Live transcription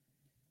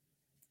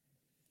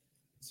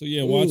So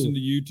yeah, watching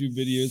the YouTube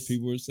videos,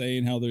 people were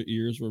saying how their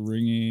ears were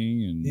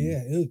ringing, and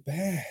Yeah, it was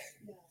bad.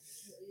 Why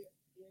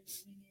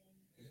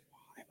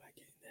am I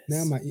getting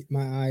this? Now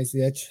my eyes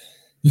itch.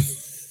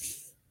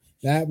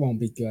 That won't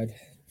be good.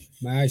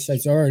 My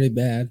eyesight's already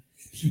bad.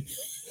 It's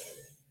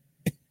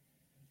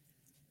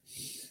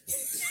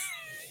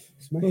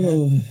my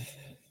head.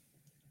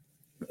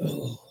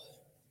 Oh,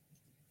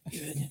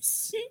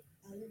 goodness.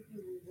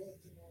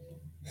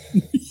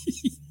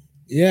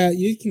 Yeah,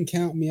 you can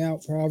count me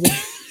out probably.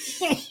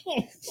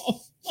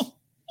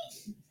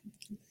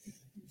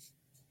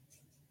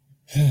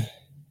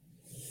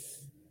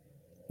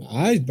 My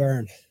eyes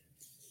burn.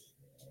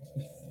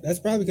 That's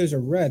probably because they're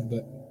red,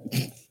 but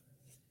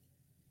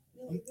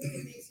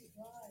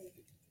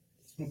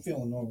I'm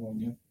feeling normal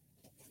again.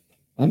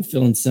 I'm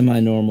feeling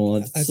semi-normal.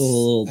 It's still a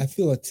little. I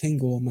feel a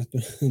tingle in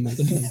my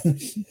tongue.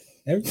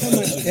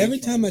 Every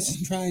time I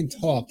try and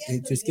talk,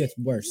 it just gets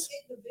worse.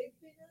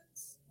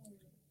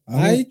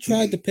 I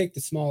tried to pick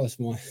the smallest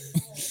one.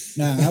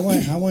 Nah,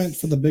 I went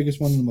for the biggest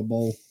one in my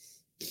bowl.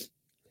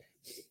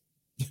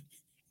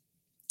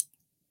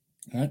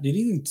 Did he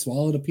even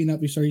swallow the peanut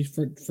before you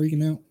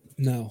freaking out?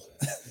 No.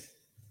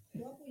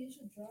 You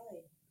should try.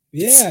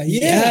 Yeah.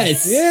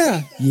 Yes.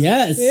 Yeah.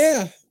 Yes.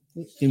 Yeah.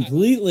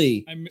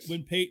 Completely.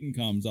 when Peyton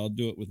comes, I'll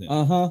do it with him.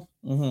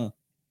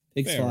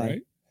 Pigs Fair, fly.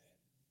 right?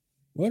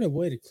 What a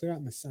way to clear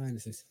out my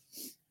sinuses.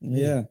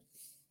 Yeah.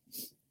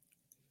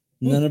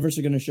 None of us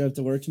are going to show up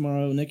to work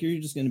tomorrow. Nick,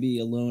 you're just going to be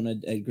alone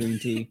at Green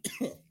Tea.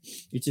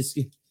 You're just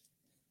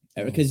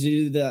because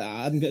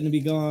I'm going to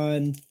be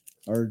gone.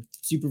 Our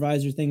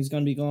supervisor thing's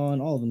going to be gone.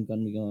 All of them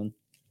going to be gone.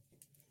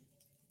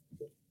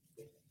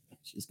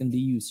 It's just going to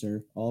be you,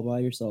 sir, all by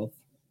yourself.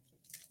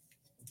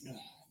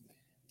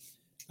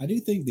 I do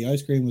think the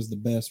ice cream was the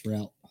best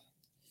route.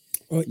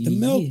 Oh, the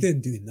milk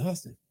didn't do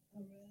nothing.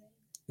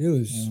 It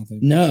was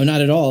No,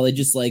 not at all. It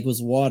just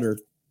was water.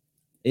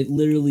 It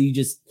literally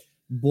just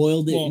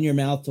boiled it in your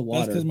mouth to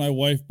water. That's because my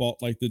wife bought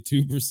the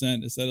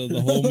 2% instead of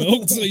the whole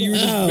milk, so you were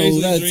just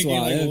basically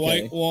drinking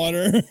white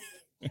water.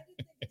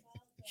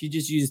 She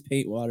just used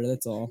paint water.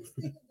 That's all.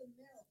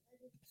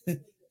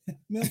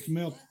 Milk.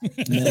 Milk.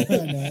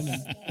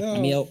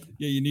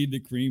 Yeah, you need the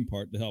cream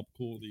part to help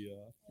cool the.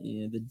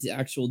 Yeah, the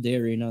actual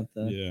dairy, not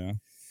the. Yeah.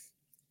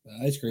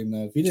 The ice cream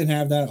though. If you didn't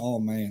have that, oh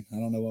man, I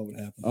don't know what would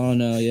happen. Oh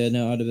no, yeah,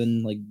 no, I'd have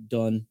been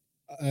done.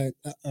 It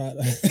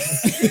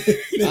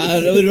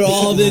would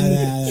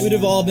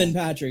have all been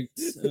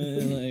Patrick's.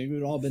 We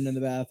would have all been in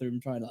the bathroom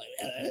trying to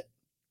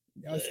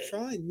I was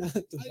trying not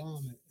to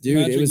vomit. Dude,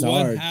 Patrick, it was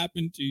hard. What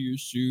happened to your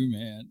shoe,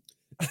 man?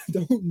 I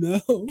don't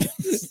know.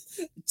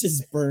 It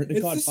just burnt.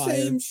 It caught the fire.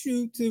 Same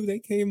shoe too. They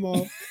came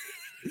off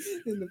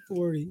in the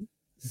 40.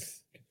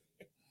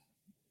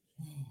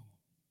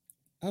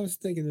 I was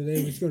thinking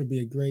today was going to be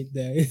a great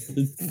day.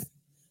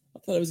 I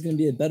thought it was going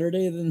to be a better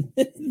day than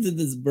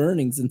this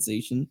burning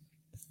sensation.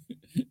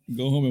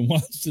 Go home and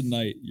watch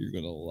tonight. You're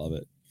going to love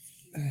it.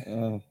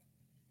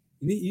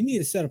 You need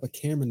to set up a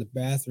camera in the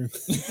bathroom.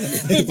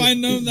 If I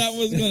known that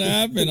was going to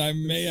happen, I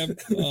may have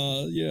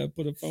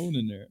put a phone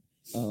in there.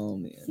 Oh,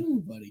 man.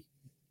 Ooh, buddy.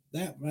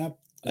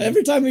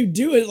 Every time we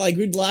do it,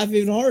 we'd laugh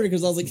even harder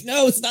because I was like,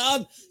 no,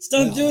 stop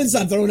doing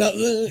something, throwing up.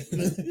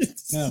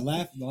 No,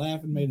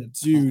 laughing made it.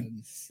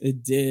 Dude,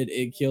 it did.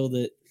 It killed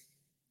it.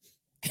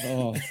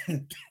 Oh,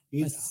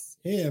 It's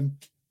him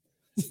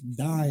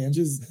dying.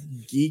 Just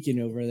geeking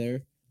over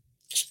there.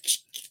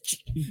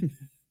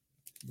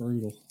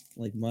 Brutal.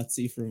 Like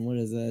Mutzi from, what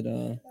is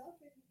that?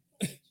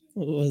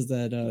 What was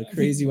that?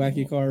 Crazy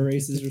Wacky Car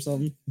Races or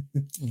something?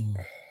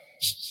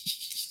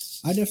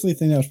 I definitely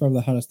think that was probably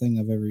the hottest thing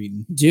I've ever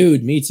eaten.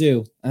 Dude, me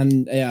too.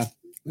 And yeah.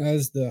 That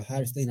was the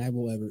hottest thing I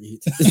will ever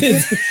eat.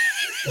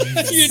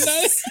 You're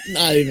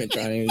not even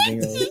trying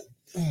anything else.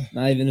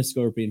 Not even a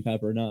scorpion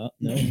pepper. No.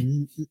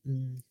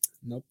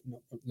 Nope.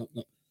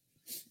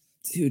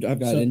 Dude, I've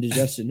got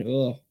indigestion.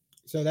 Ugh.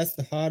 So that's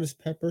the hottest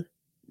pepper?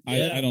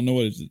 I don't know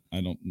what it is. I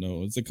don't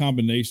know. It's a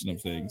combination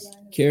of things.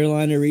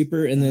 Carolina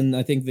Reaper, and then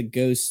I think the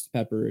ghost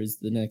pepper is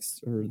the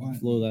next, or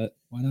below that.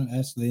 Why not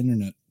ask the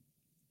internet?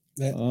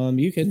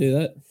 You can do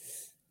that.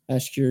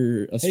 Ask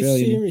your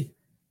Australian.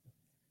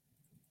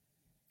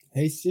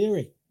 Hey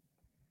Siri.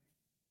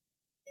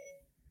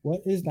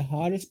 What is the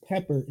hottest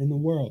pepper in the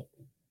world?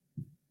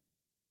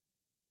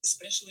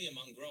 Especially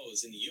among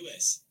growers in the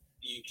US,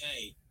 the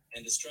UK,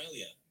 and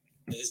Australia,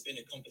 there has been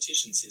a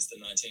competition since the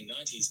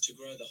 1990s to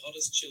grow the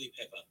hottest chili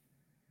pepper.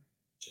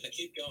 Should I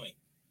keep going?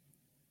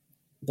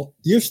 Well,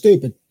 you're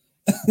stupid.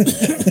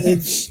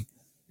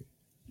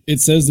 It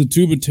says the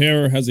Tube of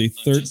Terror has a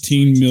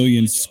 13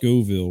 million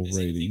Scoville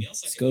rating.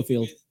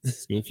 Schofield.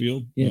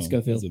 Schofield? Yeah, No,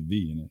 Schofield. There's a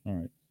V in it. All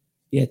right.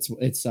 Yeah,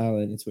 it's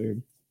silent. It's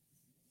weird.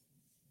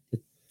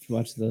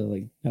 Watch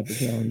the pepper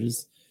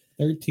challenges.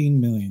 13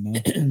 million.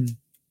 Huh?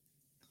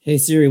 Hey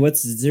Siri,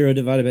 what's 0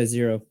 divided by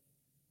 0?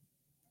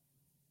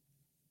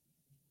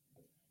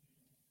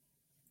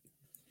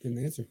 Good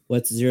answer.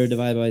 What's 0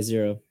 divided by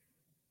 0?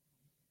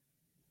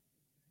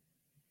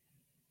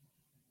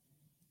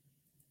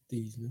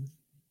 These, no?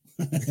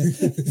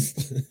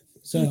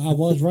 So I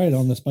was right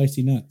on the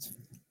spicy nuts.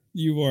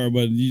 You are,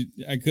 but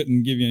I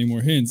couldn't give you any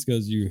more hints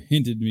because you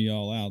hinted me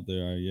all out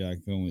there. I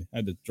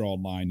had to draw a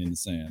line in the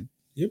sand.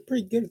 You're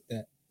pretty good at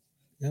that.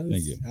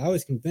 Thank you. I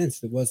was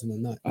convinced it wasn't a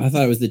nut. I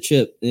thought it was the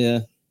chip. Yeah.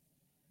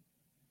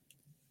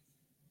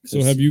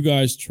 So have you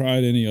guys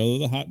tried any other of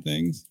the hot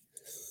things?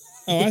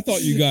 Oh, I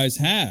thought you guys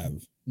have.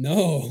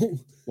 No.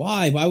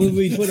 Why? Why would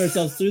we put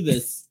ourselves through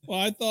this? Well,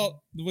 I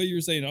thought the way you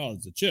were saying,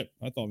 it's a chip.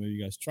 I thought maybe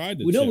you guys tried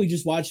the We chip. know we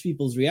just watch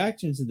people's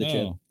reactions to the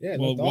chip. Yeah,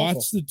 Well, looked watch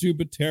awful. the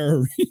Tuba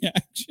Terror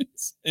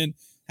reactions and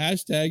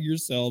hashtag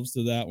yourselves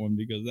to that one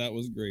because that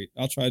was great.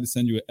 I'll try to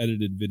send you an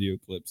edited video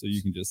clip so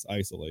you can just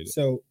isolate it.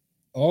 So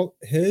all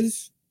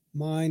his,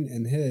 mine,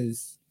 and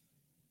his,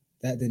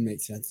 that didn't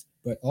make sense.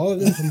 But all of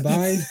them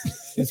combined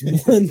is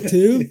 1,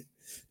 2.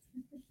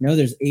 No,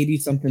 there's 80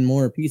 something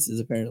more pieces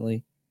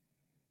apparently.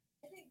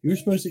 You're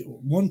supposed to.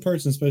 One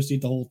person's supposed to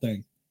eat the whole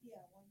thing.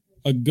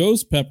 A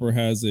ghost pepper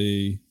has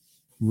a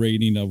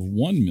rating of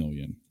 1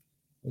 million.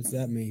 What's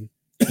that mean?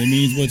 It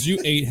means what you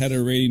ate had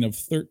a rating of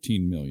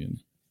 13 million.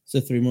 So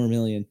 3 more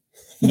million.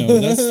 No,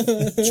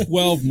 that's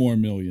 12 more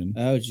million.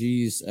 Oh,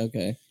 geez.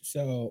 Okay.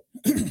 So,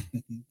 at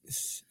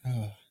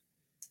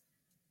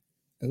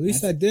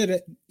least I did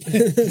it.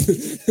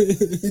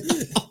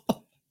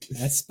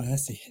 That's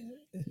spicy.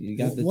 You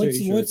got the What's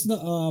 30 short. what's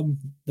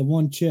the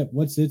one chip?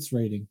 What's its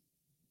rating?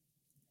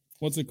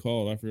 What's it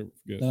called? I forget.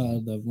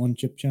 The one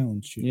chip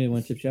challenge. Chip. Yeah,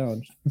 one chip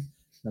challenge.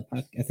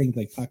 I think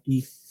like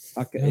Paki.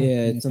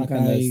 Yeah, it's some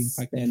kind of Paki.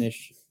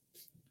 Spanish.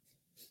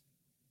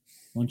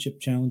 One chip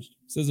challenge.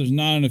 It says there's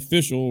not an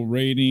official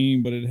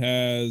rating, but it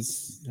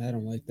has I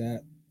don't like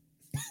that.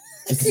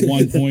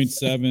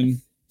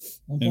 1.7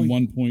 and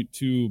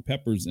 1.2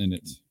 peppers in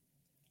it.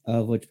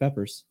 Of which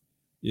peppers?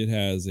 It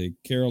has a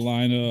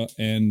Carolina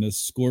and a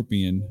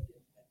Scorpion.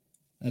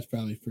 That's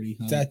probably pretty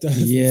high. That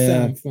doesn't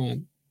sound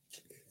fun.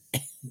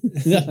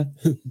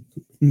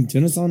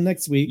 Tune us on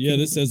next week. Yeah,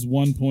 this says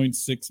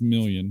 1.6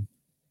 million.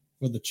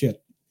 For the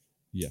chip.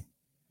 Yeah.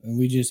 And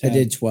we just I had,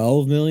 did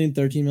 12 million,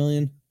 13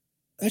 million.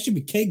 that should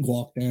be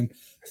cakewalk then.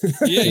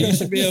 Yeah, you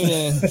should be able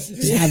to.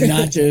 Have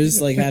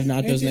nachos, have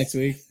nachos next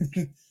week.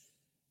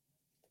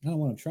 I don't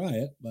want to try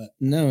it, but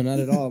No, not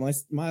at all. My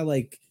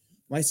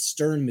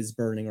sternum is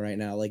burning right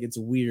now. Like it's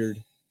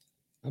weird.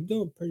 I'm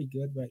doing pretty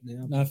good right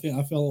now. I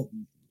feel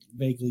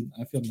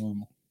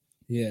normal.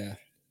 Yeah.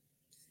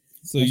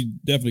 So you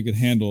definitely could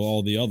handle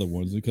all the other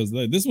ones because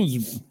this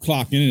one's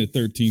clocking in at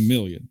 13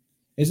 million.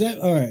 Is that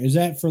all right? Is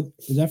that for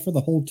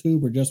the whole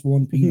tube or just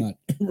one peanut?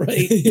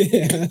 Right.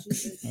 Yeah.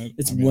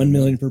 It's 1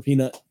 million per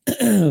peanut.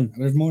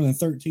 There's more than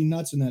 13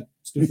 nuts in that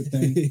stupid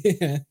thing.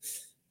 Yeah.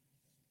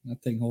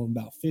 That thing holding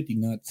about 50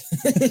 nuts.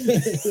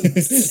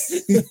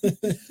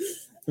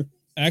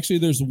 Actually,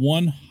 there's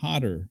one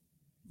hotter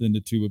than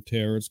the Tube of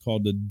Terror. It's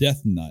called the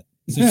Death Nut.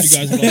 Since you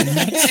guys love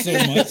nuts so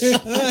much,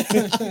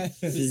 the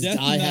Just Death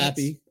die Nut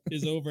happy.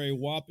 is over a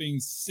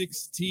whopping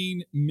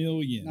 16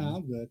 million. Nah,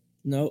 I'm good.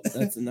 No,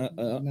 that's not.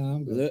 Nah,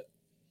 I'm good.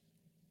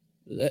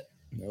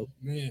 Nope.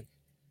 Man,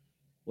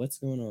 What's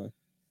going on?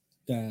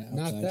 not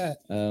Outside. that.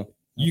 Oh,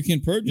 You can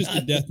purchase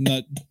the Death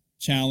Nut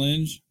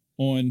Challenge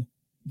on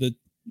the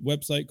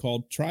website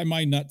called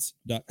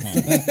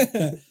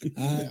trymynuts.com.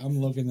 I'm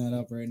looking that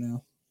up right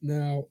now.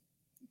 Now,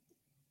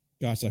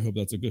 Gosh, I hope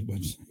that's a good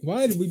website.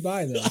 why did we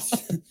buy this?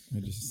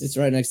 it's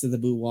right next to the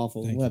Boo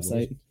Waffle Thank you,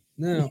 website.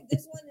 Now,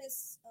 This one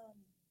is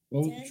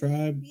What was 10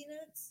 tribe?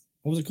 peanuts.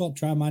 What was it called?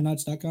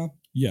 Trymynuts.com.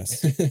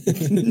 Yes.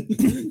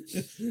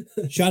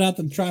 Shout out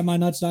to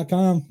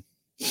trymynuts.com.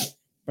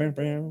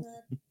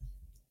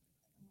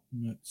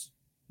 Nuts.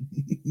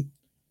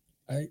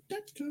 I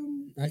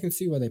can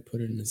see why they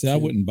put it in the See, I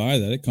tube. wouldn't buy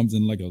that. It comes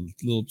in like a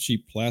little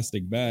cheap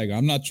plastic bag.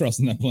 I'm not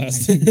trusting that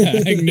plastic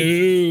bag.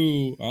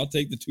 No. I'll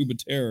take the Tube of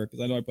Terror because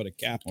I know I put a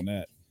cap on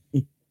that.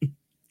 We're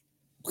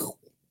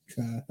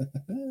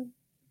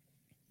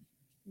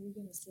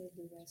gonna save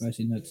the rest.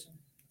 Spicy nuts.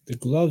 The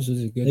gloves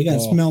is a good. They got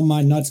call. smell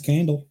my nuts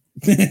candle.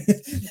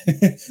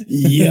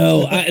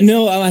 Yo,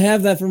 I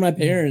have that for my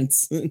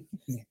parents.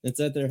 It's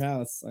at their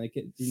house.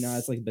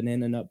 It's like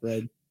banana nut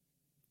bread.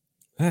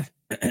 Ah.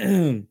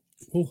 Giggity,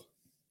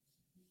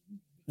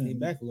 Came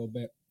back a little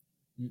bit.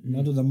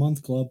 Nut of the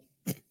month club.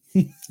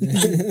 giggity.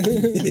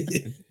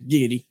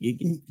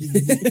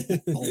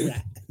 All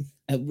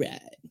right.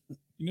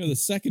 You know, the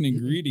second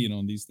ingredient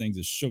on these things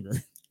is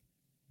sugar.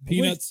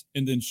 Peanuts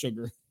and then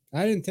sugar.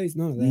 I didn't taste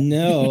none of that.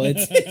 No,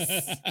 it's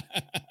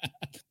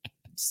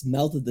just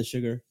melted the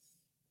sugar.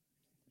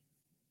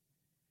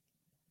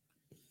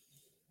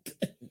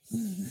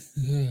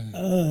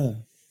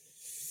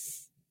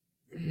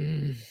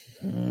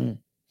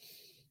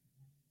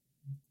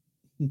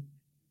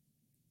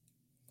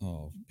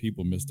 Oh,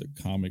 people missed a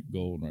comic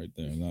gold right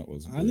there. And that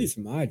was I need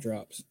some eye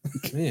drops.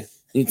 Man,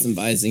 Need some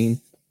Visine.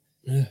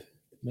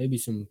 maybe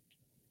some.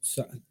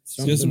 Something.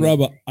 just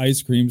rub an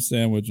ice cream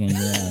sandwich on your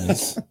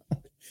eyes.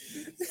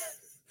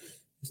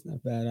 It's not a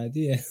bad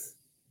idea.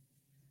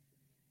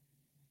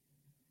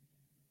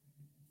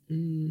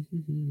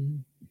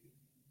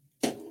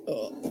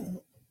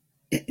 Oh.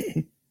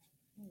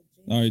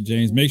 All right,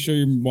 James, make sure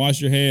you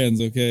wash your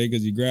hands, okay?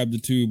 Because you grabbed the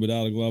tube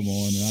without a glove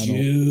on, and I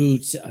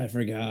don't. Shoot, I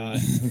forgot.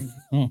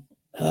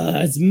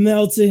 Oh, It's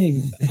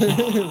melting.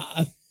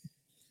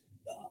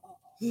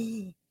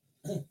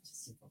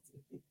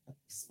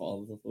 Just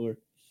fall to the floor.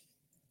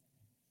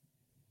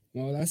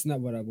 Well, that's not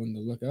what I wanted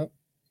to look up.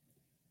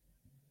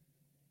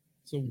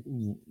 so,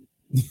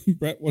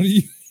 Brett, what are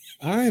you?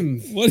 I'm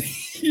What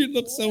you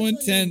look so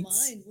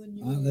intense?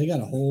 They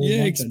got a whole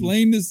Yeah, bunch of-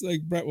 explain this.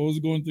 Like, Brett, what was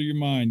going through your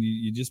mind?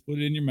 You just put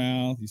it in your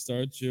mouth. You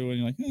start chewing.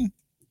 You're like,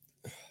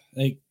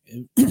 like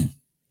it,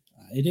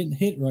 it didn't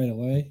hit right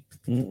away.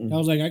 I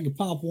was like, I could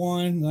pop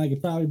one, and I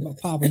could probably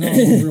pop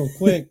another one real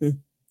quick.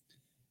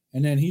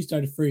 And then he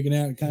started freaking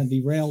out and kind of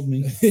derailed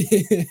me.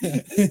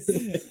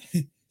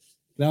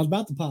 But I was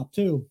about to pop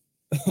too.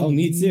 Oh,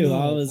 me too. no.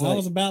 I was I like,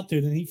 was about to,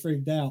 then he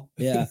freaked out.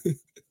 yeah.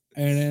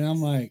 And then I'm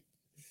like,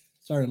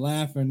 started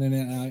laughing, and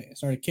then I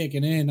started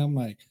kicking in. I'm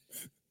like,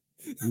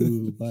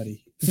 ooh,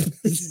 buddy.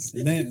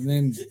 and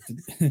then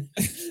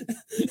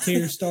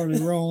tears started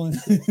rolling.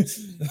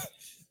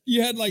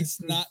 you had like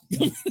snot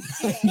coming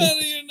out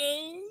of your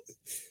nose.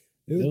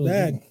 it was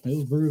bad. It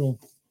was brutal.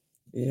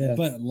 Yeah.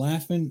 But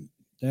laughing,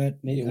 that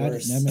Made it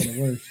worse. That made it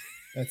worse.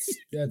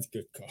 That's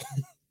good call.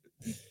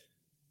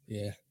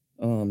 Yeah.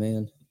 Oh,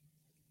 man.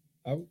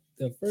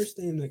 The first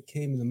thing that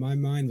came into my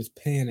mind was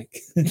panic.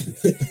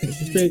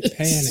 Straight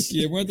panic.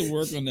 Yeah, we're going to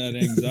work on that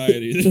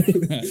anxiety.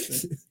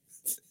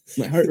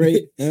 My heart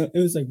rate. Yeah. It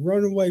was like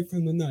run away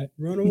from the nut.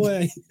 Run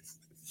away.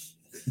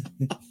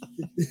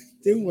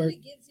 Didn't work.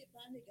 It gives you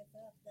panic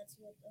attack. That's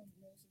what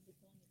most of the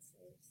comments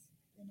says.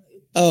 You know,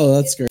 Oh,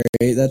 that's it,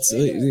 great. That's,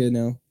 Trigger. you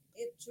know.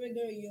 It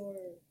trigger your.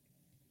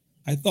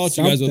 I thought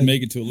you guys would Something.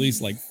 make it to at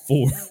least like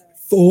 4.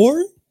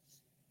 4?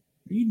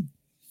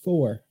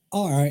 4.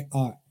 All right.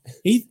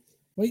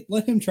 Wait,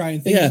 let him try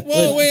and think. Yeah.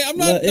 Well, wait, I'm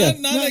not Yeah.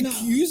 not No.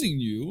 accusing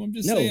you. I'm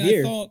just No, saying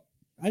here. I thought.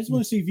 I just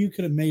want to see if you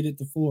could have made it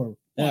to 4. Well,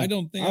 Yeah. I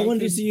don't think I wanted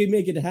to could- see you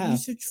make it to You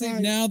half. should See, try.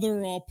 now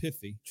they're all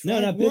piffy. No,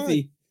 not what?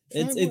 piffy.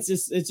 Try It's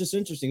just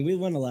interesting. We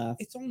want to laugh.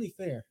 It's only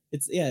fair.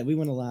 We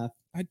want to laugh.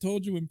 I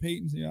told you when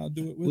Peyton said I'll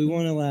do it with We him.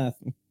 want to laugh.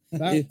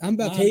 I'm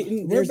about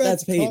Peyton, We're about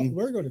that's to call, Peyton.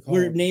 We're going to call.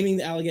 We're him. naming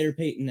the alligator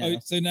Peyton now. Oh,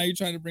 so now you're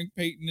trying to bring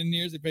Peyton in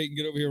here? So Peyton,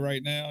 get over here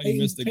right now. You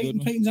missed a good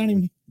one. Peyton's not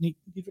even.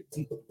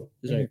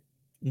 Sorry.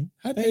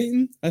 Hi,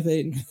 Peyton. Hi,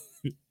 Peyton.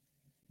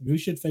 We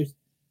should face.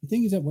 You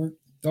think he's at work?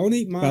 Don't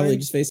eat mine. Probably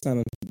just FaceTime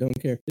him. Don't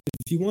care.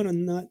 If you want a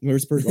nut,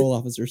 Where's parole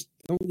officers?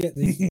 don't get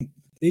these.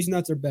 These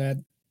nuts are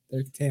bad.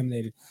 They're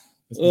contaminated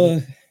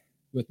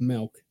with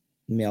milk.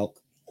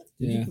 Milk.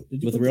 Yeah.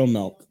 With real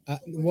milk.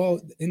 Well,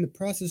 in the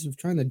process of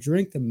trying to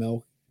drink the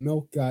milk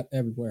got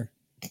everywhere.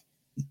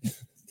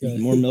 There's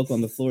more milk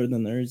on the floor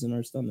than there is in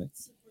our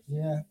stomachs.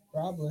 Yeah,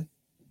 probably.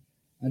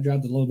 I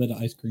dropped a little bit of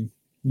ice cream.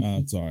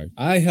 Oh, sorry.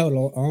 I held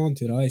on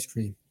to the ice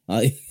cream.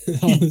 I,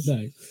 I was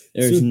like,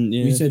 there's, So,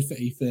 yeah. You said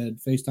you said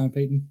FaceTime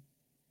Peyton.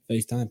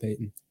 FaceTime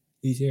Peyton.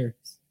 He's here.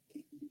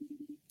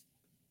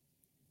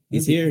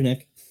 He's here,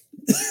 Nick.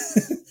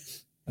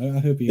 I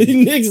hope he.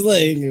 Nick's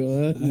like,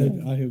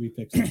 what? I hope he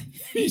picks up.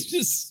 He's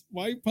just,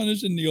 why are you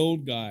punishing the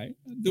old guy?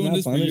 I'm doing Not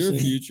this for your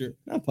punishing. future.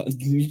 Not you What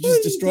just are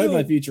you destroyed my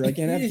doing? future. I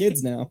can't have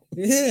kids now.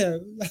 Yeah.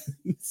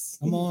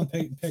 Come on,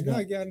 Peyton, pick up.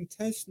 I got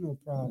intestinal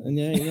problems. And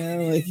yeah,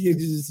 like you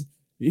just,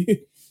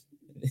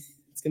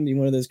 it's gonna be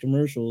one of those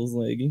commercials.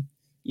 Like,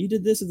 you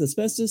did this with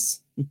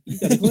asbestos. You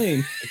got a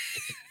claim.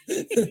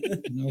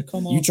 No,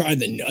 come on. You tried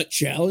the nut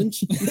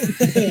challenge.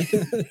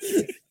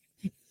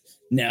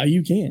 Now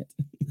you can't.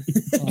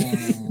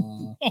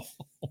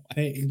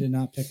 Peyton did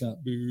not pick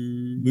up.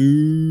 Boo.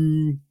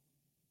 Boo.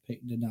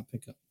 Peyton did not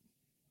pick up.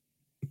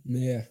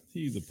 Yeah.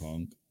 He's a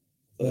punk.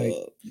 Like,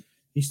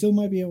 He still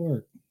might be at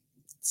work,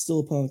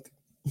 Still a punk.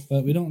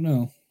 but we don't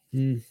know.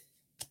 hmm.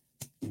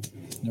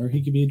 Or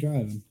he could be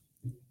driving.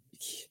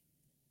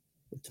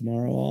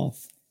 Tomorrow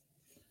off.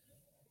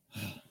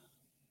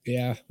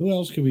 Yeah. Who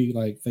else could we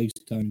like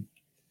FaceTime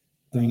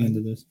bring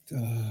into this?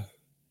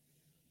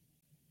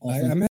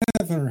 I'm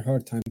having a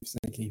hard time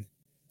thinking.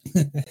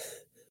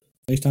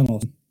 FaceTime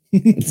Austin.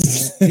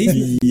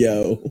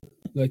 Yo.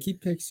 Like, he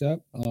picks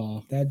up.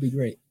 Oh, That'd be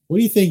great. what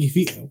do you think if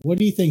he? What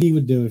do you think he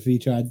would do if he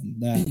tried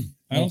that?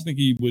 I don't think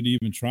he would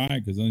even try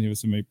because then he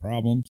has so many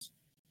problems.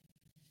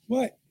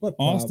 What? What?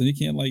 Austin, he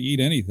can't like eat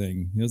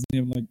anything. He doesn't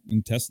have like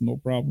intestinal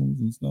problems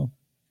and stuff.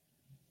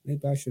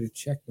 Maybe I should have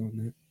checked on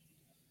that.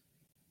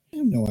 I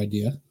have no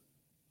idea.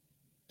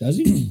 Does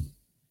he?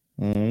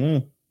 I don't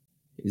know.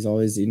 He's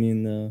always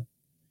eating the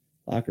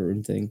locker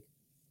room thing.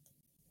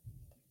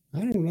 I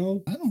don't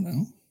know. I don't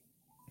know.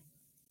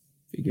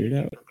 Figure it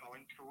out.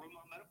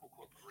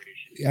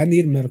 I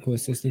need a medical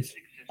assistance.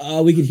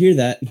 We could hear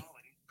that.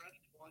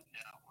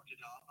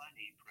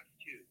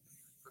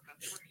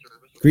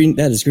 Green.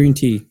 That is green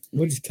tea.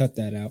 We'll just cut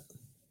that out.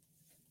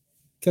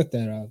 Cut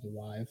that out of the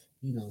live.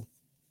 You know.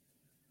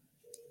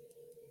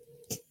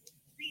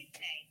 Please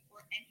say or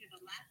enter the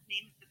last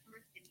name of the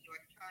person you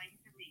are trying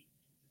to reach.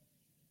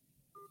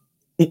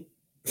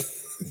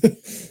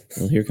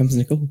 Well, here comes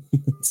Nicole.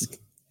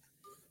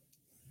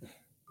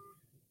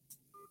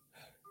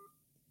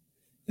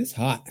 It's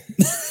hot.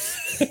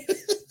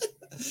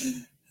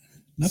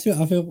 I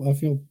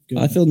feel good.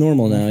 I feel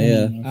normal now.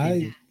 Yeah.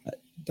 I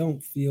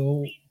don't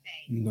feel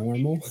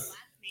normal.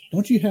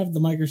 Don't you have the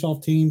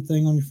Microsoft Team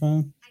thing on your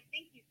phone? I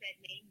think you said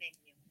main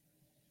menu.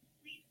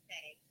 Please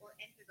say or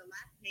enter the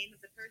last name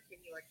of the person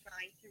you are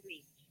trying to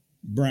reach.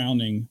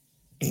 Browning.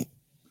 I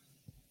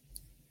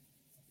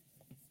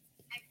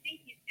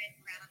think you said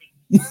Browning.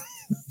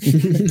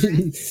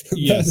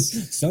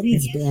 Yes.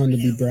 Something's going to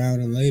be brown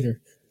and later.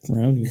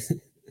 Brownies.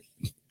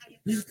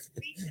 I have found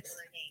 3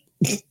 similar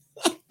names.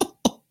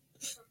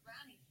 For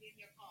Browning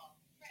Junior Hall,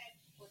 press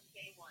or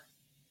say 1.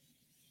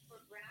 For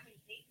Browning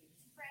Peyton,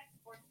 press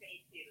or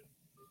say 2.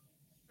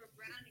 For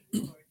Browning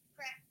Lord,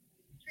 press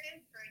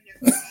transferring your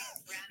call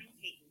to Browning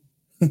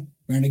Peyton.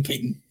 Brandon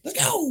Payton. Let's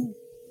go.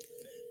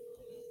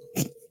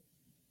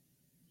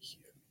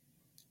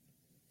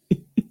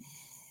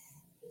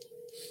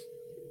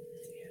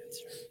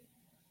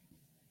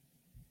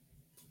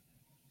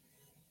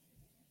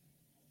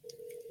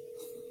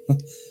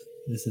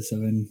 This is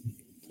something.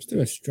 Let's do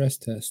a stress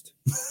test.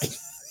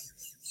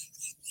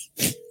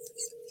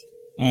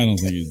 I don't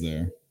think he's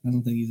there. I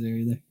don't think he's there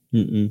either.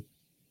 Mm-mm.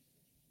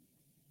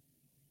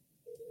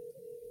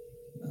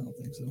 I don't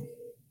think so.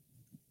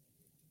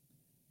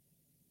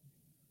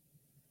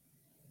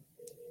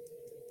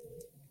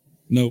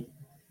 Nope.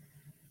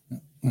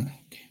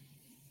 Okay.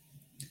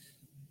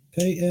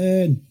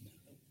 Peyton.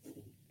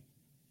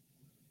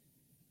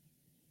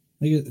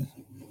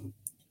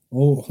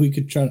 Oh, we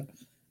could try to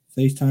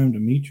FaceTime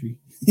Dimitri.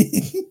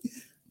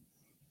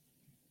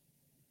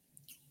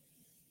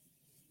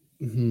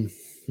 Mm-hmm.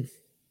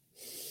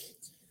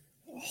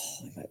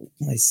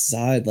 My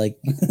side, like,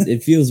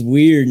 it feels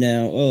weird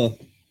now. Oh,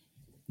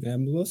 Yeah,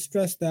 I'm a little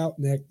stressed out,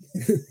 Nick.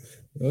 A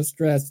little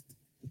stressed.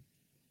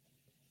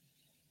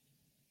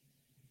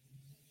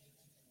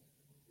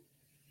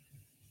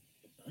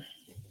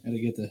 Had to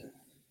get the.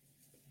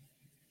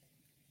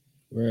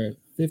 We're at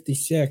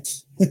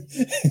 56. Are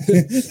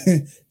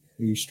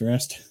you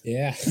stressed?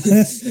 Yeah.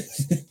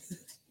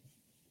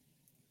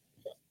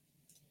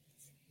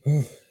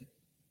 Oh.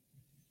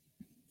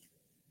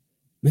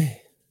 Man.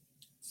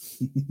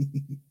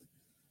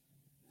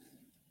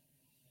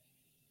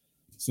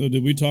 So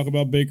did we talk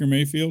about Baker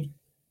Mayfield?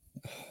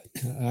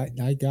 I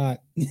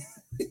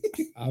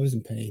was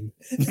in pain.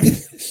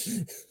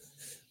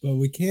 But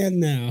we can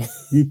now.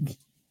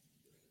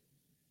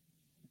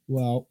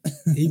 Well,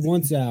 he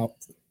wants out,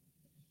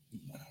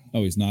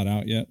 Oh, he's not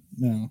out yet?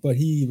 No. but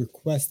he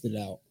requested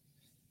out.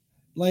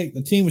 Like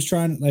the team was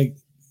trying to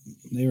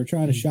they were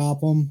trying to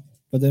shop him,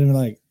 but then they're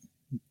like,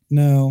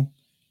 no.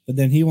 But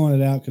then he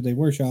wanted out because they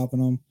were shopping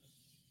him,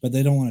 but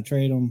they don't want to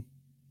trade him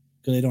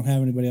because they don't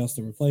have anybody else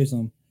to replace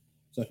him.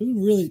 So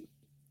who really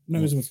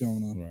knows what's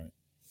going on? Right.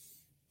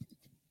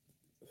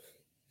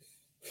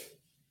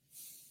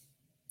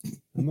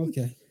 I'm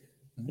okay.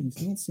 You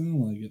don't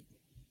sound like it.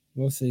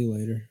 We'll see you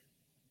later.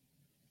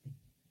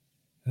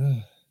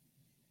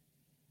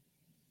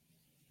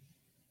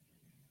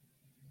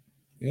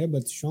 Yeah,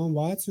 but Sean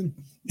Watson,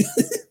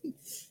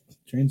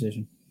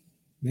 Transition.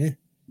 man,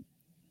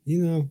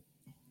 you know,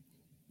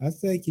 I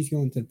think he's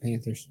going to the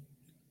Panthers.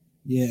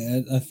 Yeah,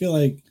 I feel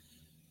like,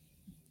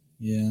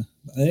 yeah,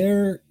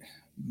 and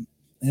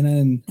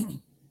then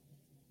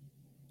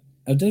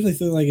I definitely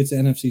feel like it's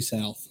NFC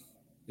South.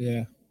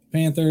 Yeah,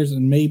 Panthers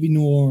and maybe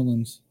New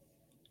Orleans.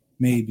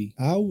 Maybe.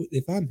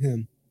 if I'm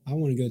him, I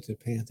want to go to the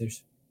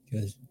Panthers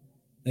because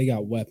they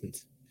got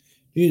weapons.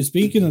 Dude,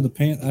 speaking of the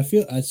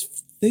Panthers, I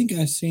think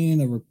I seen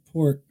a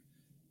report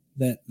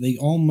that they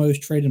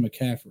almost traded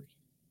McCaffrey.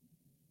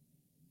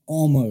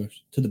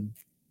 Almost to the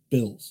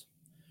Bills.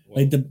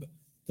 Like the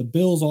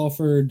Bills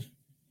offered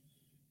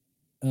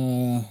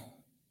I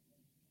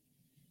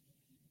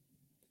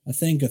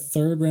think a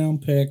 3rd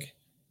round pick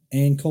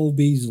and Cole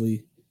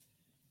Beasley.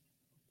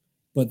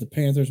 But the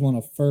Panthers want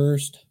a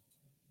 1st,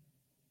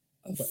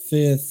 a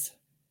 5th,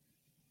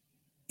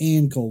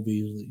 and Cole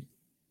Beasley.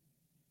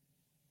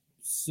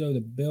 So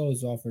the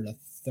Bills offered a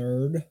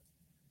 3rd,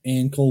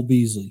 And Cole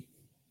Beasley.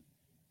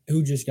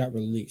 who just got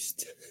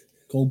released.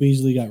 Cole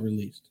Beasley got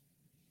released.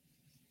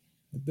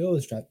 The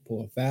Bills tried to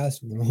pull a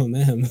fast one on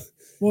them.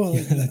 Well,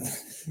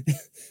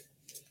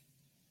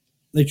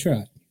 they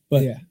tried,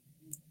 but yeah,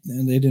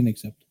 and they didn't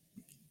accept it.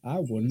 I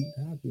wouldn't.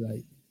 I'd be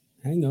like,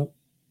 hang up.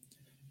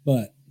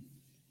 But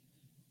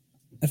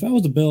if I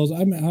was the Bills,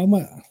 I may have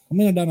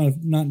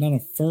not done a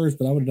 1st,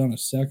 but I would have done a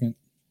 2nd.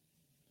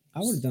 I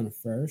would have done a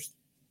 1st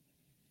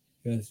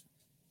because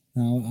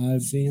Now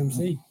I've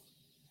CMC.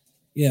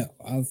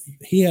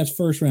 he has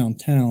 1st round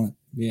talent.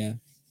 Yeah,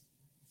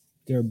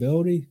 their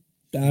ability.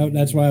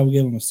 That's why I would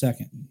give him a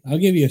 2nd. I'll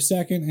give you a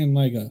 2nd and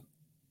like a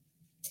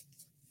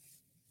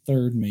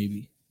 3rd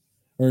maybe,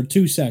 or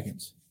 2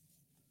 seconds.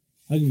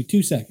 I'll give you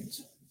 2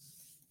 seconds.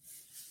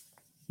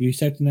 You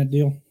accepting that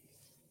deal?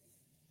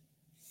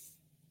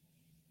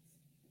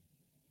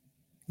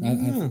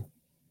 I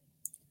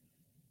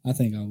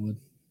think I would.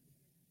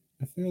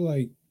 I feel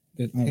like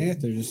the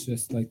Panthers is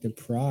just like the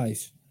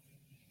prize.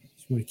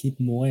 Just want to keep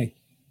them away.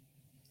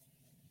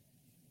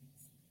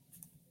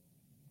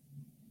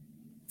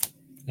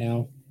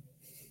 Now,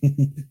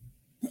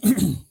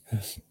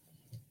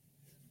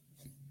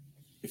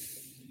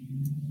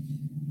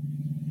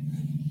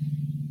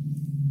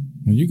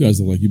 And you guys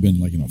look like you've been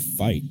like in a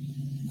fight.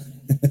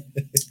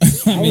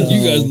 I mean,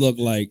 you guys look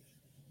like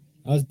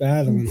I was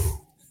battling.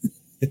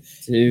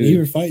 Dude, You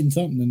were fighting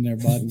something in there,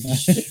 bud.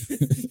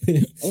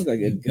 I look like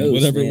a ghost.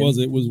 whatever man.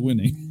 it was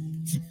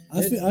winning.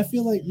 I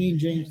feel like me and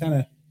James kind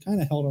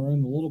of held our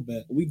own a little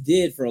bit. We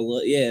did for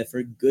for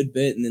a good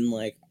bit, and then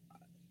like,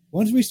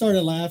 Once we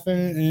started laughing,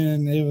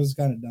 and it was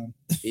kind of done.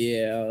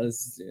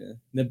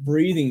 the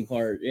breathing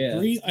part.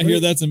 Yeah, I hear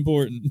that's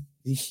important.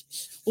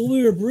 well,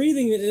 we were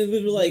breathing, and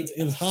we were like,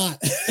 It was hot.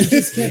 it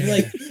just kept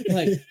like,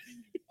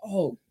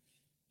 oh,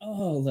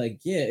 like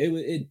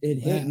it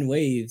hit in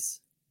waves.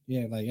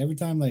 Yeah, like every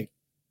time, like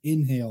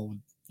inhale,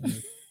 like,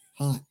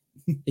 hot.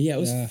 Yeah, it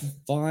was Yeah.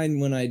 fine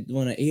when I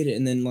ate it,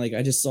 and then like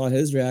I just saw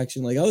his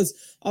reaction. Like I was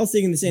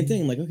thinking the same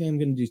thing. I'm like, okay, I'm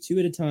gonna do 2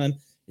 at a time.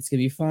 It's gonna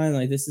be fine.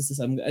 Like this.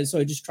 So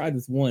I just tried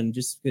with one,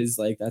 just because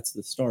like that's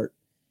the start.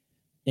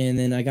 And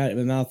then I got it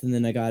in my mouth, and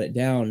then I got it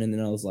down, and then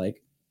I was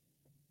like,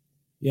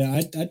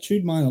 Yeah, I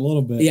chewed mine a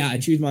little bit. yeah, I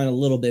chewed mine a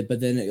little bit, but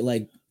then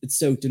it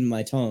soaked in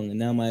my tongue, and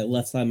now my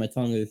left side of my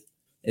tongue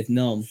is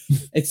numb.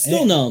 It's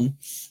still numb.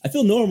 I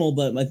feel normal,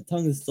 but my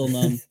tongue is still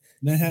numb.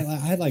 Then I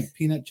had like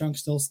peanut chunks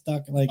still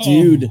stuck. Like,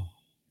 Dude. Oh.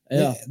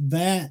 Yeah,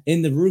 that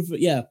in the roof.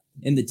 Yeah,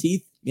 in the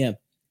teeth. Yeah,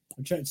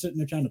 I'm sitting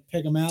there trying to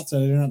pick them out so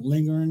they're not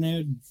lingering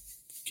there,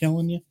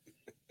 killing you.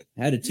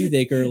 I had a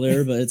toothache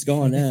earlier, but it's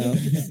gone now.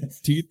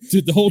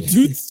 The whole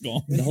tooth's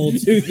gone. The whole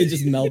tooth, it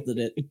just melted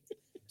it.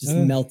 Just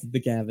melted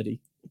the cavity.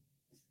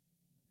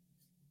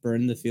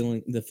 Burned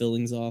the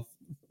fillings off.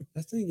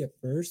 I think at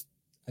first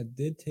I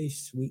did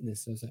taste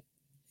sweetness. I was like,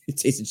 It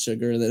tasted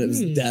sugar, and then it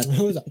was death.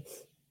 I was like,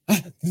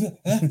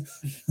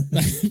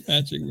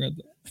 Patrick read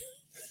that.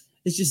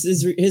 It's just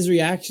his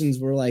reactions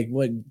were like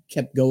what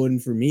kept going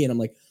for me, and I'm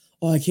like,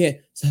 oh, I can't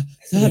stop.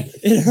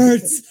 It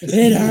hurts.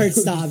 It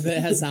hurts. Stop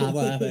it. Stop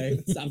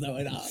laughing. Stop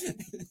throwing up.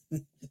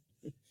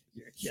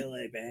 You're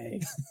killing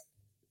me.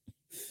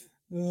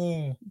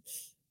 oh.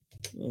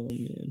 Oh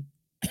man.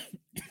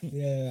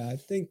 Yeah, I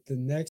think the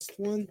next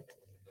one,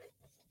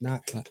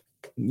 not hot.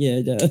 Yeah,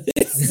 it does.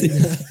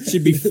 It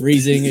should be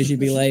freezing. It should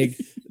be like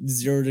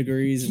 0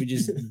 degrees. We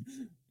just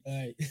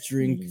Like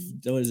drink.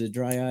 What is it?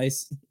 Dry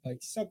ice. like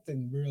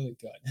something really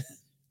good.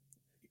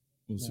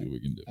 We'll see what we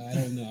can do. I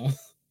don't know.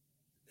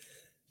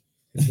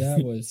 'Cause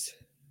that was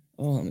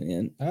Oh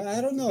man.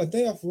 I don't know. A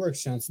day off work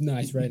sounds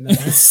nice right now.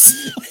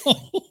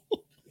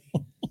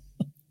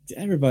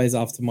 Everybody's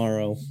off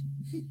tomorrow.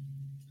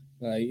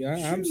 Like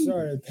I'm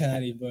sorry,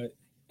 Patty, but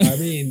I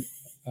mean,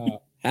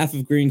 Half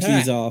of green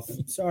Pat. tea's off.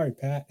 sorry,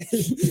 Pat.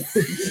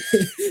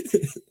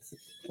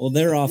 Well,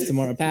 they're off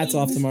tomorrow. Pat's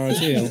off tomorrow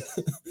too.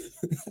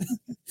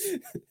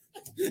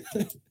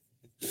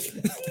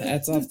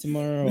 Pat's off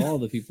tomorrow. All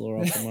the people are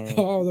off tomorrow.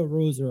 All the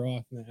rules are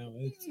off now.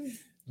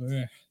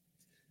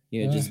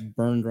 Yeah, just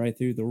burned right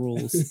through the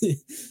rules.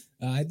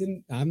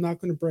 I'm not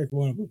going to break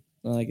one of them.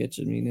 Oh, I get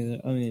you. Me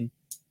neither. I mean,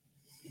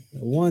 The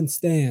one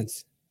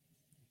stands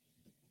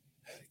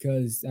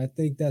because I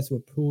think that's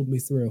what pulled me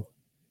through.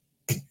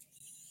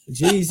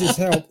 Jesus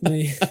helped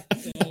me.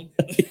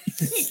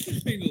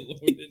 Bring the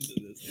Lord into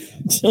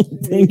this.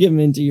 don't bring him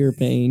into your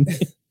pain.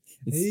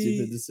 It's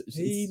stupid He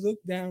decisions.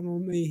 looked down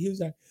on me. He was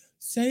like,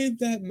 "Save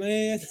that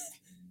man,"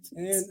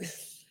 and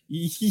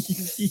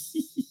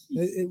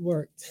it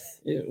worked.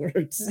 It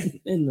works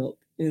in milk,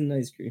 in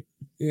ice cream.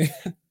 Yeah.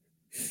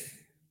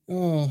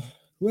 Oh,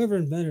 whoever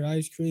invented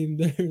ice cream,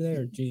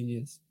 they're a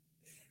genius.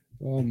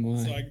 Oh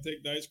my. So I can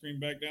take the ice cream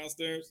back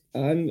downstairs.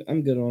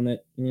 I'm good on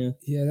it. Yeah,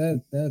 Yeah,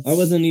 that's I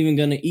wasn't even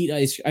gonna eat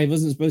ice. I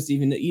wasn't supposed to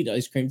even eat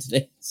ice cream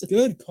today. So.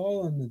 good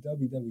call on the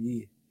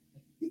WWE.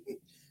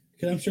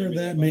 I'm sure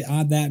that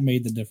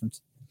made the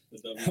difference.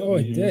 Oh,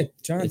 it did.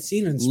 John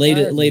Cena Laid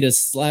inspired me. a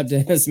slap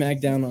down, a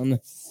smackdown on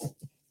the.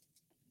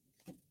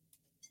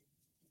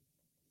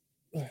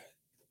 There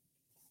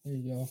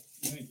you go.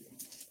 Thank you.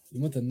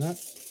 You want the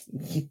nuts?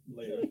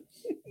 Later.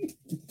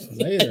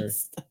 Later.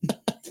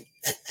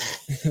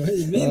 What do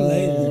you mean Oh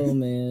later?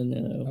 man,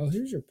 no. Oh,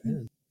 here's your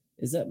pen.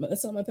 Is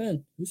that's not my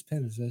pen? Whose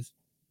pen is this?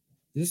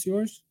 Is this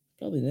yours,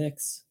 Probably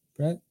Nick's.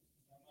 Brett?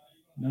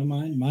 No,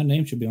 my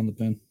name should be on the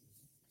pen.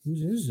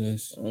 Whose is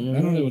this? I don't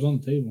I don't know. It know. was on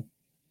the table.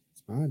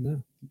 It's mine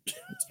now.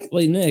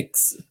 Probably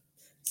Nick's,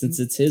 since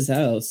it's his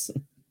house.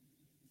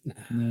 Nah,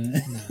 Nah,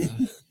 nah.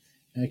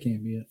 that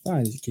can't be it.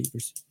 Fine, these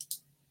keepers.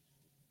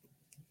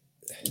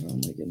 Oh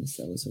my goodness,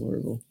 that was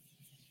horrible.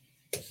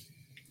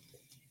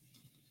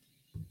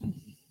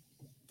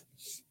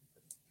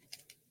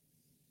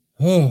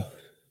 Oh,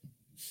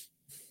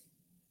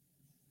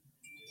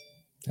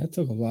 that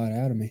took a lot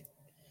out of me.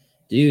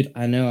 Dude,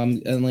 I know. I'm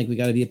like, we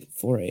got to be up at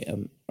 4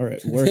 a.m. or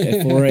at work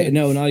at 4 a.m.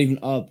 No, not even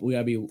up. We got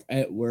to be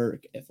at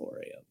work at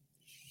 4 a.m.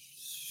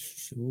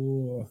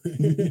 Sure.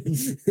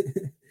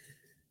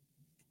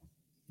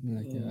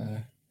 Like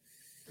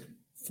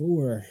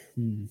 4.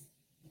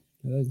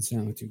 That doesn't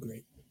sound too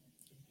great.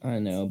 I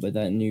know, but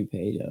that new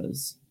pay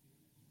does.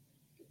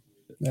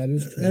 That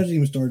is It true. hasn't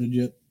even started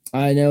yet.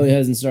 I know it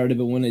hasn't started,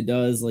 but when it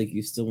does, like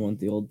you still want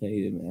the old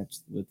pay to match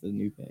with the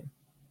new pay.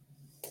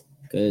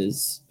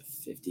 Because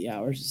 50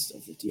 hours is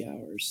still 50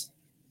 hours.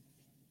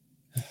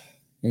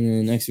 And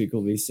then next week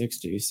will be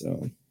 60,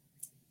 so.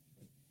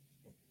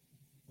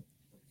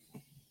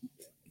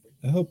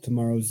 I hope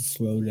tomorrow's a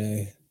slow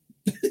day.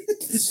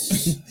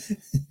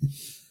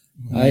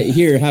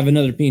 Here, have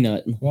another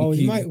peanut. Well,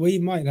 we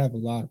might have a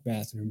lot of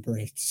bathroom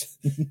breaks.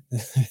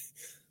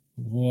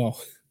 Whoa.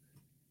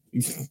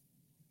 Yeah.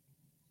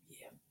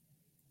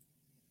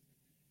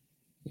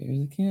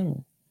 There's a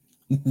camel.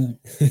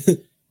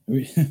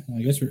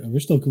 I guess we're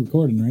still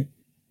recording, right?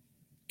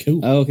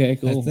 Cool. Oh, okay,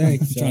 cool. I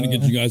think Trying to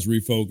get you guys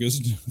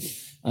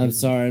refocused. I'm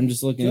sorry, I'm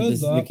just looking at Goes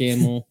this the up.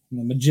 camel,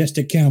 The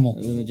majestic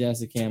camel. the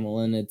majestic camel,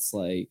 and it's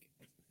like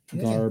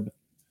Yeah. garb.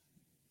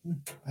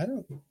 I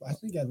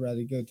think I'd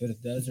rather go to the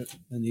desert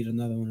than eat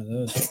another one of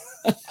those.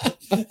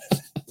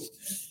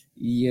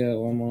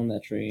 Yo, I'm on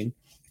that train.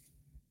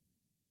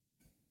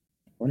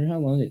 Wonder how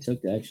long it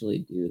took to actually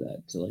do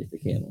that to like the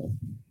camel,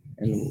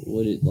 and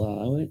would it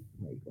allow it?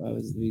 Like, why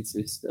was it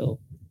so still?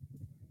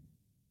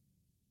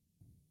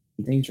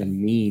 Things are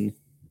mean.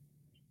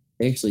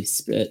 They actually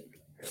spit.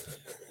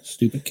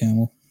 Stupid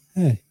camel.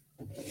 Hey,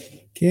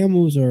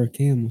 camels are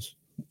camels.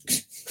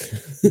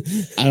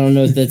 I don't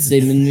know what that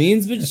statement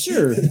means, but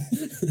sure.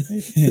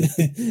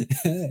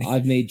 Hey,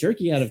 I've made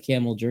jerky out of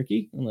camel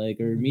jerky, like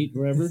or meat,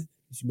 wherever.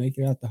 did you make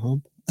it out the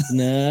hump?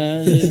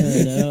 No,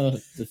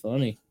 it's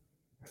funny.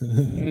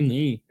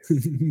 Me.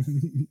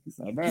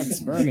 About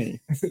sperming.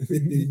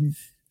 You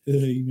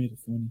made it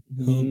funny.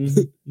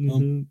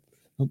 Mhm.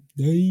 Hump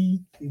day.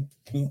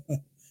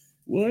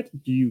 What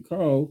do you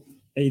call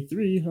a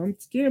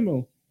 3-humped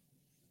camel?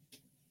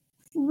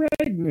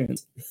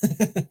 Pregnant.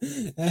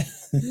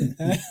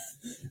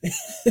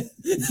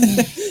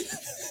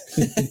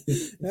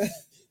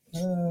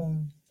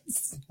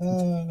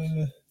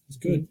 It's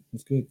good.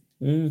 It's good.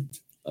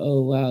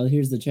 Oh wow!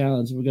 Here's the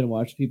challenge. We're gonna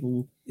watch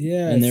people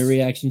Yeah. and their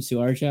reactions to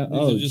our chat. These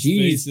Oh are just jeez,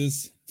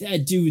 faces.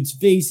 that dude's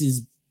face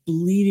is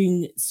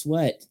bleeding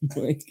sweat.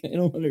 Like I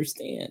don't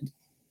understand.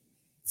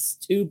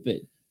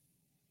 Stupid.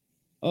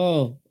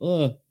 Oh,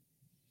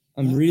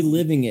 I'm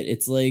reliving it.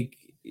 It's like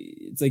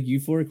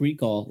euphoric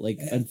recall. Like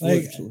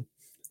unfortunately,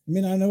 I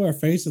mean, I know our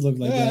faces look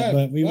like that,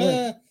 but we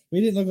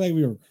didn't look like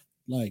we were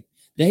like.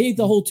 they ate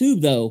the whole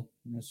tube though.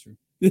 That's true.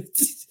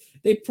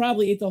 They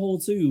probably ate the whole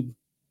tube.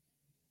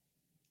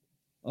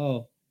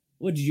 Oh,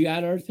 what did you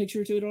add our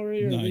picture to it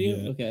already or Not video?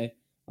 yet. Okay,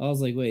 I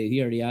was like, wait,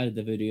 he already added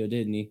the video,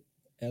 didn't he?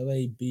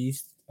 LA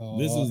Beast. Oh,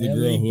 This is the LA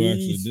girl who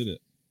actually Beast. did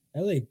it.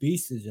 LA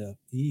Beast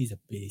he's a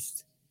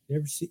beast. You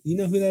ever see? You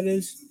know who that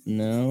is?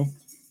 No.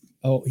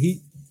 Oh,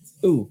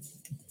 Ooh,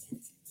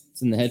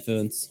 it's in the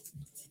headphones.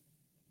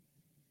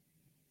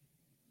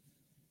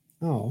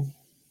 Oh.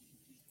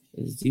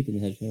 It's deep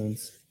in the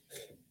headphones.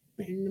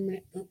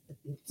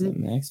 It's at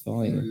max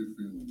volume.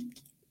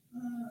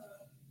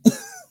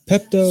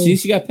 Pepto. See,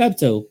 she got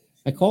Pepto.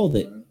 I called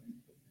it.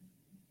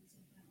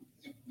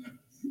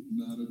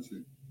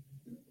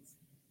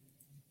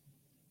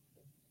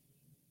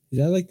 Is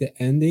that like the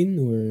ending,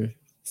 or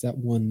is that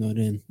one not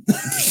in?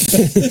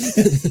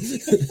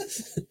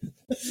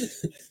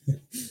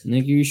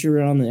 Nick, are you sure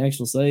we're on the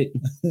actual site?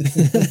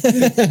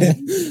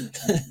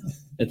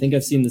 I think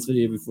I've seen this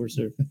video before,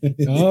 sir.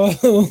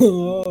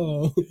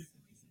 Oh.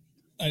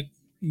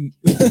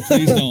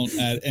 Please don't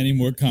add any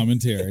more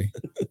commentary.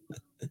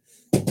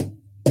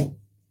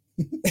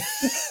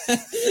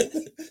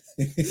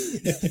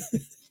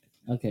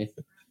 Okay.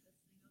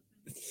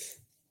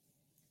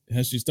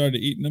 Has she started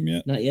eating them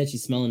yet? Not yet.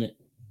 She's smelling it.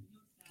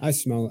 I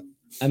smell it.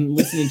 I'm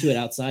listening to it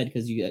outside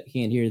because you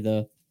can't hear it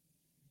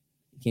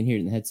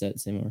in the headset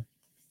anymore.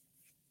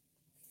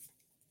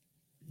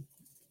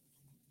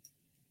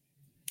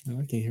 Oh,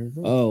 I can't hear it.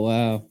 Oh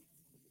wow.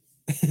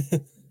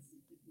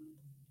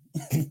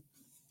 Turn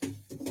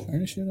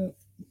this shit up.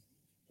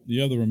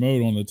 The other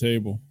remote on the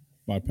table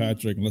by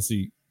Patrick, unless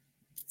he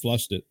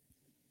flushed it.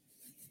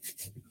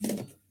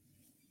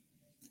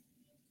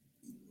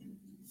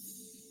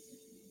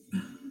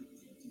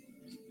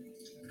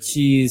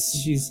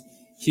 She's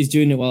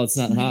doing it while it's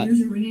not hot.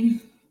 Ears are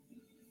ringing.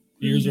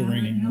 Ears are Really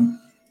bad ringing. Right now.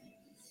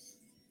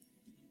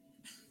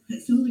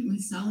 It feels like my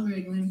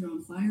salivary glands are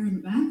on fire in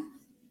the back.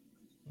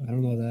 I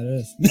don't know what that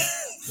is.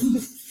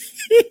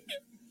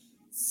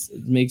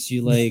 It makes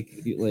you like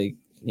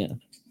yeah.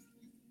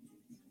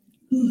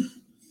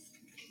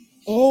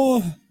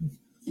 Oh,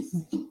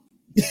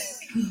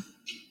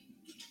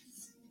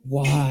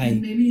 Why?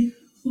 And maybe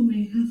pull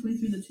me halfway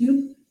through the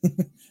tube.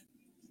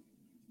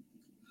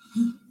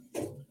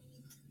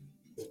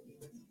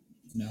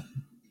 no.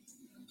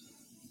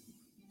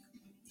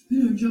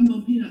 These are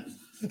jumbo peanuts.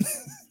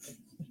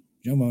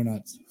 Jumbo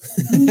nuts.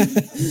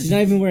 She's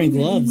not even wearing Okay,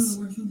 gloves. this is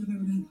one of the worst ones I've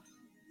ever done.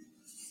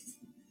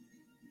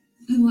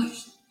 I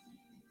watched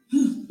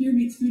Beer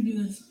Beats Food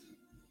do this.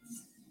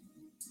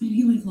 And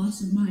he like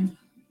lost his mind.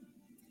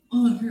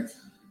 Oh, it hurt.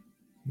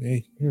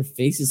 Hey, Her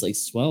face is like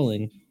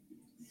swelling.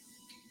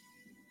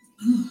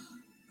 Oh,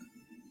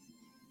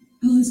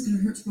 this is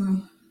gonna hurt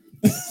tomorrow.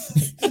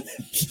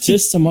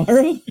 Just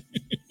tomorrow?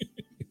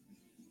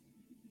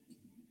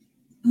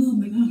 Oh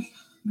my gosh,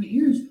 my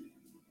ears.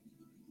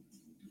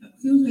 It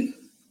feels like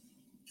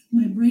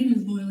my brain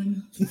is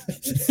boiling.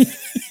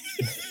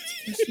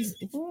 She's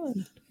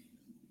blonde.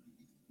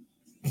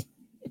 I'm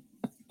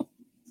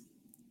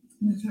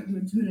gonna start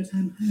doing 2 at a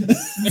time.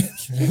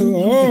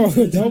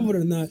 Oh, double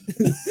or not.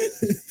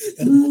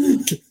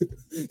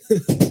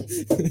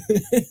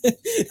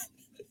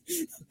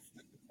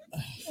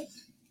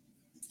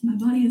 My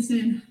body is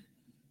saying,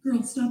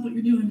 girl, stop what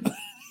you're doing. Oh,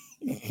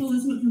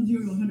 this went from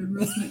 0 to 100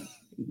 real quick.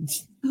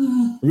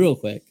 Real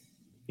quick.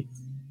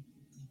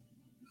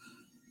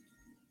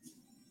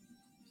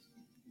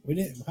 We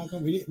didn't. How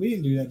come we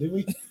didn't do that? Did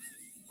we?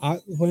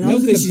 When I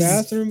was in the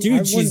bathroom, I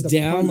dude, she's wanted to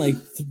down punch.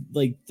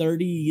 like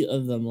 30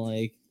 of them.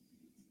 Like,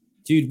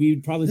 dude, we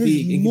would probably There's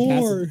be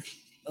more.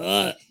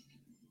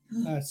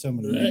 That's so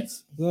many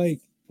minutes.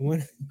 Like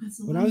when That's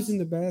the when I was last in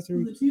the of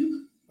bathroom, the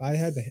two.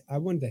 I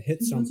wanted to hit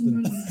Who's what's something.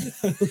 in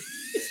front of me?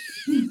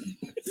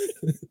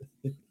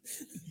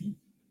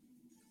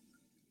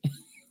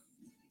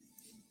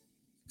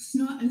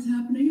 Snot is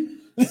happening.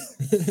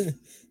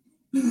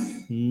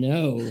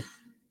 No.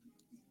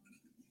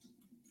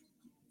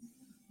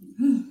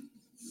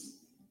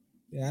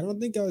 Yeah, I don't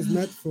think I was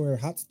meant for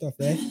hot stuff,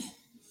 eh?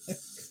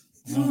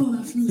 Oh,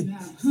 that's really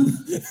bad.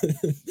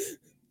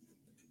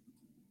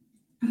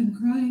 I'm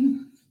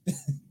crying.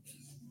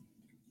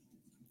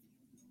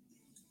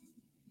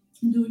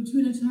 I'm doing 2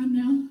 at a time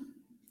now.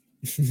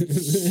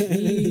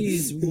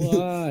 Jeez,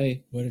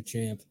 why? What a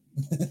champ.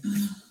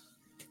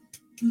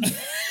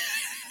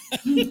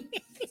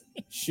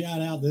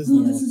 Shout out this Oh,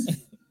 girl. this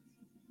is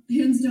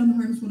hands down the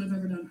hardest one I've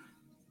ever done.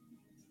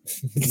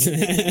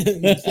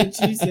 That's what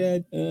she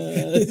said.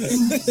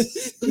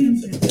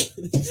 Hands down.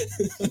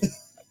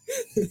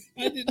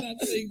 I did not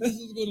think this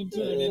was going to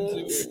turn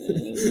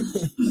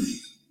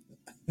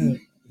into.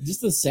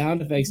 Just the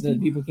sound effects that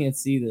people can't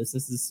see this.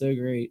 This is so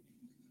great.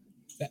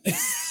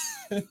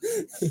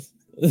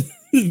 The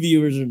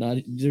viewers are not,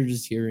 they're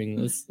just hearing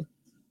this.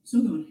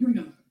 Still going. Here we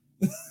go.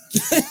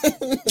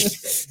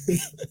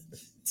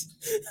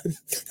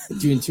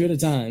 Doing 2 at a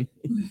time.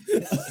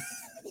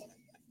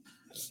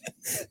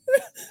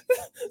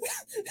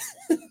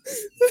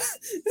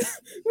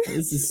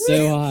 This is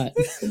so hot.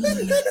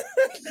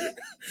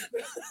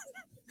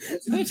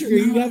 Patrick, are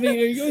you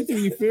going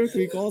through euphoric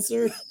recall,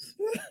 sir?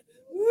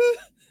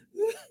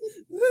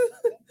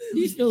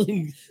 He's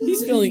feeling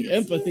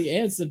empathy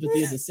and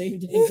sympathy at the same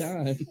dang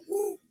time.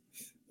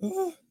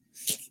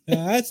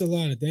 That's a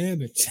lot of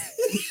damage.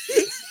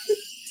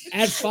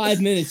 At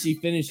 5 minutes, she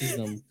finishes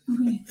them.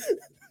 Okay.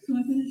 So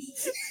I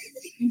finished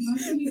in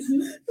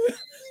 5:22.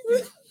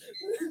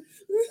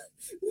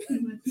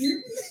 And my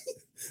here.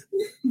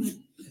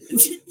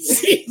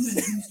 Okay,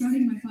 I'm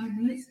starting my 5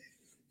 minutes.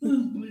 Oh,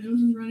 my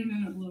nose is running. I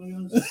got blow my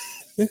nose.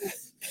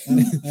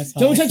 That's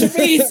Don't hot. touch your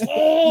face!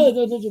 Oh,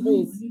 don't touch your Oh,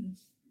 my face. goodness.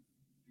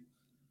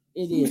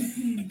 Idiot.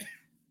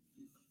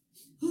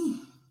 Oh,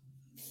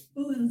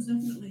 that is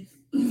definitely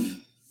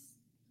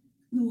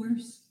the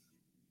worst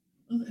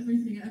of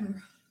everything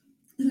ever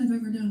that I've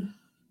ever done.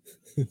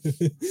 Oh,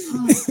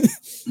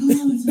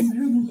 it's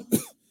unbearable.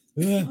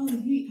 Oh,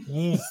 the heat.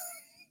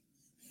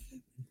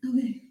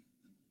 Okay.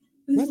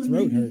 This My one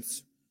throat made me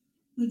hurts.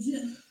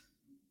 Legit.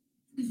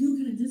 I feel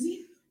kind of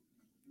dizzy.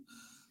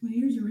 My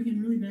ears are ringing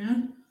really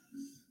bad.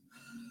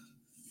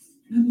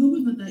 I'm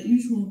hoping that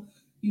usual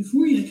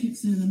euphoria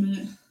kicks in a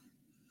minute.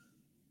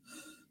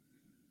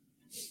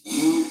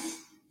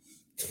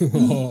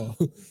 Oh.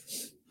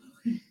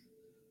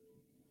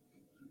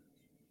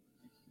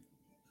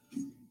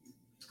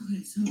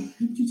 Okay, so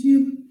empty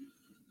tube,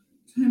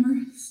 timer,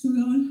 still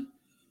going.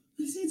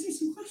 Let's answer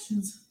some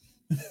questions.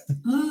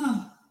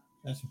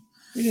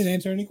 We didn't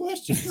answer any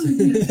questions.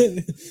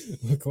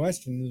 What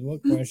questions?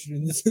 What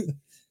questions?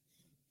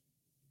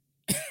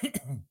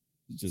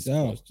 Just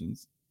So.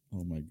 questions.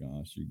 Oh my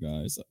gosh, you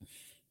guys.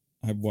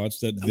 I've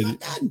watched that video.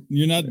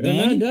 You're not We're done?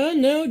 not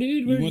done, no,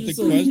 dude. You We're want the just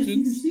like,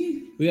 questions?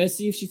 we gotta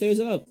see if she throws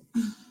up.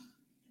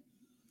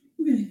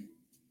 Okay,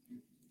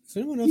 Does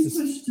anyone these else's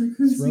questions are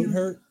courtesy throat of-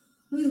 hurt?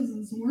 Oh, this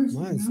is the worst.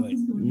 My Mine's mouth like-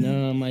 is going down.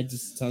 No, my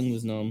just tongue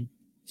was numb.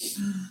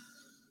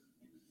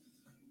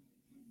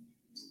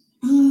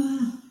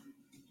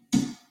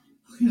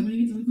 Okay, I'm gonna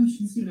get to the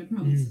questions soon, I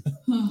promise.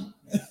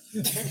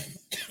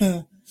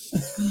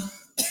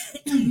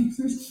 Okay,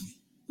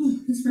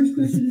 this first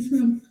question is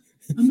from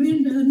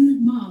Amanda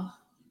Ma.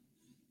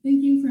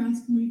 Thank you for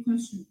asking me a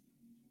question.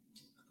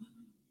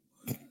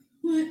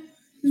 What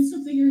is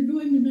something you're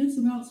going to miss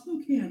about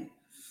Spokane?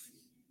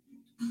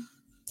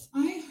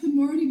 I am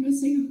already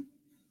missing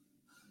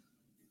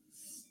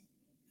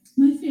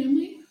my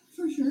family,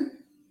 for sure,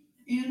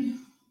 and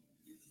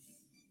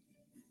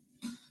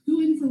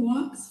going for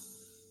walks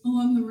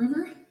along the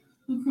river.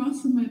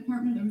 Across from my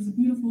apartment, there was a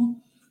beautiful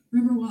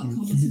river walk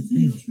called the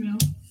Centennial Trail.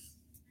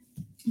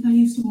 And I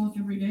used to walk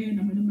every day, and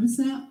I'm going to miss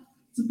that.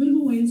 It's a bit of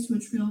a ways to a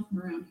trail from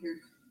around here.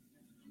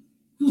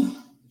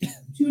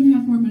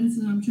 2.5 more minutes,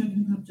 and I'm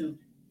checking Pepto.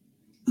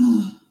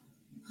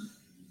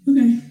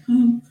 Okay.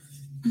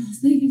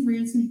 Thank you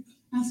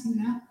asking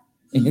that.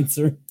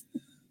 Answer.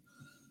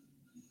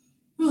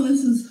 Oh,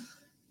 this is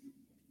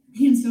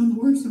hands down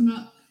the worst. I'm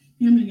not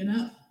hamming it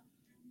up.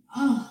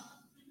 Oh,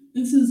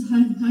 this is,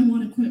 I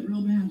want to quit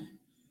real bad.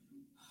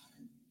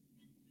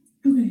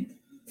 Okay.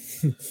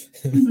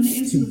 I'm going to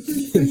answer the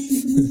first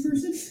question from this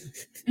person.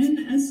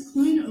 NS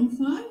Klein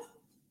 05.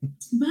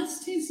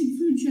 Best tasting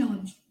food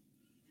challenge.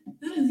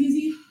 That is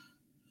easy.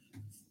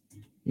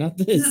 Not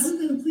That this. was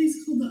at a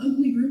place called the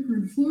Ugly Grouper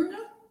in Florida.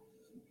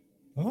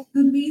 Huh?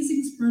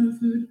 Amazing spread of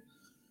food.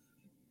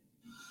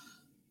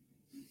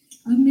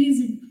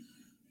 Amazing.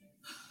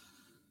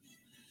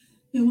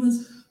 It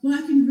was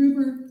black and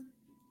grouper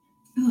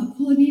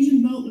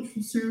Polynesian boat, which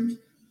was served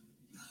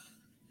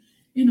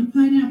in a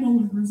pineapple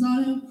with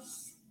risotto.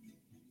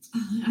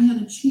 I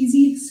had a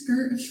cheesy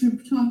skirt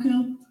shrimp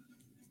taco.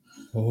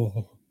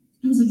 Oh.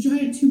 It was a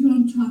giant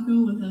 2-pound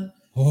taco with a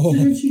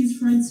cheddar cheese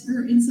fried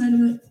skirt inside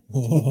of it.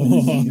 I'll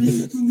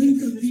link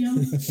the video.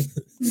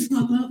 It'll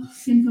pop up,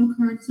 info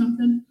card,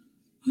 something.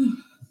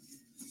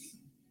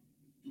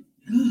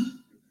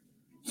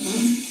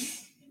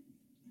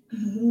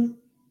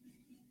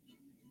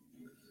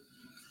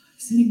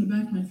 Sitting in the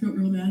back of my throat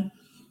real bad.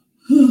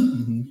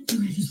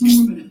 Okay, just one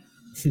more minute.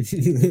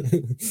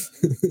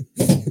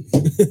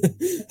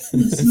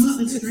 The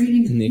snot is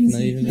draining. Nick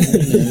not even know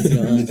it's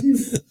gone.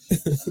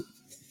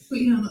 But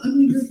yeah, the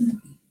Ugly Grouper,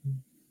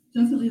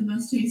 definitely the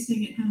best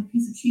tasting. It had a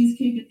piece of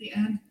cheesecake at the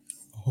end.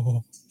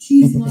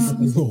 Cheese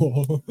logs.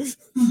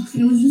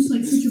 It was just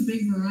like such a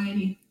big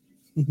variety.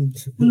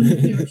 One of my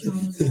favorite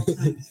challenges of all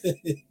time.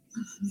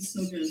 It's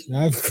so good. I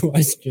have a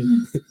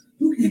question.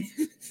 Okay.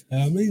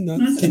 How many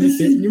nuts Last can you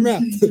fit in your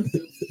mouth?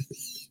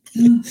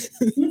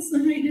 What's the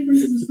height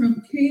difference? This is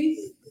from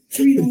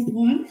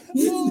K301. What's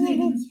the height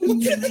difference from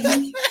your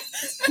range?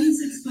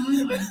 P65,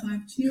 I'm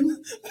 5'2".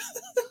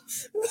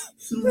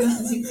 So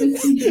that is a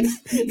 15-inch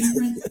height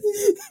difference.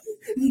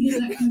 We get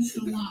that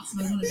question a lot, so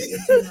I wanted to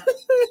answer that.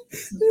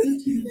 So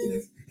 15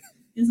 inches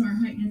is our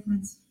height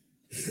difference.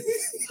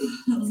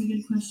 That was a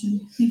good question.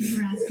 Thank you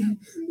for asking.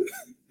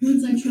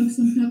 Once I choke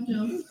some Pepto, I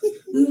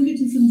will get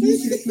to some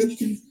juicier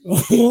questions.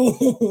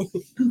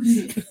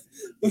 Okay.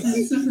 I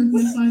suffered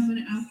my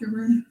 5-minute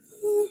afterburn.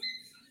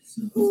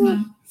 So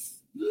I'm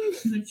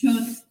going to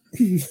chug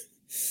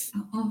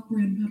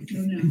off-brand Pepto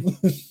now.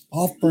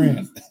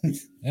 Off-brand.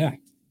 Yeah.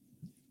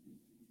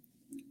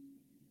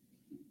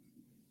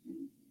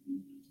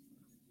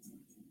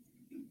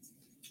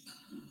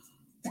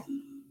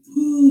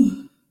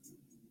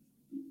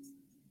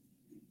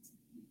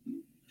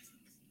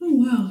 Oh,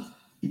 wow.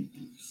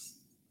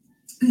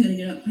 I gotta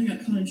get up. I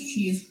got cottage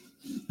cheese.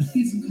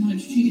 Eat some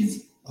cottage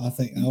cheese. I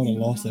think I would have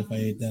lost if I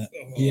ate that.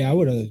 Yeah, I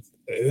would have.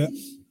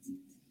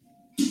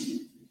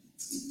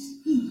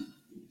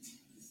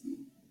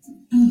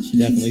 She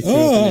definitely threw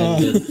Oh.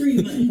 up It's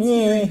free, but it's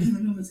scary. I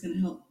don't know if it's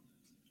gonna help.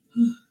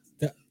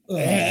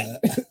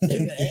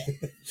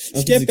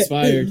 Skip it.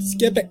 expired.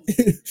 Skip it.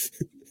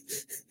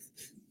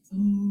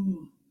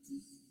 Oh,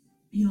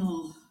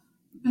 y'all.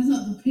 I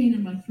thought the pain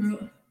in my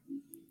throat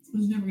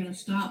was never gonna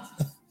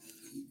stop.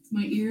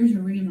 My ears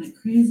are ringing like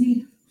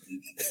crazy.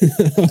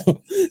 The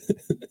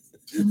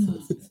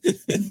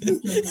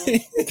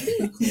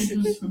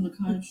coldness from the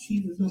cottage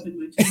cheese is helping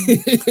my tongue.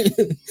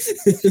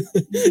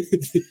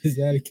 Is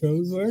that a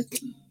code word?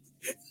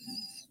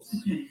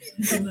 Okay, I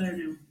feel better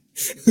now.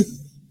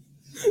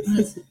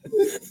 Let's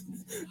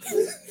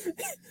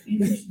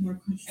answer some more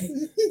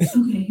questions.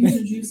 Okay, here's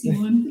a juicy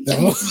one.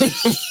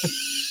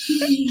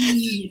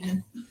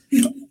 Speed.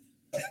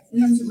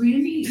 Is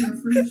Randy your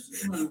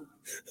first love?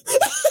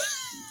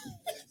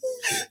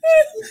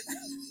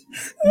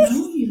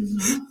 No, he is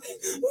not.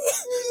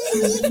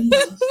 He's been in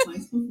love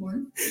twice before.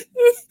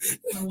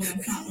 Or what I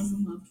thought was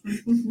in love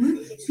twice before.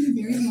 2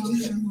 very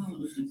long-term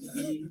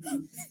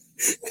relationships.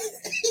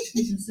 He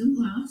just didn't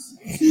last.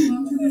 2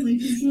 long-term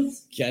relationships.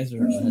 You guys are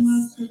First one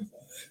nuts. lasted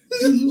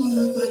a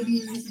little over 5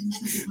 years, and the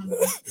second one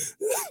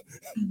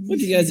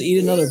Would you guys eat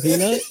another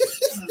peanut?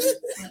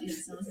 but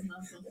yes, I was in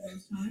love both of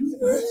those times.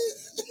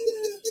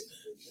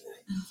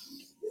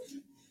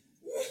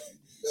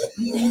 I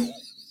think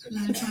that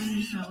I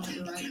finally found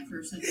the right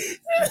person.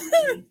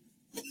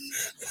 I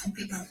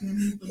think our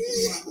family was a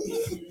lot of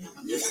people they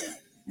haven't met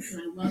yet.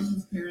 And I love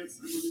his parents.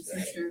 I love his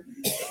sister.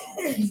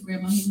 His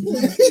grandma, his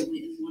entire family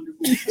is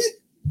wonderful.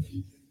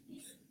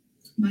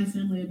 My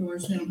family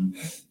adores him.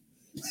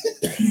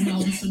 And we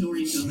all just adore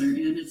each other.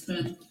 And it's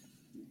been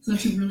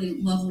such a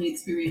really lovely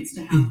experience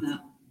to have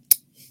that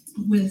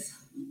with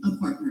a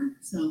partner.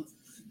 So,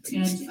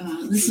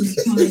 and this is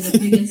probably the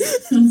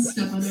biggest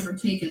step I've ever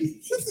taken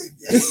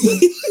with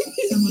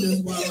someone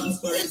as well, as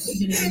far as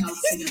getting a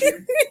house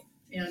together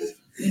and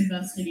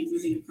investing and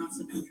moving across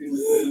the country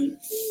with somebody.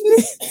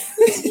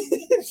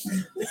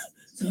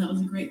 So that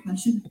was a great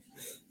question.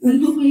 I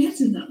hope I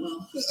answered that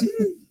well.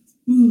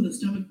 Ooh, the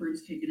stomach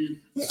burn's kicking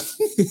in. This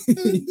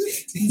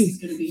is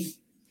going to be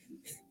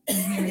a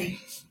very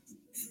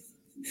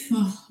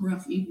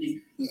rough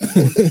evening. I'm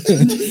going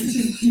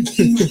to answer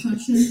 2 more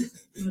questions.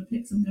 I'm going to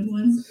pick some good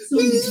ones. So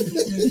many good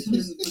ones. There's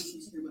tons of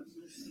questions here, but I'm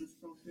just going to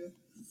scroll through.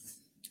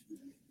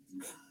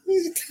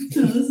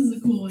 No, this is a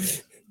cool one.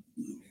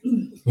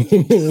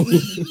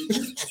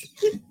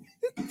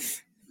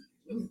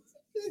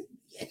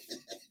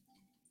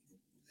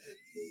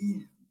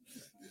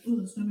 Oh,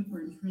 the stomach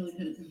burn is really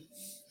good.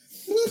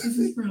 This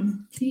is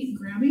from Kate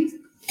Grabby.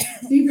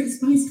 Favorite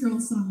Spice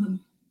Girls song?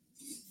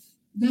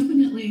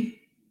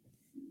 Definitely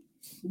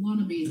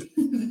Wannabe.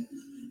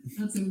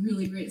 That's a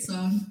really great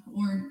song.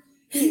 Or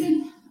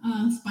even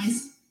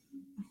Spice,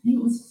 I think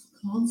it was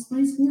called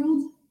Spice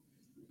World.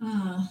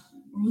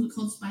 Or was it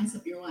called Spice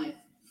Up Your Life?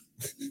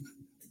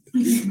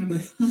 I can't remember.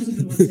 That's a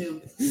good one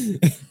too.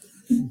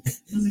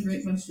 That's a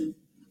great question.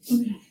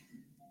 Okay.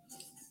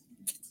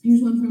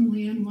 Here's one from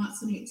Leanne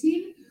Watson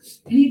 18.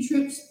 Any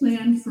trips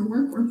planned for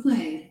work or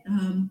play?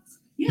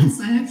 Yes,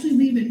 I actually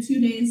leave in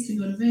 2 days to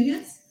go to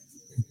Vegas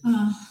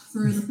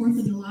for the 4th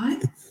of July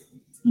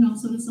and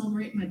also to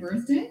celebrate my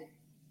birthday.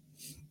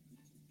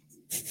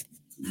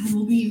 I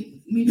will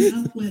be meeting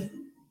up with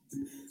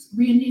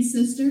Randy's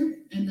sister,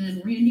 and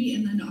then Randy,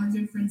 and then our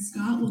good friend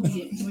Scott will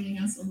be joining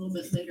us a little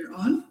bit later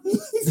on,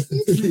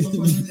 right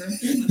before my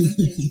birthday. My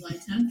birthday is July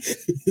 10th.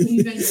 So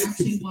you guys are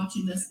actually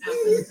watching this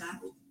after the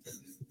fact.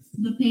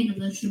 The pain of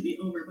this should be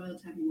over by the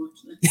time you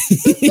watch this.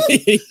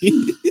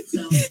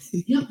 So,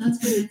 yep,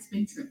 that's my next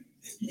big trip.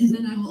 And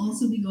then I will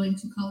also be going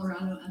to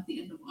Colorado at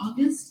the end of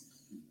August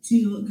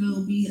to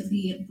go be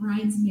the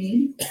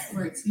bridesmaid,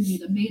 or excuse me,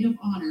 the maid of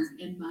honor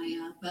in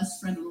my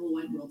best friend of the whole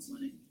wide world's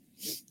wedding.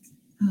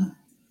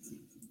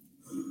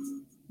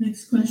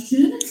 Next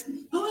question.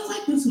 Oh, I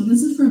like this one.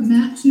 This is from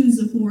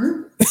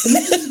Matt2Zahor. This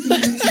is the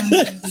favorite time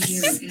of the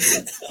year.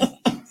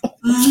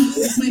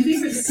 My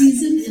favorite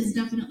season is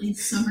definitely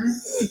summer,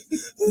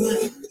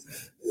 but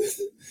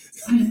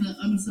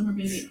I'm a summer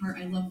baby at heart.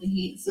 I love the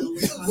heat, so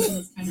Wisconsin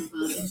is kind of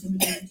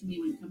intimidating to me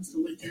when it comes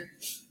to winter.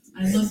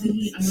 I love the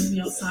heat. I love to be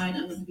outside.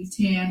 I love to be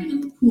tan and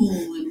in the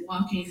pool and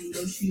walking,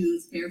 no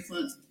shoes,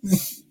 barefoot.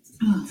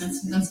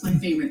 That's my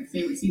favorite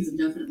season,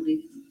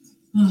 definitely.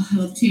 Oh, I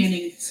love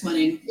tanning,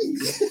 sweating.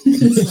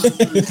 It's a lot of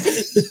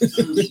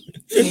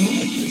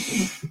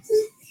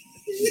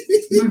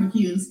fun.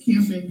 Barbecues,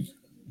 camping.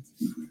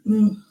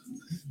 Oh,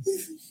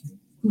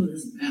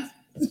 this is bad.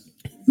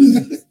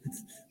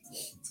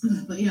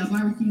 But yeah,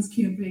 barbecues,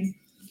 camping,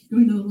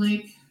 going to the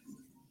lake,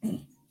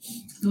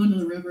 going to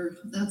the river.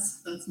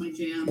 That's my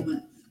jam.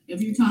 But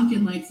if you're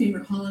talking like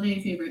favorite holiday,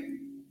 favorite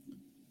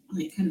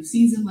like kind of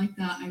season like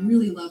that, I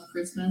really love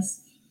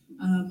Christmas.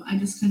 I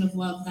just kind of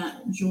love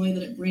that joy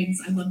that it brings.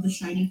 I love the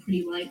shiny,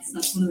 pretty lights.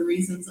 That's one of the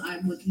reasons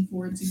I'm looking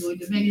forward to going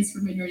to Vegas for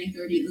my Dirty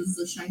 30. This is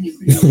the shiny,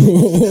 pretty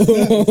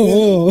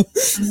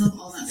lights. I love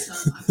all that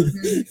stuff. I'm a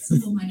very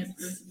simple-minded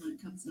person when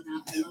it comes to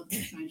that. I love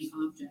the shiny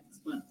objects,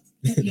 but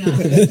yeah. That's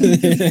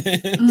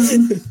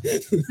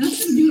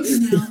gonna do it for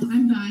now.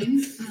 I'm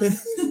dying.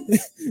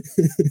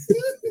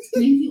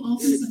 Thank you all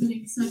for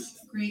submitting such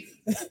great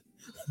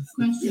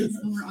questions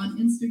over on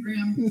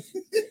Instagram.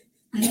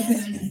 I hope you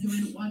guys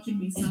enjoyed watching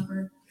me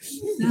suffer.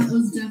 That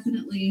was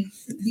definitely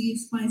the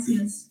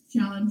spiciest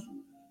challenge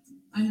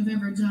I have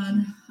ever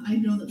done. I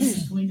know that this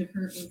is going to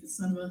hurt like the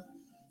son of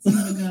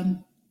a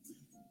gun.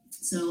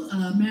 So,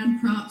 mad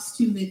props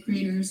to the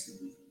creators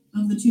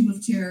of the Tube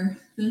of Terror.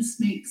 This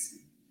makes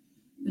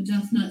the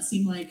Death Nut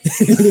seem like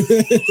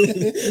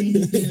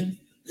really good.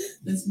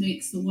 This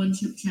makes the One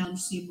Chip Challenge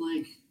seem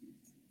like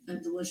a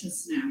delicious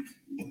snack.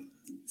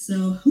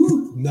 So,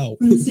 no.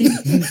 For the sake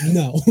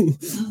No.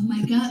 of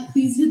my gut,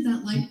 please hit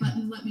that like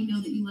button. Let me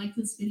know that you like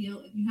this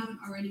video. If you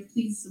haven't already,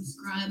 please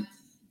subscribe.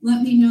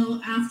 Let me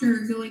know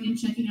after going and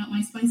checking out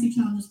my Spicy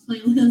Challenges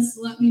playlist.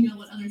 Let me know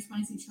what other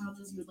spicy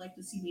challenges you would like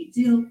to see me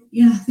do.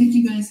 Yeah, thank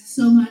you guys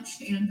so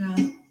much. And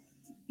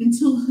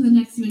until the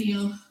next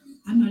video,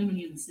 I'm not even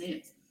going to say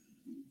it.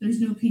 There's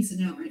no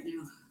peacing out right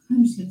now.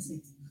 I'm just going to say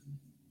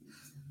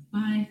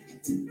bye.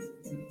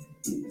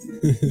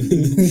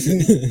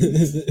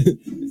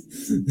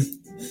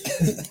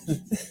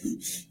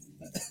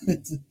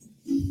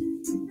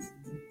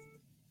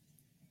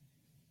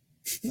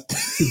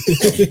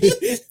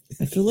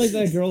 I feel like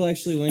that girl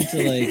actually went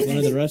to like one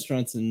of the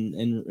restaurants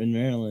in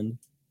Maryland.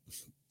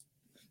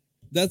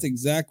 That's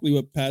exactly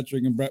what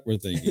Patrick and Brett were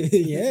thinking.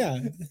 Yeah.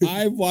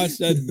 I watched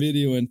that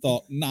video and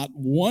thought not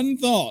one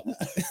thought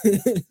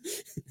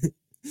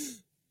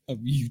of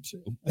you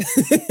two.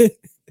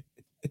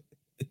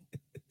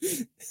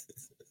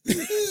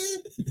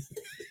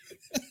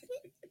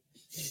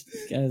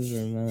 Guys are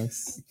a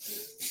mess.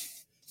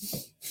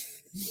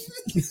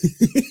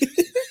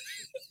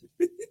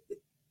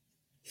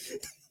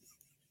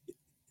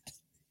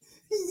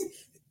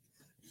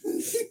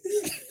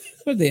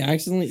 What, they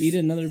accidentally eat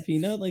another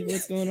peanut? Like,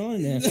 what's going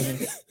on now?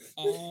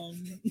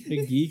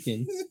 They're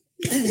geeking.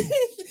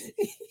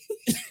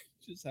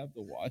 Just have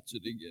to watch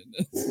it again.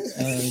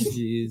 Oh,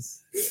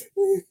 jeez.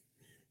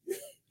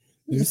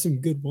 There's some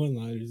good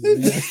one-liners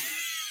in there.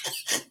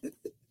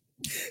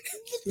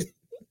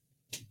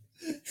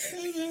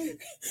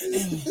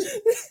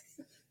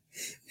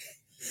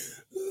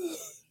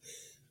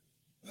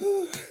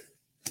 I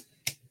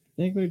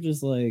think we're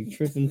just like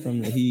tripping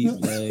from the heat.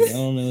 Like, I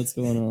don't know what's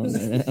going on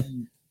right now.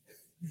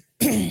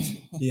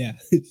 Yeah,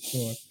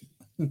 sure.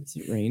 Is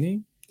it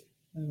raining?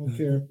 I don't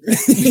care.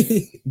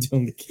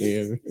 Don't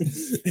care.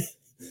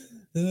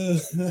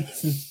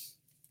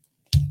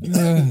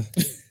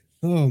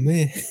 Oh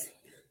man.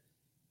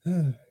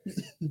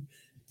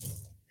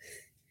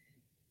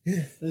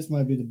 This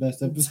might be the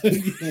best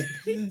episode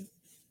yet.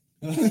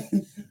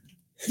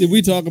 Did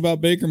we talk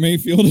about Baker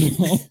Mayfield at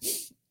all?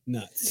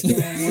 Nuts. I'm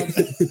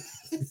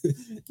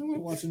gonna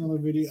watch another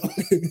video.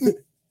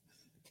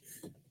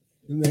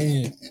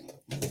 Man.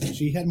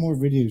 She had more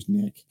videos,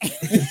 Nick.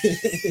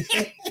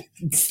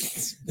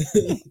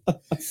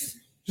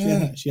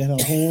 She had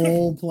a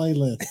whole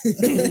playlist.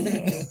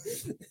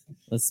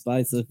 A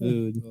spice of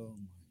food. What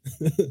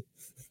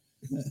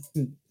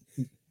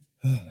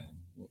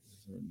was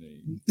her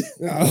name?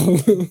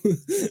 Oh.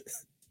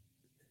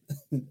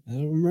 I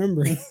don't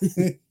remember.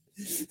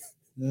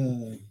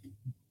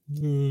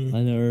 I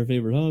know her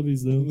favorite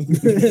hobbies though.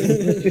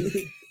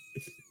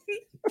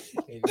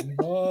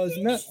 Balls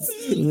nuts.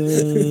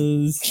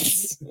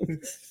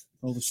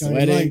 All the shiny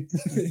Sweating.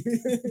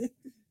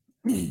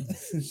 light.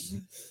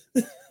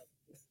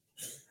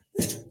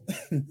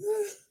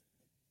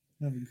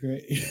 That'd be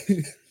great.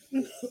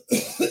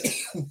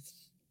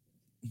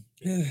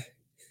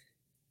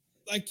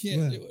 I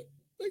can't What? do it.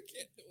 I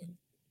can't do it.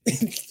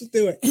 Let's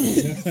do it.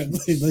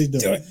 Let's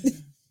do it.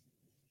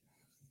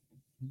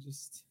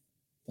 Just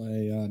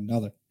Play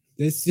another.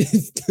 This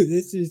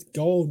is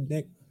gold,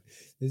 Nick.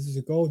 This is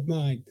a gold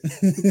mine.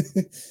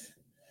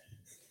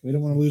 We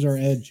don't want to lose our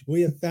edge.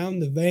 We have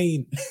found the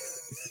vein.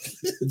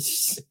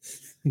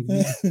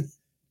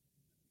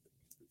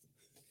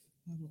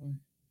 how do I?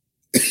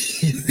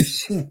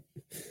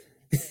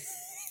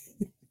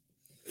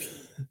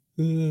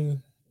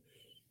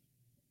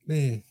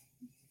 Man,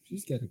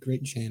 she's got a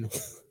great channel.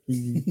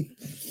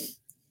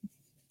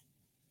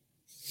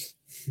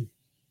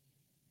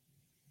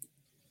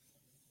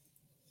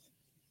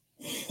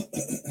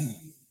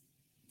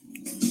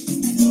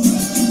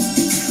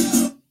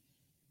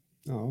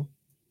 Oh.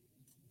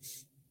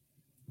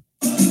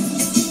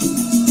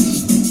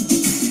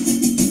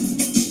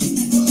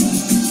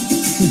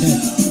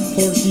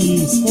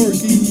 Porkies.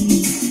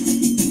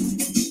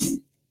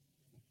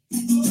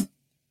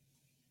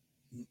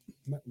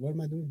 What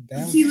am I doing?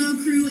 Down? Kilo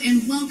crew,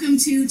 and welcome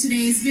to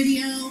today's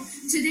video.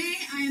 Today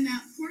I am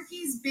at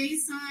Porky's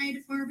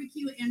Bayside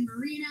Barbecue and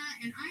Marina,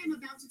 and I am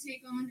about to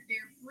take on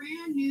their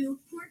brand new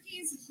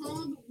Porky's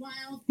Hog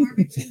Wild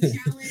Barbecue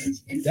Challenge.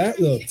 In That front of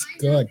me, looks I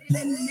good.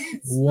 have an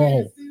immense Whoa.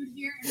 spread of food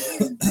here,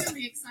 and I'm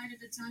really excited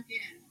to tuck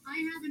in. I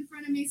have in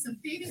front of me some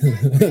baby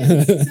back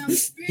ribs, some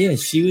spare Yeah,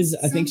 she was-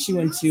 ribs, I think some she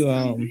went to,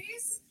 arroz con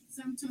gris,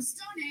 some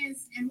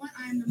tostones, and what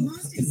I'm the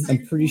most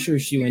excited I'm pretty for sure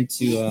is she their went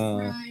to,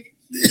 deep-fried key lime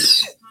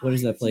what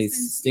is that pie, which place? has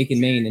been Steak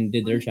and Maine, and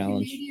did their on the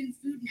challenge. Canadian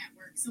Food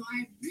Network. So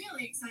I'm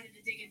really excited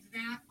to dig into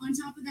that. On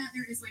top of that,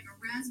 there is like a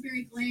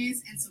raspberry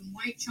glaze and some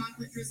white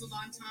chocolate drizzled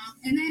on top.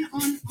 And then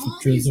on all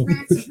these Drizzle.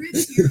 racks of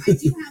ribs here, I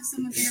do have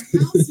some of their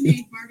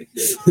house-made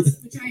barbecue sauce,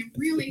 which I am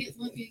really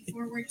looking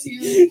forward to.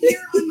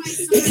 Here on my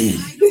side,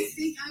 I don't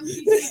think I will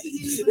be taking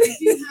any, but I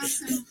do have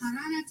some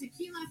Jarana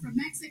tequila from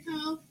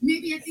Mexico.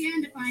 Maybe at the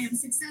end, if I am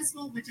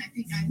successful, which I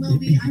think I will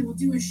be, I will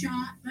do a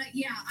shot. But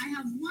yeah, I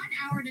have 1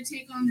 hour to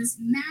take on this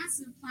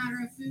massive platter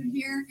of food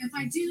here. If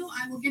I do,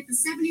 I will get the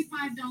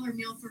 $75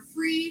 meal for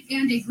free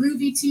and a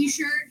groovy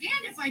t-shirt.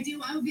 And if I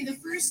do, I will be the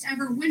first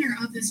ever winner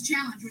of this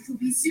challenge, which will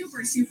be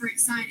super, super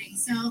exciting.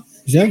 So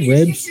Is that ready to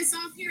kick ribs? this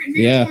off here in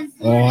Yeah. Marathon,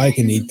 Florida. Oh, I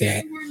can It is eat a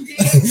very that. warm day.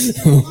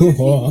 There's a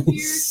lot of people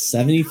here.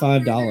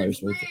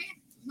 $75 worth.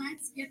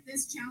 Let's get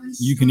this challenge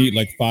You can eat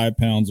started. like 5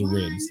 pounds of 1,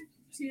 ribs.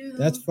 2,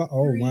 That's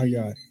oh my 3,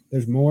 god.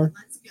 There's more.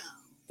 Let's go.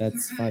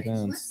 That's All 5 right,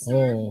 pounds. Let's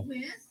start Oh.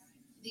 with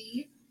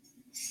the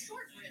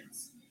short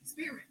ribs.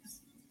 Spare ribs.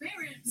 Spare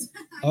ribs. I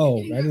keep Oh,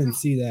 getting I that didn't wrong.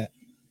 see that.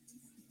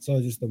 So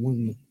just the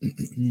one.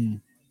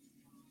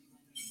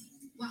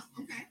 Wow,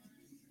 okay.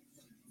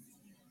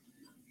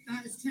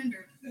 That is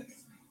tender.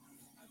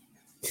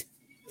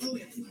 Oh,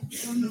 yeah.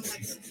 Oh, no,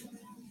 like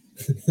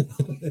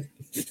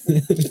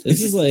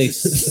This is like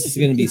it's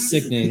gonna be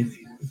sickening.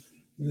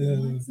 Yeah.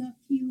 What's up,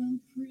 Kilo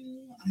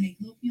crew? I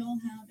hope y'all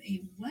have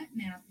a wet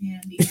nap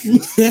handy.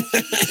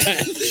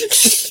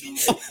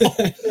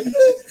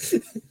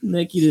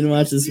 Nick, you didn't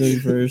watch this movie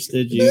first,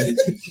 did you?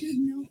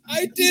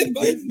 I did,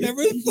 but I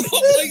never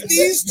thought like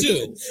these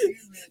two.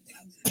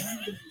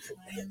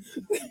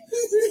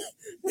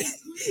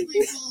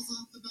 Completely falls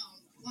off the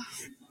bone. Wow.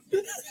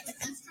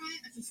 Let's try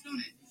it. Just stone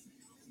it.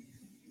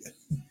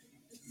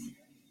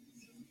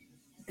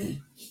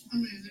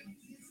 Amazing.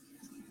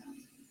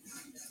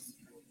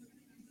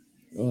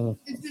 Oh,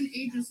 It's been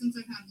ages since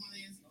I've had one of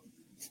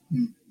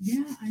these.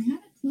 Yeah, I had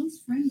a close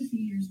friend a few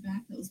years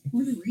back that was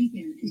Puerto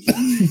Rican, and she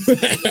made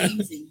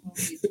amazing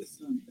homemade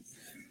tostones.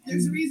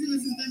 There's a reason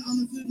this has been on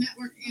the Food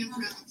Network and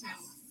Travel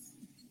Channel.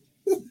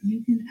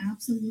 You can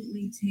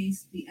absolutely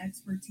taste the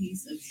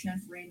expertise of Chef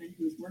Raymond,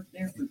 who's worked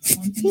there for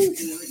 24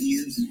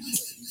 years now.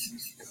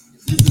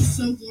 This is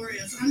so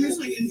glorious. I'm just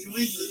like enjoying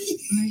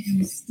this. I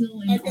am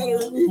still in I gotta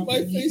remove my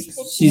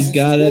Facebook. she's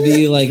gotta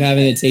be like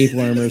having a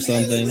tapeworm or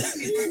something.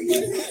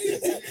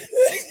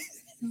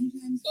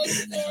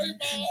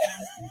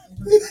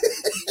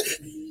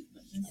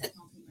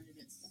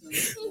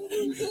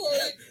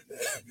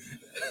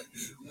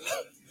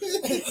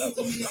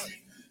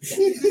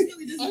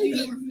 Definitely doesn't need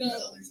more food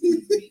others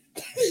tend to eat.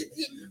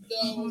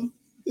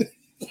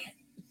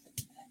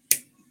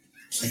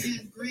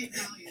 Again, great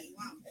value.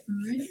 Wow.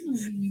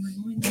 Originally, we were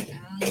going to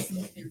add some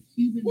of their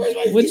Cuban. What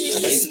did you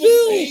just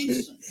spill?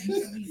 But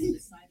thankfully, we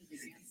decided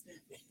against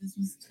it. This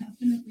was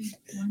definitely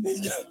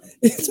plenty of.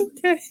 It's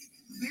okay.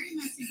 Very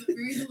messy, but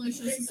very delicious.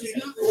 This is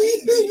not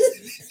really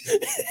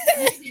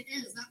it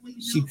is. That way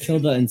you She know.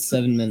 killed that in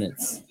 7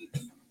 minutes.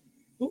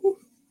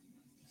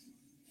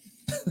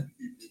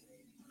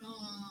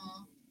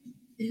 Aw.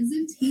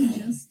 Isn't he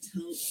just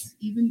toast?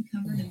 Even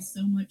covered in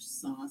so much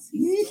sauce,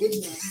 he's so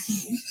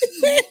lucky.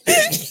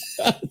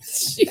 I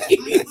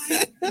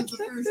was the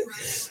first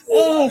right.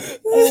 Oh,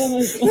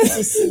 my God,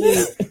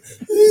 asleep.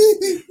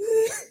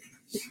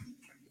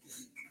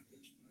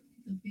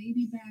 The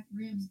baby back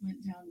ribs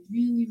went down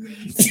really,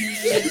 really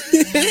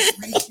smooth.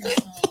 Brace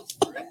yourselves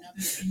for another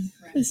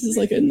incredible. This is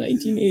like a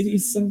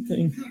 1980s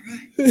something. All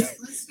right.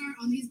 Let's start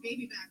on these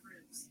baby back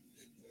ribs.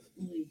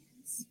 Holy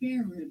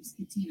spare ribs,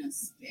 Katina,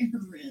 spare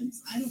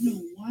ribs. I don't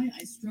know why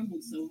I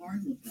struggled so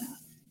hard with that.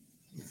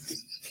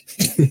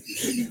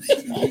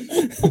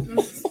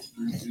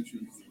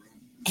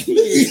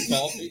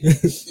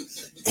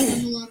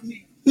 There's a lot of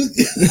meat.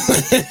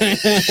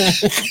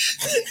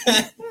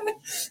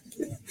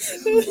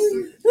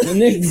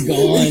 Nick's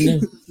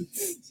gone.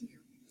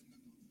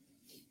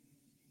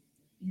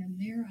 And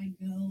there I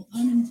go,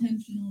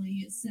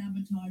 unintentionally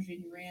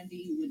sabotaging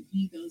Randy when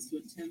he goes to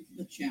attempt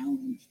the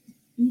challenge.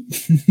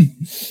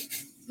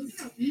 Look at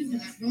how easy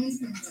that bone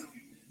comes out.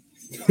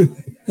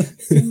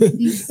 So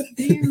these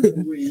spare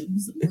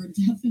ribs were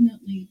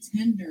definitely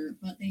tender,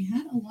 but they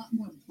had a lot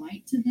more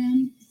bite to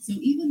them. So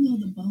even though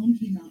the bone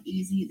came out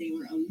easy, they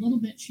were a little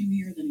bit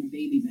chewier than the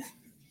baby back.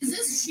 Is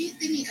this sheet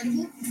thingy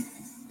edible?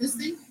 This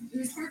thing?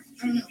 This part?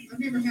 I don't know. I've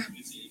never had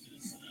it.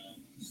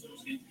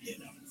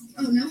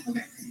 Oh, no?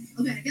 Okay.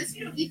 Okay, I guess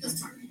you don't eat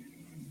this part.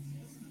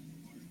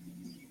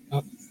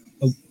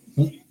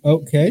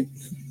 Okay.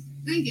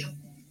 Thank you.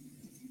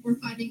 We're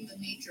fighting the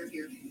nature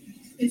here.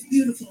 It's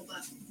beautiful,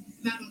 but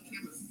bad on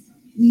camera.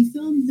 We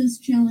filmed this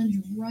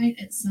challenge right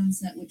at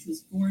sunset, which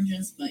was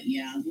gorgeous, but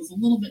yeah, it was a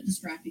little bit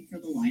distracting for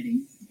the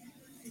lighting.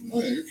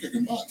 Oh, yeah, you're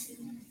kicking butt.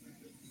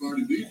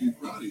 Cardi B, be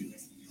proud of you.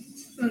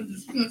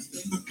 Sounds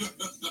disgusting.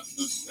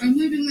 I'm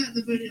leaving that in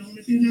the video, and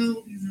if you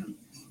know, you know.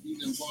 Eating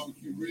them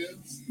barbecue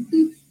ribs.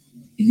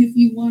 If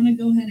you want to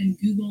go ahead and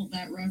Google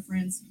that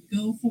reference,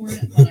 go for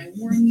it. But I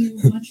warn you,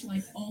 much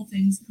like all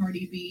things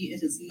Cardi B,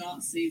 it is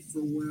not safe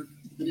for work,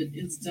 but it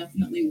is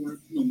definitely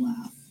worth the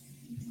laugh.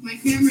 My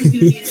camera's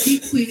going to be a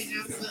deep cleaning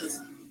after this.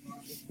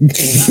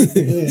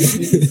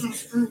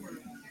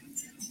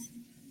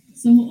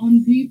 So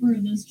on paper,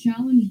 this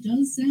challenge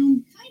does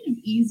sound kind of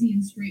easy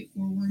and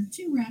straightforward.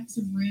 2 racks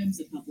of ribs,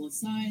 a couple of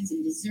sides,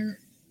 and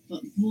dessert.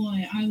 But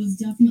boy, I was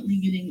definitely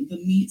getting the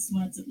meat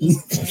sweats at this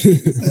point.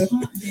 It was a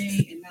hot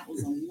day, and that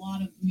was a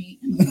lot of meat.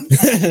 And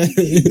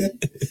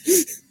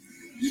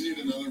You need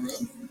another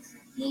rib?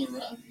 Another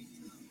wrap?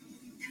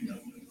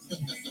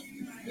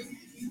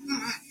 All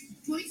right.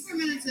 24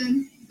 minutes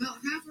in, about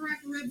half a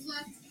rack of ribs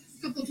left,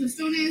 a couple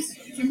tostones,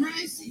 some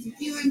rice, some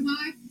key lime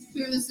pie.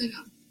 Clear this thing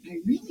up. I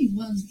really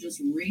was just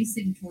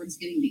racing towards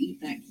getting to eat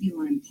that key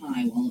lime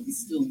pie while it was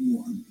still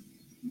warm.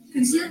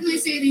 Can certainly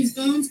say these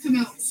bones come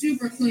out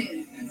super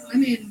clean. I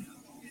mean,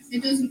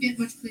 it doesn't get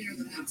much cleaner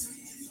than that.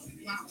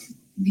 Wow.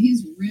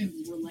 These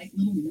ribs were like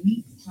little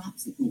meat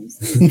popsicles.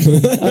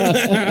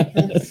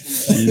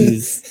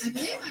 Jeez. I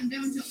believe I'm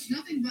down to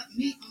nothing but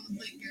meat on the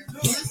plate here. So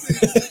that's where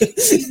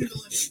these are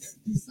delicious.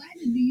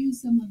 Decided to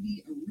use some of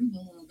the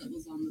arugula that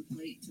was on the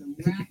plate to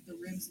wrap the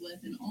ribs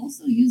with, and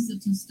also use the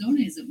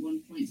tostones at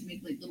one point to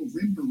make like little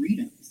rib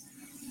burritos.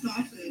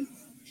 Sausage.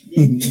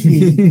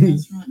 The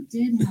restaurant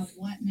did have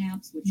wet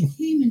naps, which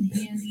came in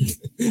handy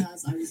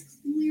as I was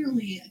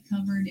clearly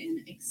covered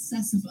in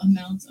excessive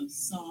amounts of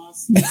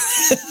sauce.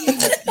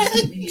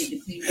 Definitely needed to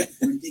clean up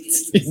before digging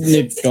into the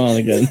Nick's gone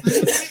again.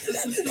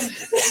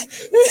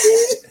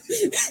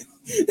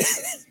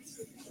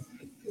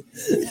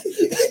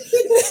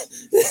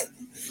 Let's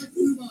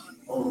move on.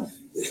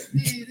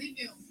 Hey, thank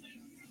you.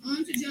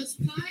 On to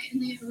just pie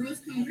and the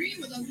roast congree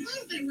with a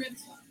little bit of rib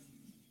sauce.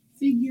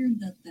 Figured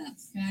that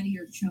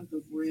fattier chunk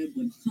of rib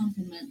would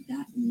complement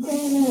that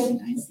really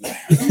nicely.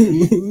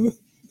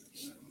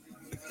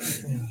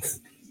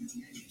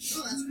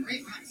 Oh, that's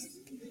great rice.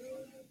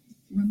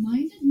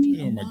 Reminded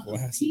me Oh, a my lot of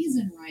glasses. peas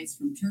and rice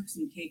from Turks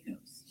and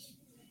Caicos.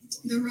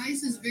 The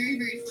rice is very,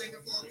 very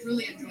flavorful. I'm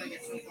really enjoying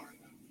it so far.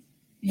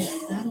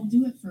 And that'll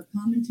do it for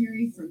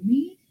commentary from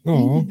me. Aw.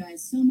 Thank you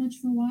guys so much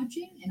for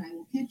watching, and I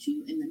will catch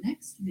you in the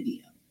next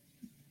video.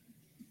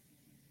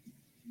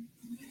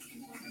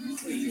 All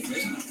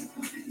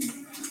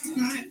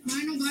right,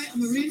 final bite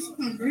of a roast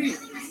congree. A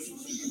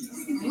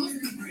roast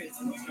congree. A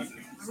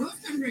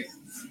roast congree.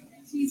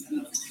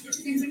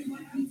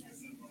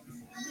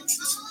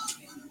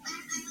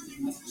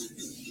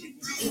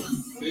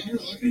 Hey, you're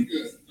looking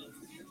good.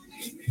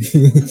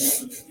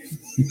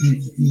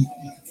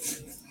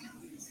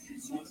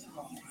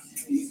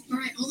 All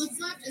right, all that's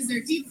left is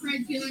their deep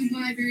fried key lime pie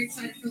pie. Very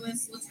excited for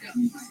this. Let's go.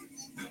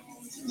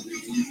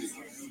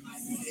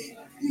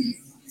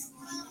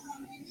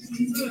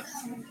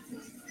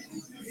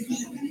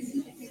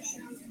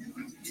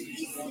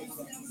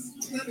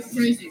 That was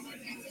crazy.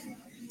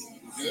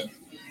 Yeah.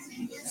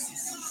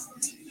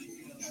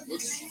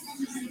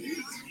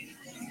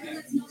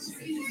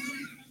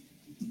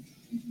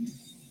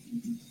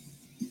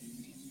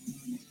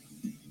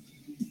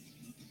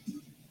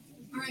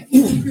 All right,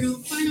 Kilo Crew.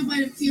 Final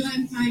bite of key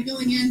lime pie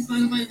going in.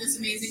 Final bite of this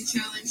amazing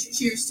challenge.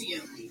 Cheers to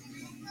you.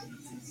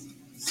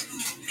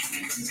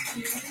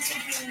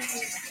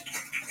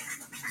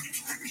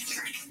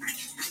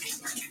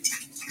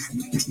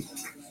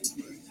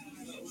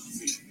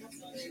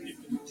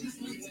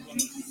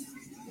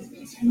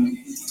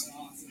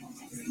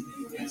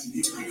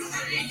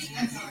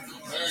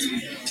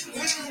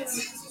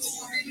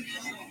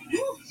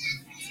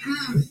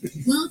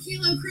 Well,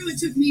 Kilo Crew, it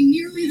took me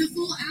nearly the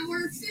full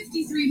hour,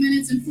 53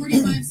 minutes and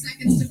 45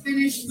 seconds to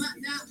finish, but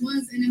that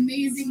was an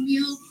amazing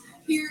meal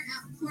here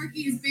at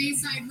Porky's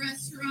Bayside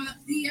Restaurant.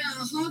 The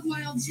Hog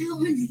Wild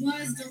Challenge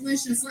was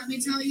delicious, let me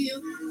tell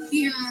you.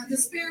 The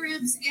spare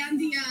ribs and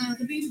the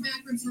baby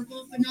back ribs were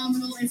both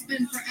phenomenal. It's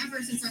been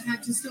forever since I've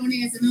had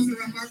tostones, and those are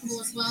remarkable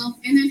as well.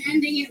 And then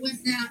ending it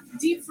with that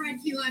deep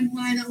fried key lime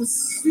pie that was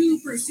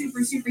super,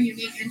 super, super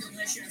unique and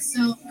delicious.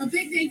 So a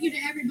big thank you to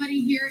everybody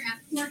here at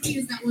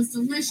Porky's. That was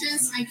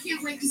delicious. I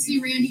can't wait to see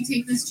Randy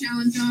take this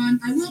challenge on.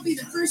 I will be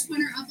the first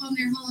winner up on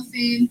their Hall of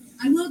Fame.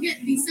 I will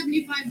get the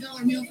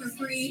 $75 meal for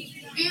free,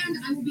 and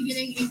I will be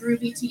getting a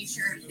Groovy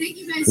t-shirt. Thank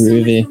you guys so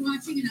much for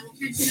watching, and I will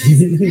catch you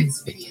guys in the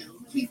next video.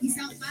 Okay, peace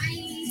out.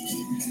 Bye.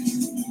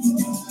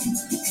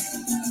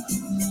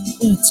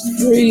 That's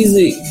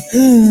crazy.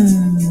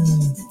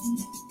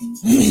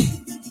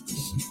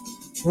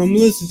 I'm a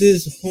little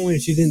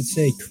disappointed she didn't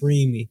say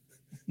creamy.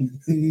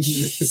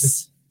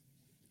 Jeez.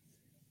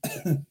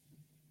 That's-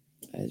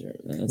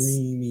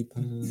 Creamy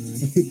pie.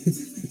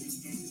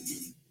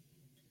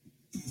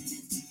 I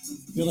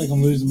feel like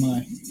I'm losing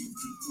my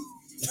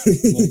a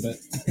little bit.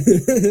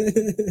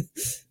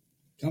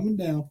 Coming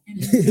down.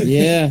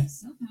 Yeah.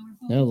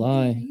 No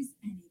lie.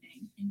 And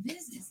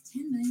this is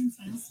 10 million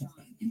fast on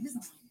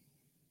Invisalign.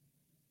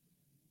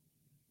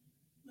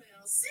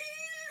 Well,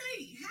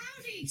 silly,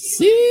 howdy,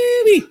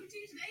 Silly. welcome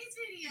to today's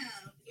video.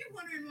 You're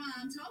wondering why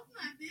I'm talking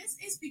like this?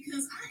 It's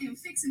because I am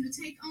fixing to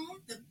take on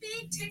the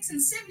Big Texan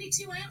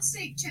 72-ounce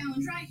steak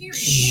challenge right here in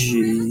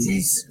Amarillo, Jeez.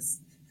 Texas.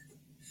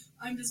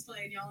 I'm just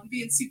playing, y'all. I'm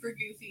being super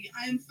goofy.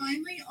 I am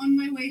finally on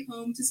my way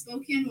home to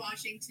Spokane,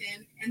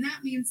 Washington, and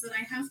that means that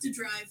I have to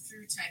drive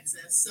through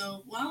Texas.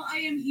 So while I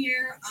am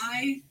here,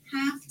 I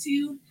have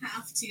to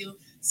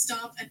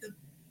stop at the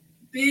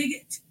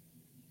Big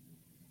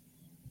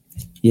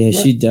Yeah,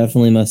 she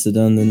definitely must have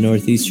done the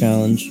Northeast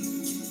Challenge.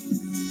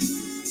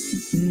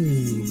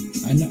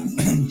 I know.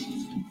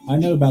 I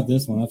know about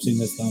this one. I've seen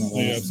this done a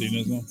lot. Yeah, I've seen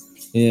this one.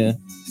 Yeah.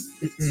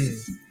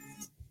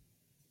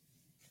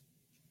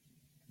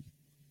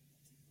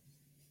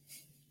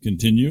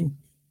 Continue.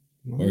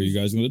 Or are you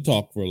guys going to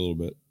talk for a little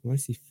bit? Why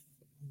is he?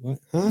 What?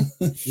 Huh?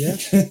 Yeah.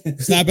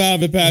 Snap out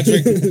of it,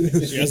 Patrick.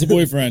 She has a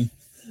boyfriend.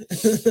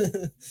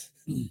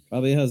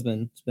 Probably a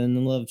husband. It's been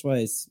in love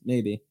twice,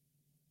 maybe.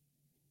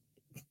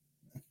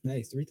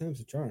 Hey, 3 times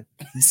the charm.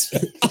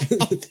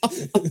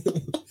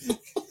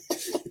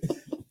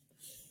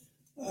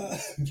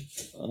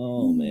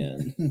 Oh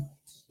man.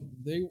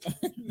 They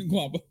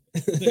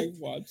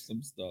watched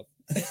some stuff.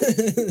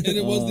 And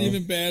it wasn't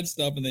even bad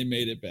stuff, and they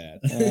made it bad.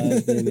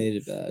 They made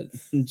it bad.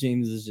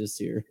 James is just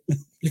here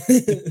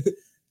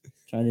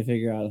trying to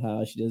figure out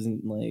how she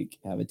doesn't like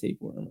have a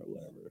tapeworm or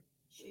whatever.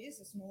 She is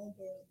a small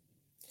girl.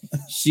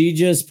 She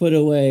just put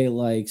away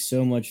like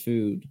so much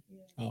food.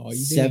 Oh,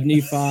 you did.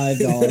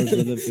 $75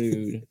 worth of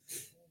food.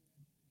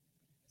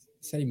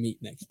 Say meat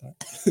next time.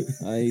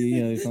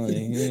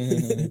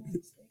 Funny.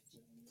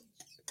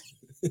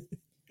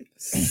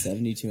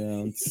 72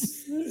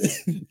 ounce.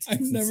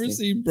 I've never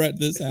seen Brett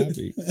this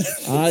happy.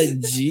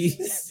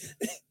 Jeez.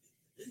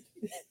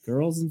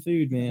 Girls and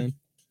food, man.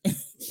 I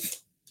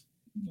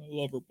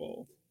love her,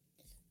 Paul.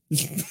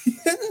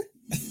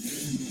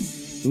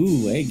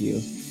 Ooh,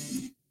 Wagyu.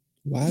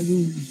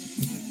 Wagyu.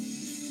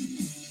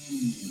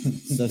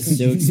 Stuff's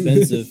so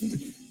expensive.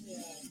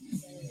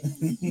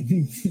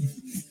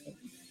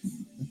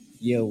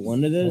 Yo,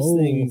 one of those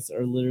things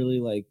are literally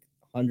like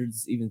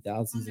hundreds, even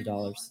thousands of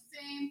dollars.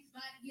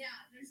 But yeah,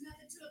 there's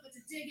nothing to it but to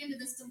dig into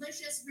this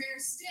delicious rare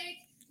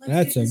steak.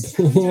 That's get a- this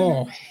challenge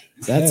underway.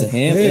 That's a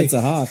ham. Hey. That's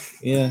a hawk.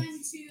 Yeah. 1,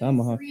 2,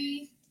 Tomahawk.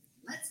 3,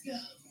 let's go.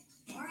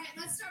 All right,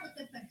 let's start with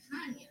the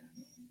picanha,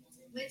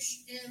 which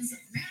is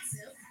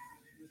massive.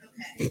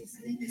 Okay, I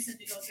think they said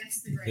to go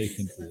against the grain.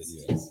 Bacon so let's-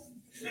 food, yes.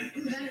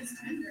 Ooh, that is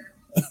tender.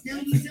 Now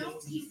you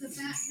don't eat the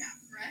fat cap,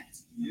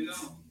 correct? You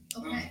know.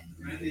 Okay.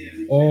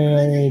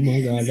 Oh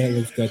my god, that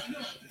looks good. I'm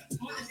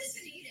just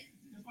gonna eat it.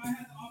 If I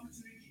had the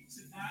opportunity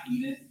to not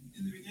eat it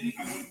in the beginning,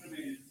 I wouldn't have made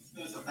it.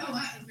 Because of Oh, that that.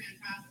 was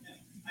fantastic.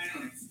 I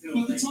know.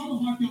 But the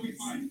tomahawk, you'll be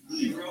fine.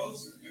 You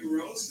roast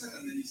it,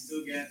 and then you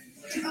still get.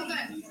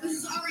 Okay, this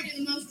is already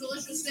the most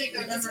delicious steak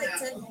I've ever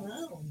had.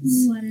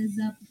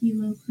 up,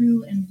 Hilo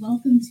crew, and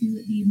welcome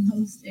to the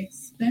most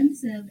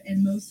expensive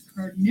and most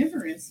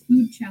carnivorous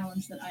food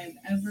challenge that I have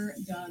ever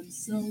done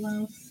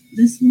solo.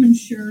 This one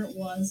sure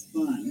was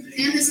fun.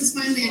 And this is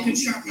finally a good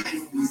sharp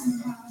knife.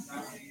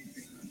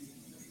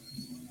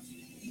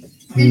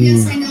 And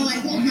yes, I know I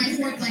hold my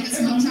fork like a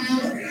small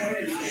child.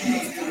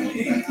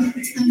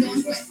 I'm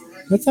going quick.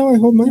 That's how I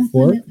hold my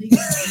fork.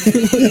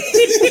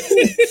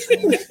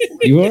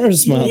 You are a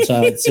small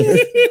child, sir.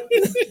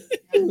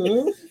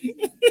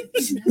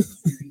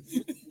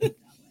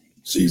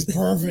 She's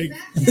perfect.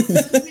 That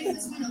does make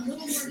this one a little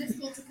more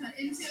difficult to cut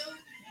into,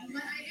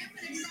 but I am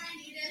going to try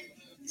and eat it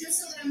just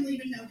so that I'm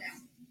leaving no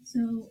doubt.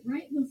 So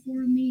right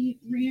before me,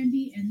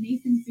 Randy and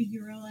Nathan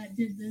Figueroa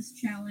did this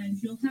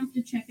challenge. You'll have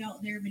to check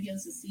out their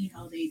videos to see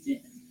how they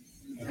did.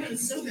 That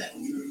is so good.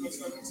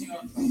 What's up,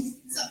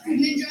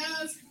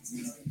 ninjas?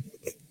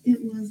 It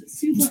was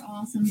super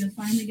awesome to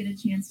finally get a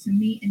chance to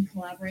meet and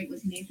collaborate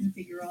with Nathan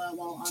Figueroa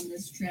while on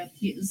this trip.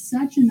 He is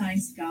such a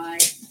nice guy.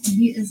 And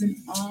he is an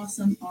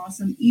awesome,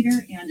 awesome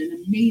eater and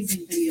an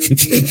amazing video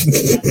creator.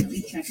 So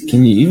definitely check him out.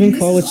 Can you even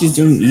call what she's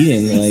doing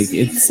eating? Like,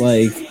 it's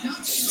like...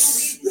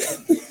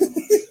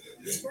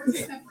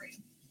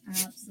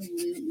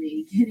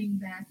 Absolutely. Getting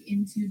back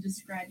into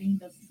describing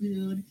the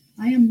food,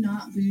 I am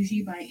not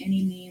bougie by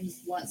any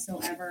means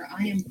whatsoever.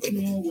 I am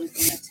cool with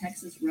a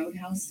Texas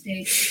Roadhouse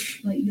steak,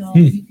 but y'all,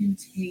 you can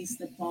taste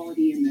the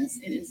quality in this.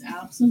 It is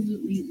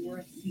absolutely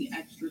worth the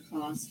extra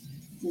cost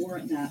for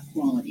that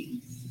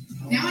quality.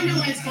 Now I know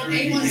why it's called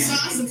A1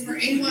 sauce. It's for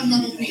A1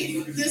 level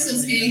beef. This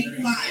is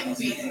A5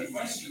 beef.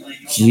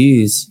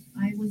 Jeez.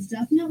 I was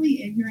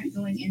definitely ignorant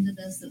going into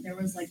this that there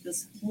was like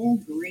this whole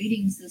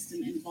grading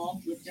system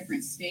involved with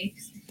different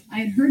steaks. I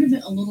had heard of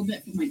it a little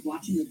bit from like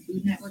watching the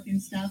Food Network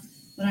and stuff,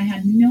 but I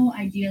had no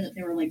idea that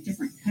there were like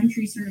different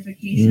country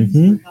certifications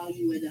for how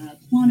you would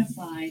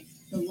quantify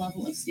the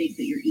level of steak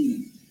that you're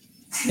eating.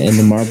 And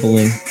the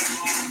marbling.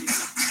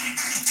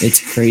 It's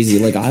crazy.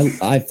 Like,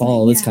 I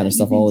follow this kind of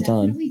stuff all the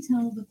time. Definitely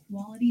tell the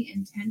quality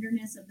and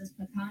tenderness of this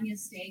picanha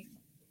steak.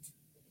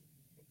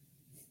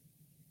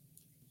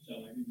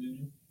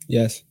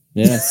 Yes.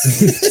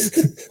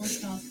 Yes.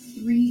 Plus off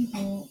 3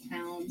 whole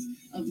pounds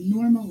of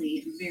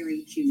normally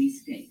very chewy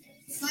steak.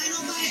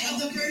 Final bite of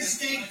the first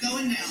steak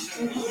going down.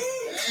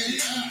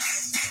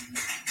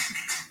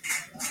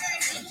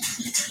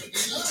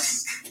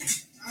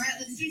 All right,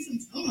 let's do some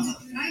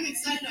tomahawk. I'm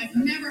excited. I've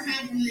never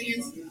had one of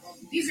these.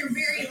 These are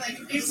very like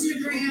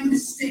Instagram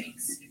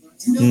steaks.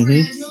 No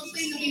bread, no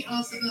clean the meat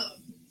off the bone.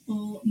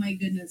 Oh my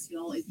goodness,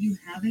 y'all. If you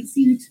haven't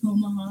seen a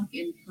tomahawk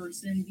in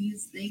person,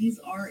 these things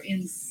are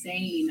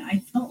insane. I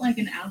felt like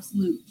an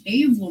absolute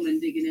cave woman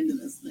digging into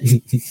this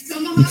thing.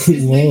 Tomahawk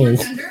is way more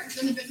tender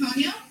than the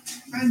picanha.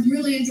 I'm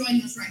really enjoying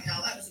this right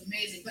now. That was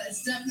amazing, but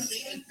it's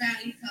definitely a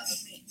fatty cut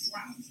of meat.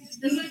 Wow.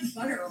 There's like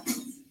butter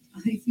almost.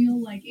 I feel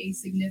like a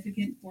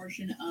significant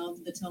portion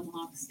of the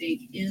tomahawk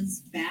steak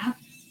is fat,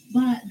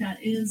 but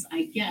that is,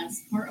 I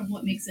guess, part of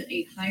what makes it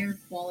a higher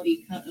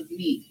quality cut of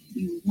meat.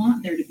 You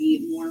want there to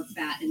be more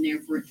fat in there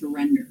for it to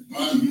render.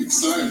 I'm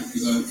excited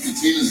because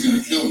Katina's going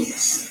to kill it.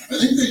 I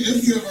think they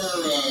did give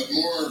her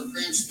more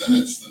cream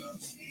spinach than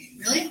us.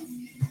 Really?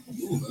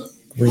 Ooh,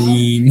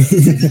 Green.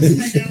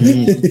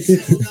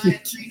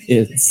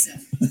 It's...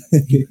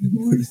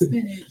 More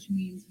spinach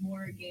means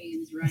more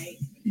gains, right?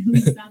 At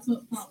least that's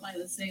what Popeye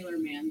the Sailor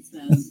Man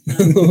says.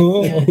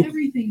 Yeah,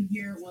 everything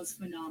here was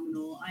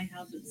phenomenal. I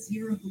have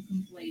zero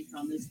complaints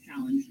on this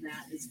challenge,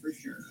 that is for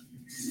sure.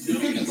 You're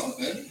thinking about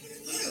that.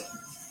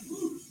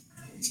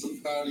 So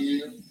proud of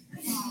you.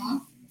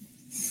 Aw.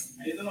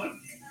 How you doing?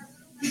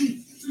 Really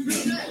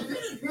good.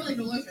 This is really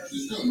delicious.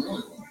 She's doing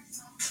really well.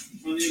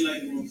 How do you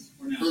like it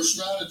for now? Her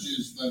strategy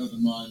is better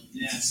than mine.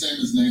 Yeah. Same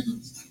as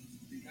Nathan's.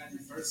 Picanha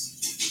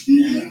first.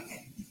 Mm-hmm.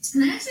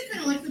 And I actually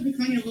kind of like the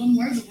picanha a little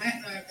more. The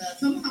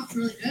tomahawk's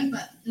really good,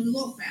 but it's a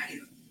little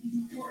fattier.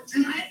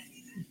 And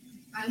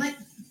I like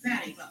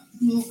fatty, but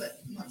a little bit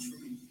much for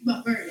me.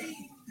 But very good.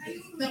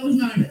 That was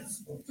not a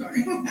miss.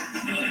 Sorry.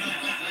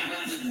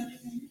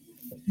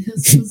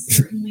 This was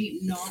certainly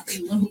not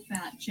a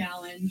low-fat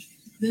challenge.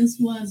 This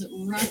was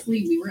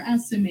roughly, we were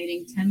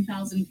estimating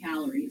 10,000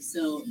 calories.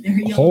 So there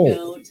you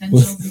go,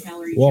 10,000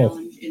 calorie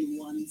challenge in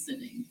one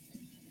sitting.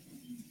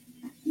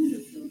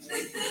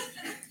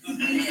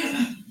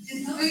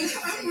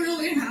 I'm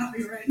really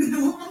happy right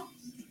now.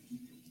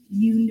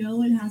 You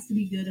know it has to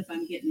be good if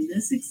I'm getting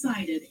this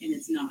excited and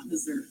it's not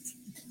dessert.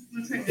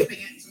 I'm going to try dipping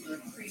it into the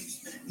cream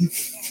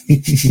spinach.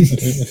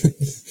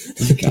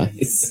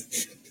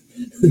 Guys.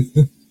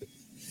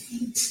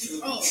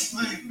 Oh,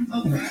 fine.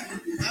 Oh, crap.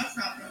 That's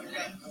not really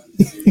good.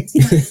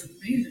 That's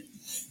amazing.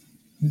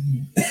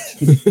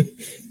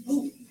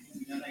 Oh.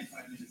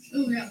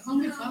 Oh, yeah. Call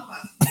me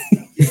Popeye.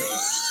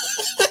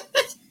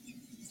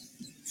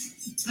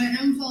 I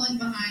am falling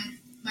behind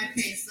my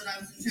pace that I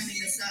was intending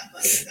to set,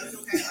 but that's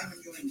okay. I'm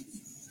enjoying it.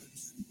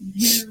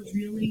 There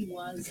really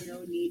was no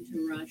need to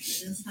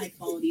rush this high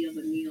quality of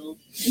a meal.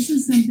 This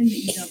is something that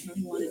you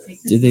definitely want to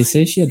take the Did they time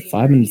say to she had savor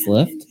 5 minutes and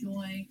left?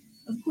 Enjoy.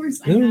 Of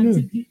course, I No, had no.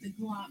 to beat the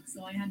clock. o'clock,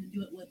 so I had to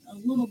do it with a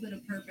little bit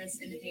of purpose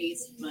and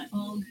haste, but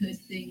all good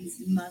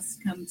things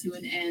must come to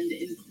an end,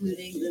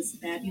 including this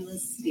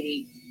fabulous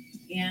steak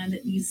and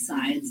these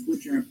sides,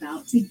 which are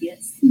about to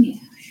get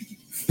smashed.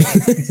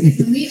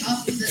 The meat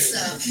off of this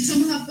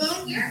tomahawk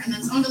bone here, and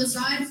then onto the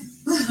side.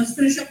 Let's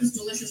finish up this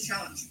delicious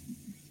challenge.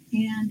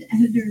 And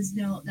editor's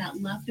note,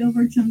 that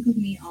leftover chunk of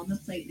meat on the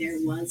plate there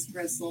was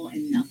gristle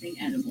and nothing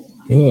edible,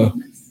 I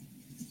promise.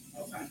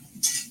 Okay.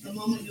 The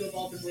moment you have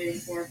all been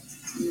waiting for.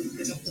 I'm going to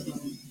pick up the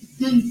bone.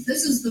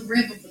 This is the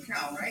rib of the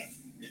cow, right?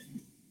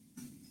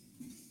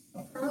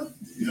 Okay.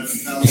 You have to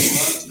tell them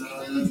what? Now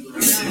I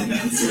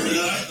have to.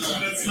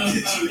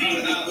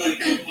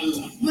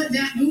 But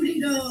that booty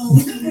go.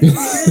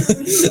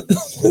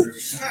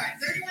 Alright,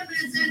 31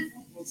 minutes in.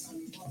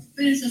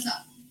 Finish this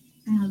up.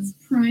 As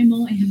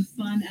primal and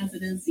fun as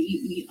it is to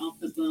eat meat off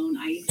the bone,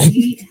 I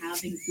hate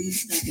having food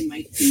stuck in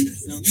my teeth,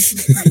 so this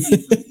is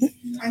crazy.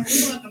 I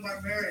feel like a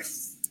barbarian.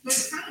 But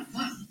it's kind of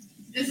fun.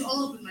 It's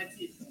all up in my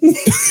teeth. I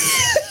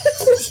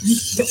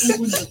felt like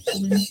one of the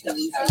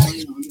Flintstones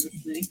falling on this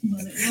thing,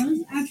 but it was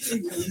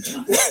actually really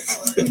fun.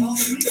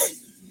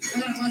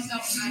 I'm gonna bust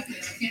out my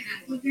knife. I can't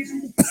handle it.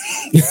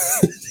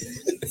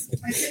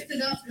 I picked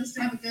it up just to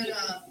have a good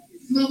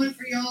moment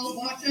for y'all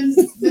watching,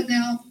 but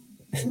now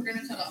we're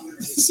gonna cut off.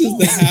 This is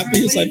the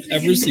happiest I've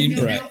ever seen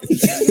Brett.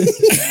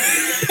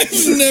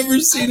 I've never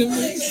seen him.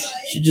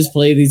 Should just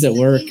play these at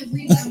work.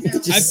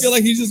 I feel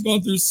like he's just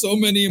gone through so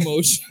many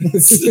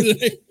emotions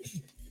today.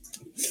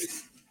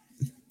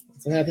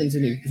 What happens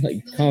when you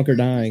like conquer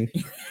dying?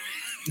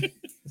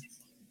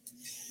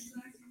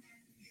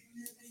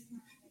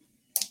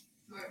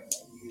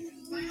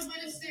 Final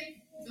bite of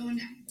steak going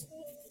now.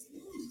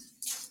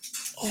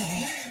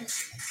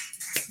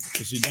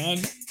 Is she done?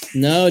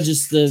 No,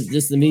 just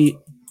the meat.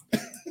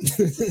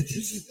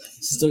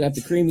 Still got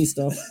the creamy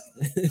stuff.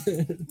 Plenty of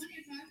time.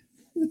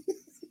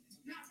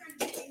 Not trying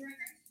to beat the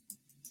record.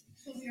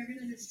 So we are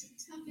gonna just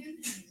tuck in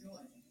and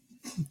enjoy.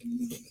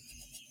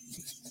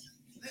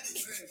 That's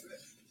very good.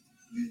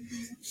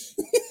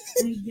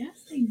 I guess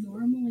they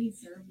normally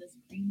serve this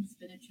cream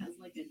spinach as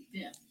like a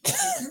dip. They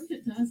served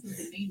it to us as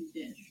a main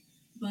dish.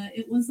 But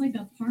it was like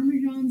a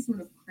Parmesan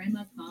sort of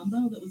crema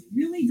combo that was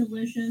really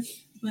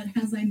delicious, but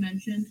as I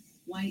mentioned,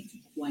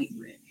 quite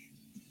rich.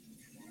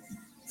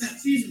 That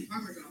seasoned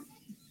Parmesan.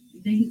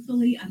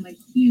 Thankfully, I'm a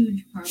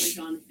huge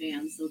Parmesan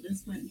fan, so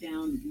this went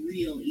down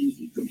real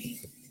easy for me.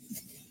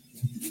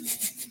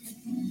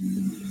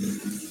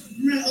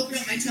 I'm gonna open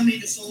up my tummy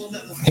just a little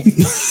bit more. I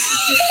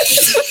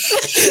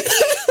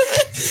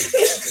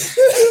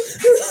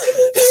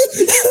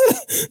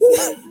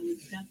was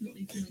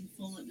definitely feeling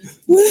full at this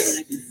point, and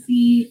I could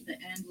see the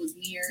end was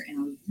near, and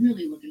I was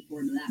really looking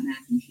forward to that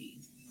mac and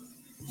cheese.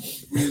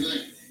 What do you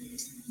think?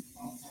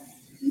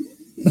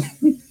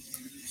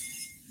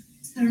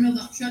 I don't know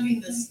about chugging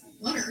this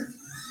butter.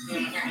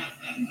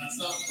 It's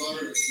not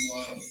butter, it's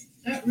love.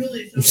 That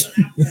really sounds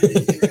an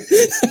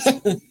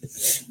appetizing right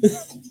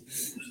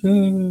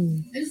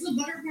there. Is the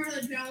butter part of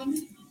the challenge?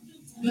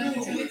 No,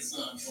 it's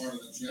not part of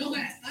the challenge.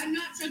 Okay, I'm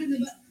not chugging the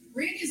butter.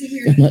 Randy's a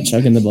weird. I'm not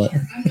chugging the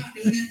butter. I'm not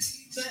doing it.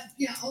 But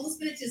yeah, all the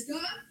spinach is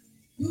gone.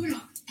 Moving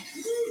on.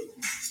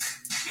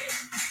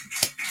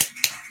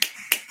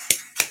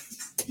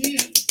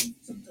 Yeah,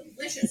 some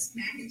delicious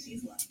mac and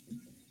cheese left.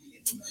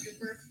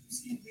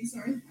 Excuse me,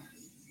 sorry.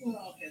 Well,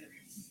 all together.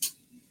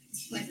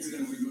 Like this.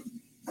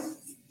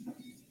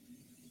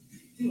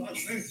 Ooh,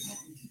 that's very hot.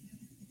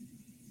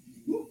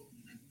 Woo.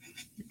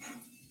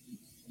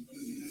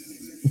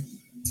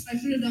 I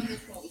should have done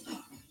this while it was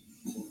hot.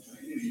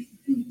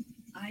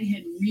 I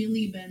had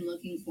really been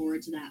looking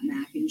forward to that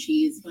mac and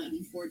cheese, but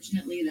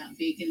unfortunately that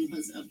bacon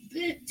was a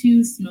bit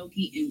too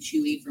smoky and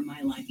chewy for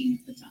my liking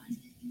at the time.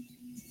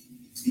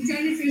 I'm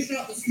trying to fish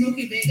out the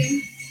smoky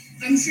bacon.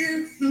 I'm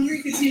sure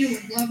Hungry Katina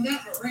would love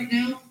that, but right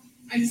now,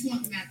 I just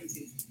want the mac and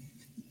cheese.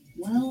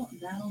 Well,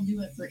 that'll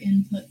do it for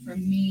input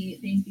from me.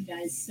 Thank you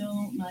guys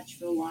so much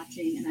for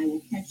watching, and I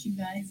will catch you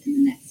guys in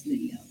the next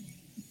video.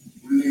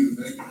 What do you think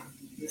of the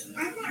bacon?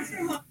 I'm not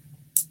sure how.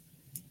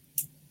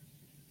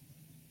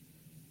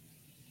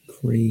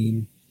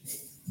 Cream.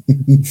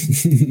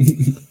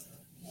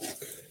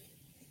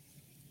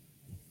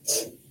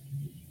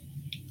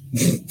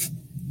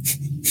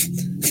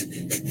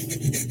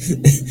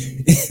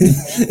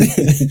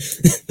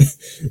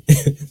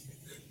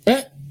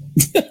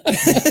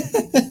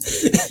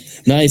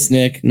 Nice,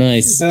 Nick.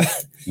 Nice. I'm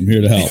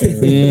here to help.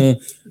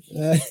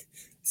 Yeah.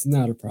 It's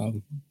not a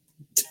problem.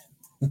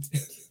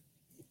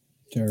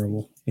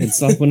 Terrible. I can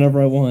stop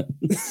whenever I want.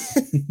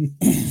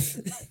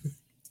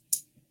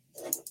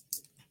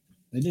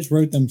 They just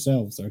wrote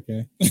themselves,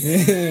 okay?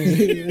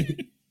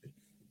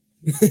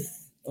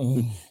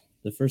 Oh,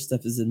 The first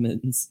step is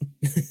admittance.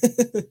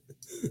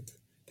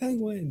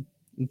 Penguin.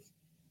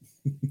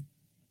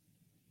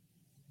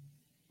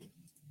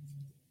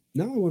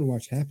 Now I want to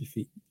watch Happy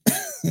Feet.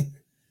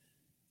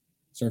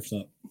 Surf's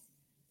Up.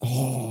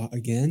 Oh,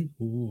 again?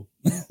 Ooh.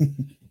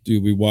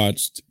 dude, we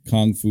watched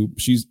Kung Fu.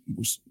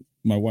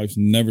 My wife's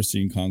never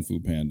seen Kung Fu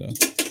Panda.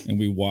 and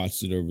we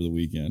watched it over the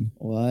weekend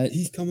What?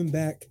 He's coming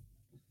back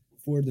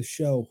for the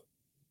show.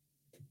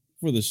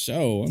 for the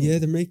show. Yeah,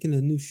 they're making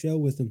a new show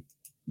with him.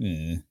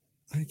 Yeah.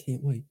 I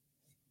can't wait.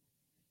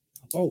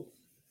 Oh,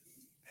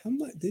 how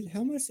much?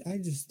 How much? I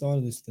just thought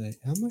of this today.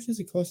 How much does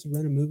it cost to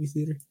rent a movie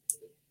theater?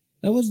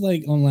 That was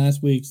like on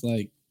last week's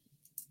like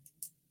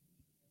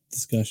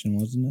discussion,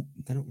 wasn't it?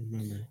 I don't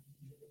remember,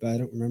 but I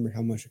don't remember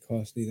how much it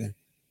cost either.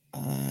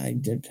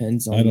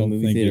 Depends on I the don't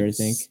movie think theater. I it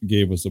think.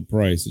 gave us a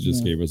price. It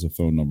just No. gave us a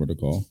phone number to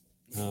call.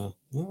 Well,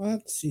 I'll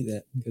have to see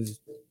that because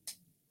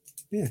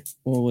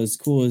Well, what's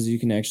cool is you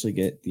can actually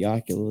get the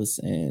Oculus,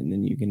 and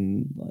then you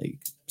can like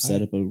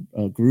set up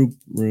a group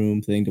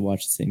room thing to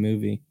watch the same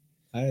movie,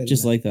 I had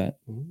just like that.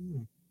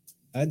 Oh.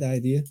 I had the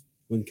idea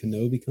when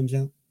Kenobi comes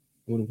out.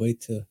 I want to wait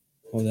till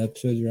all the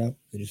episodes are out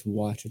and just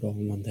watch it all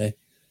in one day.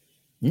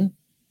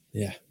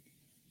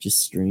 Just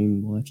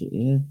stream, watch it.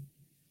 Yeah.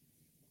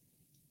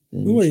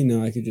 Binge.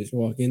 Or, I could just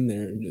walk in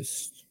there and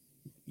just,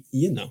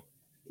 no.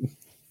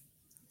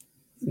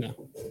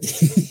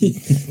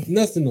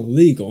 Nothing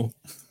illegal.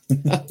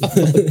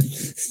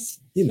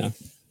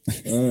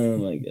 Oh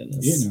my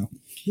goodness.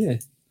 Yeah.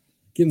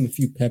 Give him a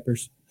few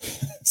peppers.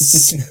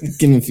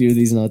 Give him a few of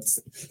these nuts.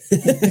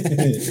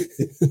 This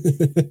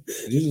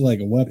is like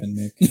a weapon,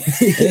 Nick.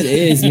 It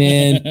is,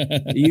 man.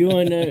 You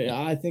want to know?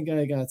 I think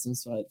I got some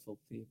spiteful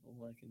people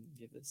I can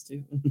give this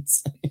to.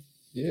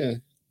 Yeah.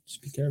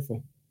 Just be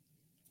careful.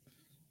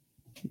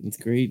 It's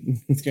great.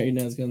 It's great.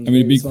 Now it's going. I mean,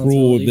 it'd be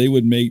cruel if they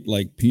would make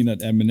like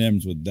peanut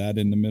M&Ms with that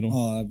in the middle.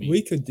 Oh, that'd be,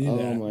 We could do Oh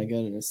that. my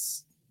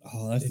goodness.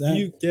 that's If that.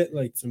 you get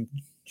like some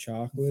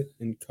chocolate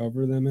and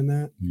cover them in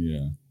that.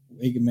 Yeah.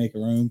 We can make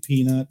our own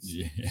peanuts.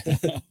 Yeah.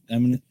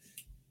 M&M.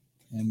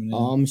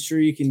 I'm sure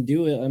you can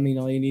do it. I mean,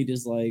 all you need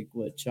is like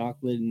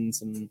chocolate and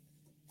some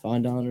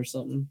fondant or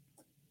something.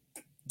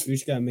 We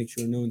just gotta make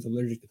sure no one's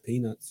allergic to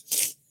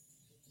peanuts.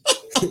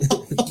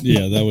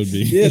 Yeah, that would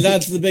be. Yeah,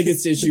 that's the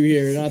biggest issue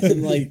here. Not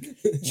them like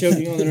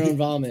choking on their own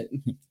vomit.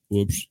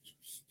 Whoops.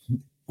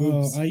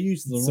 Oh, I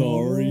used the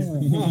Sorry.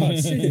 wrong one. Oh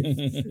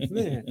shit.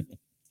 Man.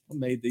 I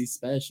made these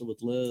special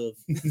with love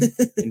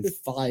and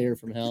fire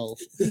from hell.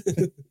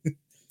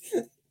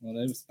 Well,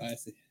 that was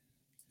spicy.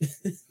 I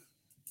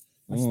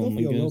Oh still my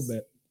feel a little goodness.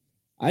 bit.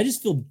 I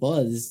just feel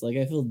buzzed. Like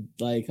I feel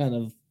like kind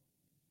of.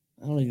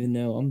 I don't even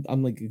know.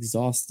 I'm like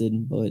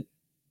exhausted, but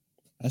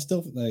I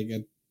still feel like,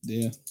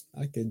 yeah.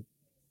 I could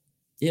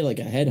yeah, like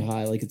a head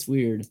high. Like it's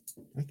weird.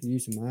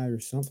 use some eye or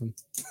something.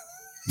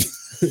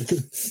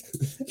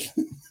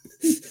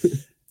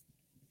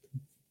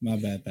 My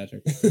bad,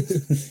 Patrick.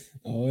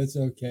 Oh, it's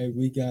okay.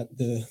 We got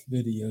the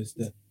videos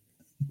to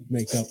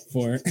make up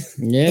for it.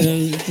 Yeah, that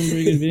was a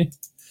pretty good video.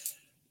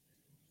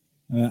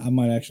 I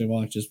might actually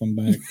watch this one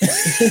back.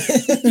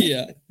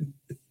 Yeah.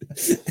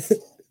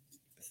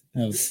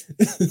 That was-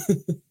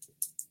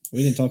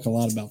 we didn't talk a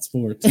lot about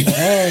sports. Oh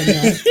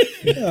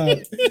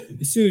no!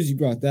 As soon as you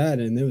brought that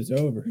in, it was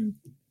over.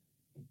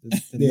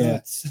 The Yeah.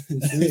 nuts.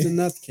 As soon as the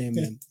nuts came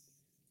in.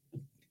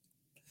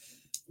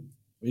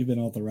 We've been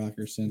off the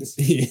rocker since.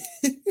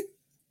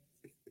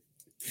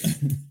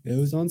 It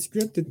was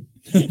unscripted.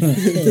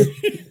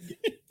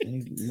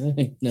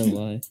 No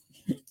lie.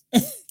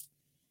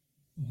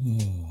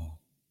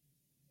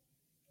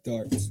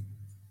 Darts.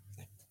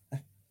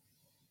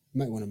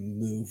 Might want to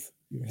move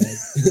your head.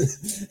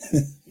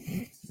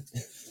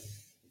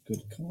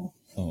 Good call.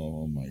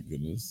 Oh my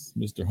goodness,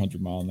 Mr.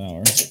 100 mile an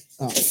hour.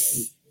 Oh,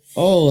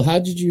 Oh, how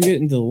did you get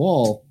into the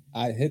wall?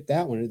 I hit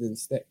that one. It didn't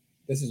stick.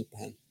 This is a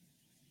pen.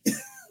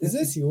 Is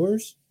this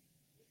yours?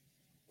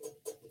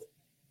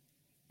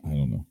 I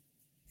don't know.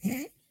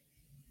 Okay.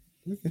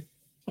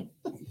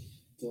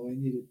 That's all I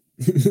needed.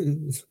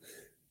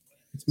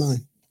 It's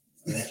mine.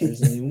 If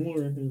there's any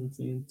more.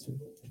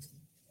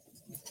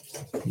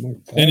 More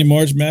Any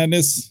March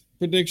Madness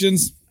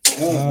predictions?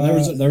 Oh,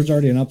 there was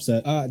already an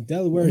upset.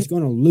 Delaware is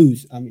going to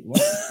lose. I mean,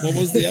 what? What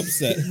was the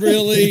upset?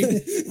 Really?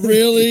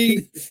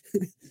 Really?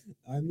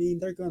 I mean,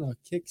 they're going to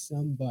kick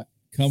some butt.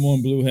 Come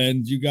on, Blue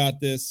Hens. You got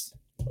this.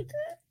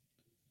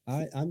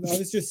 I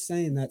was just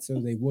saying that so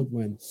they would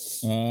win.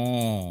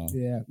 Ah.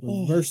 Yeah,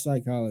 reverse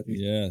psychology.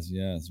 Yes.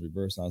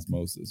 Reverse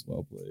osmosis.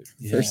 Well played.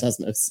 First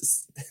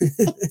osmosis.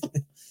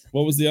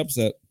 What was the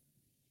upset?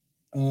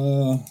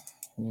 What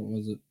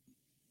was it?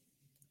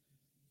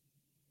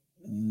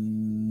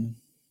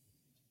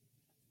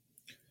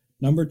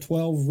 Number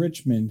 12,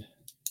 Richmond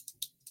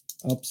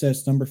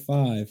upsets number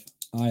 5,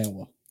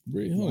 Iowa.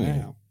 Really?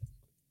 Wow.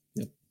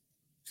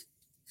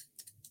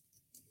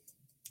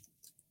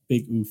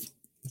 Big oof.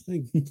 I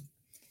think.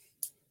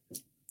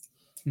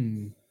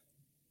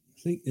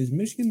 Is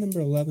Michigan number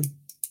 11?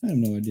 I have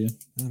no idea.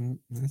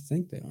 I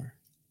think they are.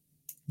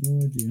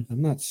 No idea.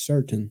 I'm not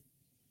certain.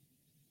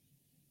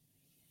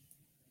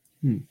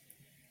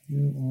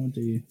 No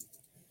idea.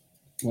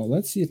 Well,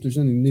 let's see if there's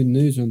any new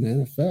news on the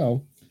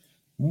NFL.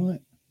 All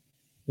right.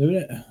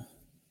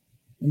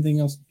 Anything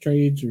else,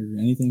 trades or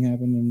anything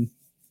happening?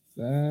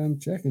 I'm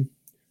checking.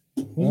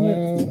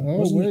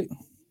 Wasn't Wait. it-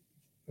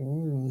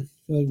 Hold I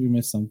feel like we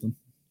missed something.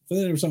 I feel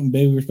like there was something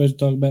big we were supposed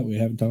to talk about we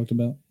haven't talked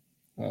about.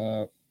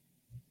 on.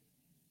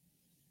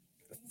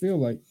 feel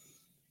like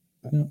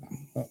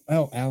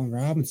Allen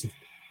Robinson.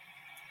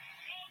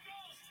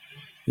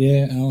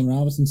 Yeah, Allen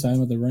Robinson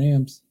signed with the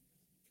Rams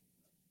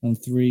on a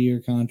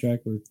 3-year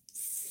contract worth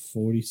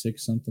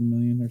 46 something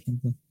million or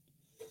something.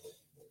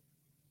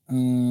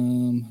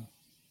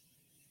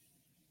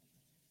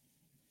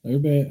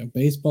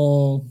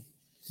 Baseball,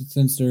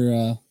 since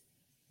they're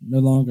no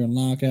longer in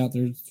lockout,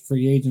 there's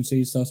free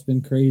agency stuff's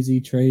been crazy.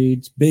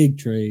 Trades, big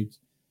trades.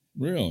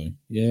 Really?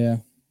 Yeah,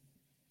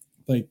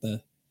 like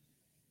the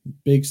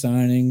big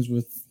signings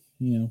with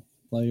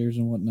players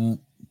and whatnot.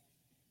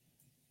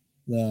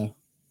 The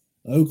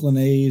Oakland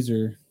A's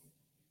are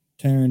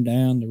tearing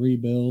down to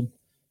rebuild.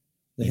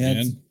 They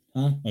Again?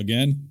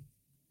 Again?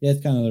 Yeah,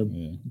 it's kind of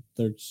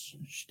their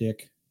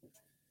shtick.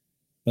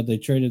 But they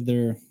traded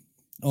their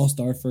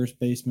all-star first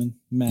baseman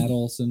Matt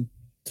Olson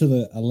to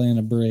the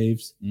Atlanta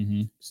Braves.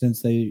 Mm-hmm.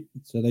 Since they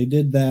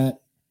did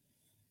that,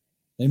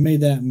 they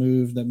made that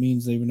move. That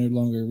means they would no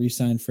longer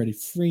re-sign Freddie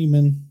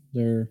Freeman,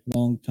 their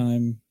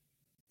longtime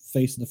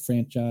face of the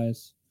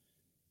franchise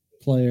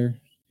player.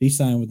 He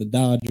signed with the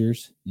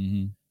Dodgers.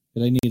 Mm-hmm.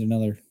 They need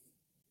another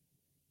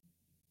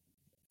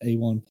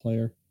A1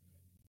 player.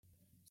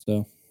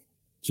 So,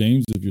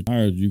 James, if you're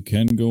tired, you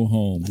can go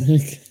home.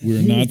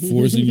 We're not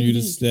forcing you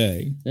to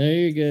stay. No,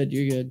 you're good.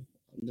 You're good.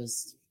 I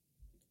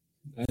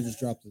just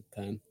dropped the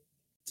pen.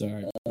 It's all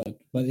right.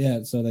 But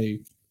yeah, so they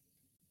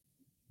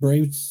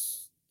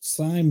Braves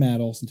signed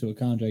Matt Olson to a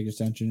contract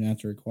extension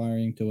after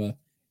acquiring to a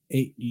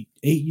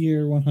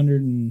 8-year,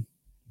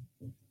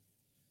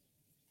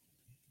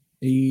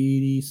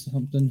 180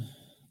 something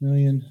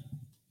million,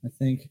 I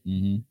think.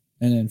 Mm-hmm.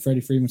 And then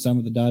Freddie Freeman signed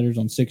with the Dodgers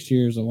on 6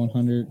 years of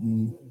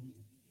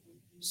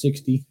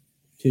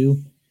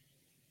 162.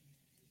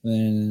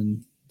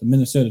 Then the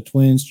Minnesota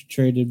Twins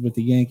traded with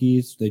the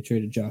Yankees. They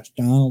traded Josh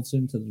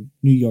Donaldson to the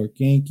New York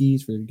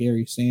Yankees for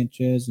Gary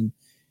Sanchez and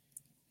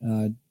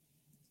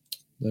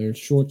their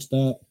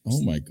shortstop.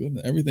 Oh my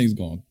goodness, everything's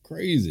gone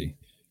crazy.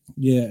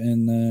 Yeah,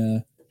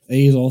 and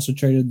A's also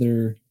traded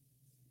their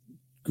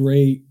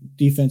great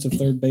defensive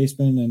third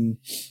baseman and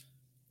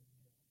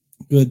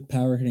good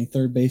power hitting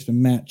third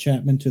baseman Matt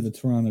Chapman to the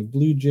Toronto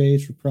Blue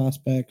Jays for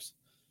prospects.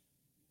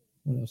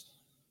 What else?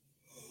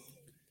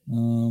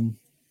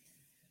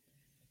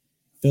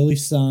 Philly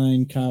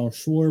signed Kyle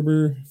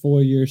Schwarber,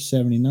 4 years,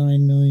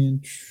 $79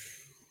 million.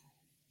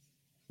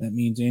 That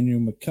means Andrew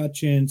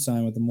McCutchen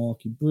signed with the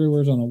Milwaukee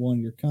Brewers on a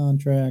 1-year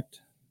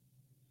contract.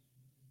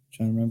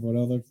 Trying to remember what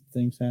other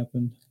things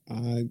happened.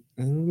 I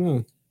don't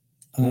know.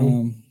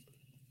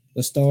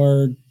 The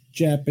star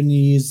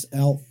Japanese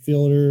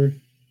outfielder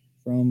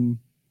from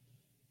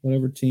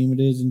whatever team it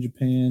is in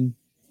Japan,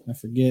 I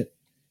forget.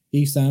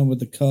 He signed with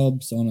the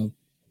Cubs on a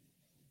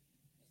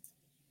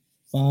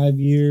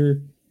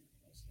 5-year,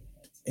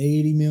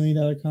 $80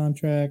 million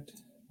contract.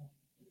 I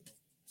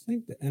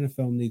think the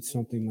NFL needs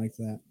something like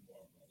that,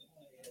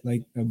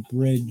 like a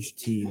bridge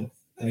team,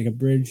 like a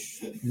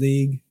bridge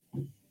league.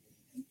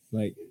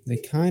 Like they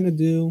kind of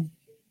do,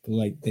 but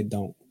like they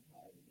don't.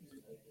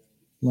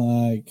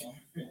 Like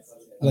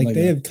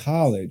they have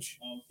college.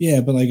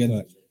 Yeah, but like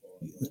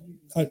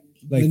from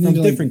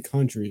different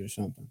countries or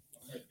something.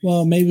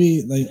 Well,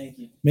 maybe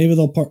maybe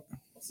they'll part.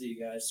 I'll see you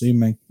guys. See you,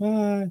 man.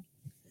 Bye.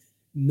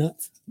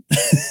 Nuts.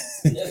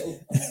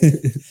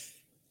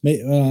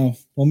 Well,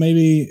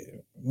 maybe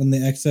when the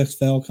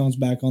XFL comes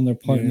back on, they're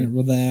partnering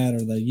with that,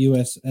 or the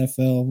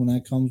USFL when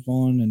that comes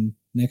on in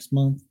next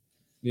month.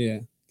 Yeah,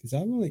 because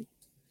I really,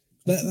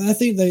 I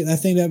think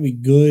that'd be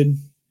good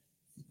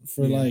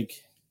for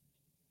like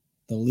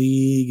the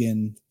league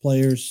and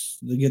players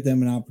to get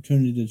them an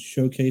opportunity to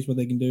showcase what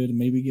they can do to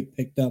maybe get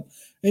picked up.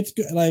 It's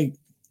good, like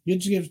you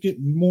just get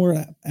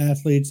more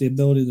athletes the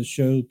ability to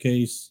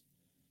showcase.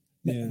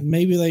 Yeah,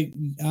 maybe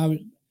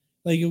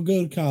you'll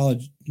go to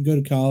college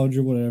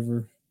or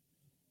whatever,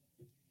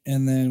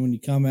 and then when you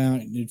come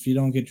out, if you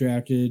don't get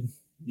drafted,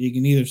 you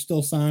can either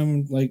still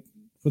sign like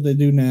what they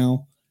do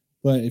now,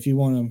 but if you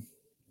want to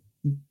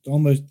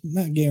almost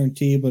not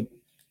guarantee, but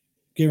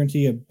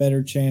guarantee a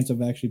better chance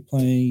of actually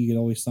playing, you could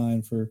always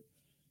sign for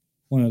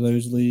one of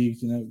those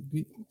leagues. I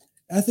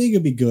think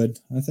it'd be good.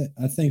 I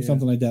think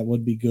something like that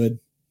would be good.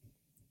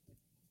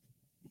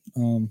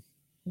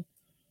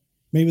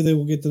 Maybe they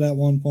will get to that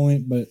one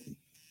point, but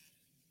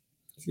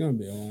it's gonna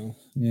be a while.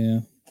 Yeah,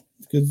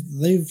 because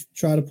they've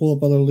tried to pull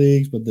up other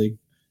leagues, but they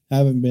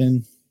haven't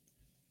been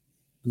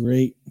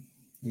great.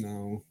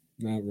 No,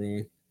 not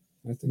really.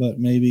 But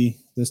maybe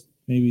this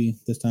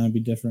time would be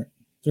different.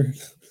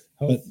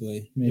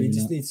 Hopefully, maybe we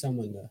just not. need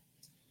someone to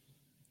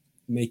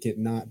make it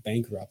not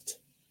bankrupt.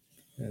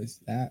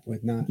 Because that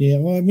would not. Yeah,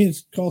 well, I mean,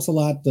 it costs a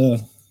lot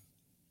to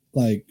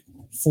like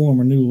form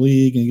a new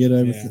league and get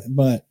everything,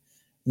 but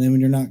then when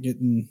you're not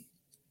getting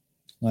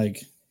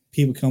like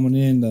people coming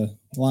in to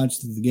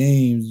watch the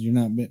games, you're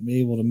not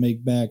able to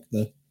make back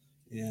the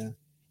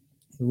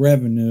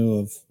revenue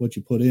of what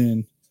you put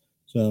in.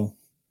 So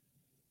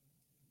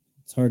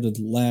it's hard to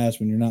last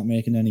when you're not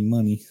making any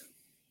money.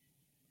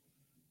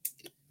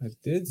 I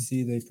did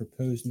see they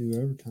proposed new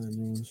overtime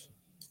rules.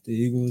 The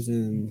Eagles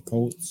and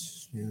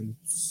Colts and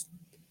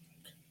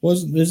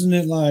Isn't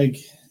it like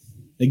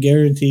it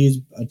guarantees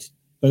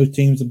both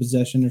teams a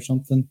possession or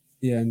something?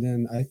 Yeah, and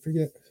then I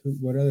forget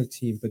what other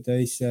team, but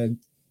they said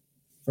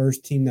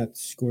first team that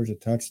scores a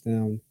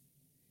touchdown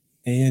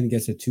and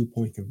gets a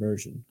 2-point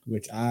conversion,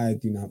 which I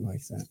do not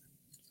like that.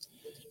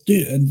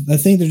 Dude, I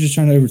think they're just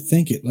trying to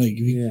overthink it. Like,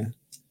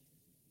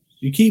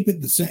 you keep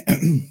it the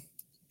same.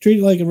 Treat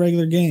it like a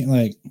regular game.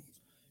 Like,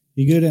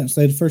 you go down,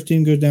 say the first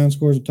team goes down,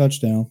 scores a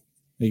touchdown.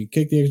 They can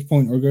kick the extra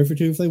point or go for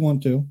 2 if they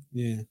want to.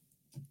 Yeah.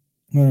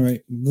 All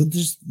right.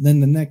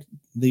 Then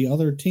the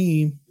other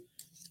team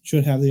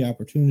should have the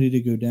opportunity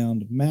to go down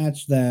to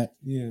match that.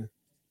 Yeah.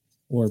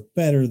 Or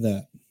better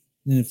that.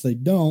 And if they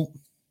don't,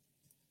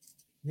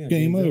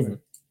 game over.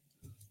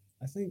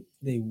 I think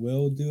they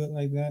will do it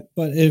like that.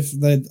 But if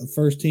the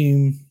first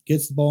team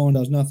gets the ball and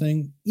does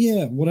nothing,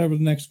 whatever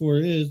the next score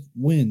is,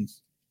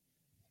 wins.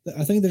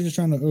 I think they're just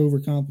trying to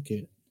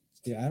overcomplicate it.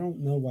 Yeah, I don't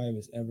know why it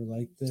was ever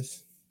like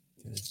this.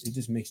 It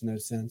just makes no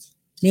sense.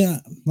 Yeah,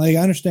 like I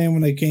understand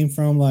when they came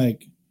from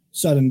like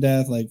sudden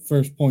death, like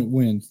first point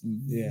wins.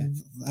 Yeah.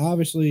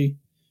 Obviously,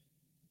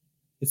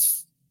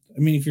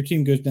 if your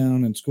team goes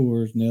down and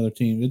scores and the other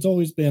team, it's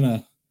always been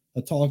a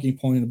talking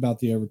point about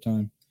the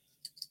overtime.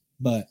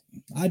 But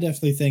I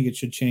definitely think it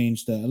should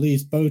change that at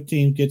least both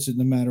teams gets it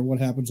no matter what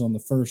happens on the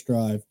first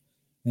drive,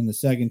 and the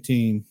second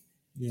team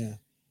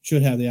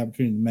should have the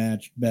opportunity to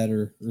match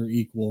better or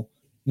equal.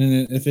 And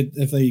then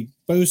if they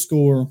both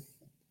score,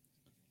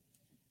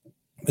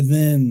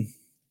 then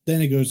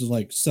it goes to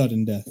like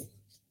sudden death.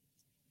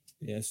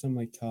 Yeah, something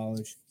like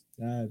college.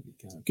 That'd be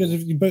kind of because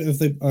if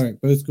they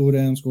both go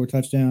down, score a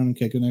touchdown, and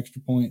kick an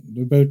extra point,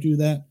 they both do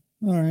that.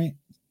 All right,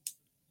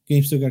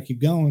 game still got to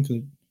keep going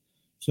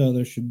so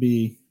there should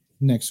be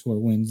next score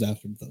wins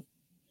after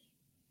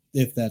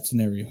if that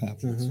scenario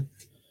happens.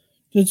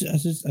 I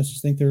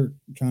just think they're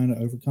trying to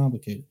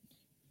overcomplicate it.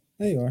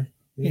 They are.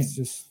 It's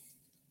just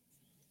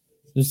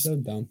so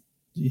dumb.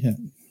 Yeah.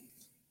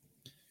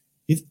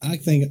 I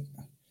think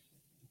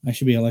I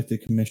should be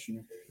elected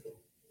commissioner.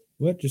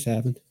 What just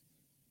happened?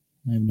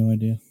 I have no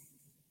idea.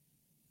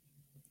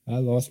 I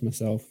lost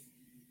myself.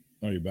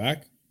 Are you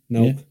back?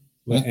 Nope. Yeah.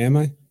 What am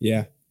I?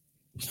 Yeah.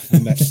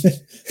 I'm back.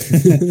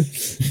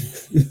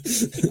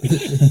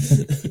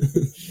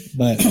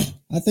 But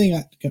I think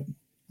I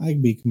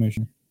could be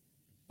commissioner.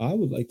 I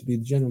would like to be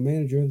the general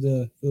manager of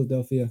the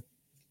Philadelphia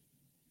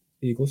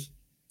Eagles.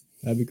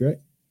 That'd be great.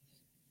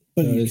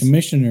 But you're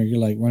commissioner, you're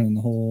like running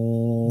the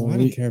whole. No, I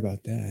don't care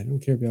about that. I don't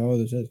care about all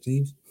those other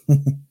teams.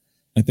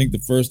 I think the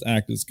first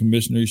act as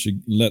commissioner, you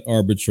should let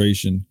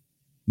arbitration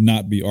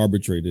not be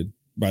arbitrated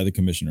by the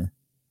commissioner.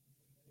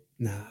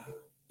 Nah.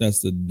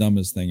 That's the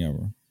dumbest thing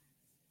ever.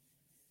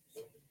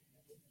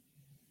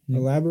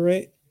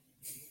 Elaborate?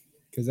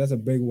 Because that's a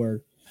big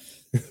word.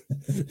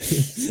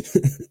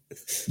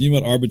 You know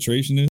what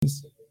arbitration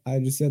is? I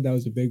just said that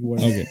was a big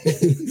word. Okay.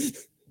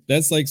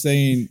 That's like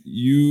saying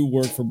you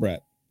work for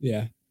Brett.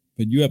 Yeah.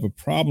 But you have a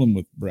problem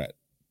with Brett.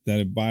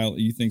 That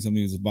you think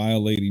something is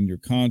violating your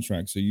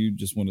contract, so you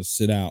just want to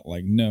sit out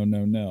like, no.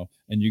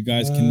 And you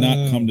guys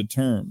cannot come to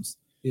terms.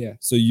 Yeah.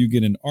 So you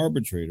get an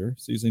arbitrator.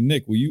 So you say,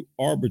 Nick, will you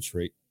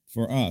arbitrate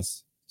for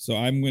us? So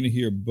I'm going to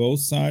hear both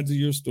sides of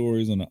your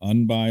stories on an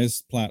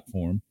unbiased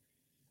platform,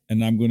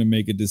 and I'm going to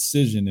make a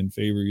decision in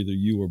favor of either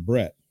you or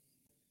Brett.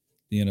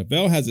 The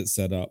NFL has it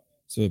set up,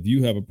 so if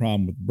you have a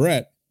problem with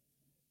Brett,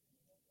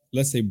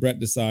 let's say Brett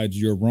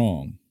decides you're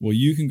wrong. Well,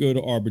 you can go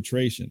to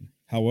arbitration.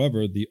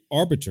 However, the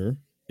arbiter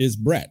is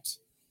Brett.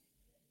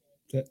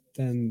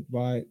 Then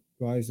why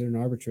is there an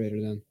arbitrator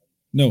then?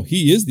 No,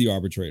 he is the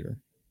arbitrator.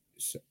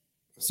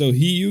 So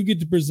you get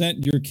to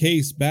present your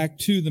case back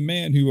to the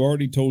man who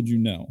already told you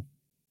no.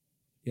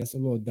 Yeah, it's a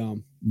little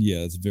dumb. Yeah,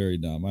 it's very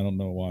dumb. I don't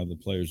know why the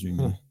players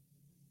union.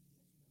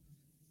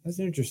 That's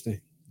interesting.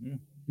 Yeah.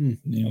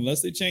 Yeah.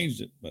 Unless they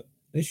changed it, but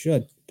they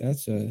should.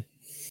 That's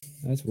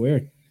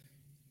weird.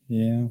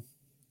 Yeah.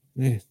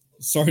 Man.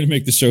 Sorry to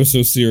make the show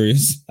so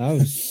serious.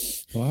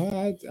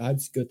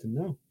 It's good to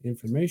know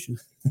information.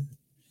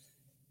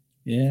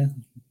 Yeah.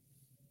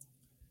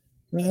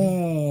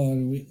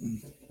 Oh,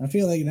 I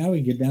feel like now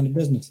we get down to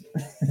business.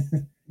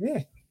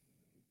 Yeah.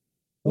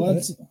 Well,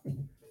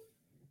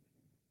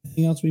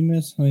 anything else we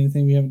missed?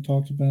 Anything we haven't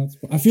talked about?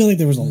 I feel like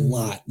there was a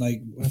lot.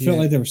 Like I felt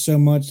like there was so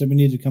much that we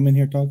needed to come in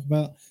here and talk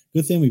about.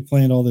 Good thing we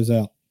planned all this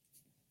out.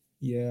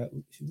 Yeah.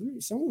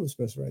 Someone was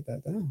supposed to write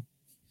that down.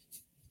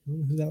 I don't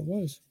know who that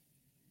was.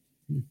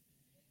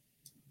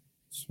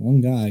 It's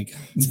one guy.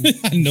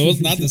 I know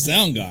it's not the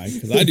sound guy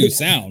because I do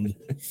sound.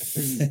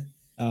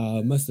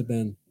 Must have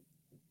been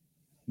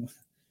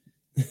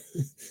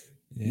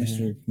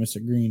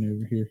Mr. Green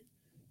over here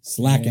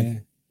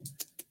slacking.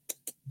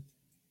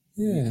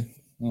 Yeah.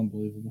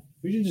 Unbelievable.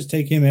 We should just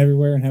take him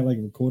everywhere and have like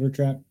a recorder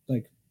trap,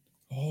 like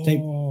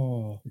tape.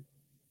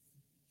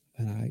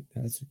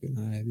 That's a good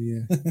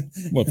idea.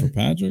 What, for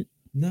Patrick?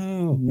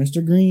 No,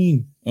 Mr.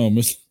 Green. Oh,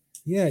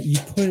 yeah, you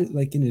put it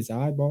like in his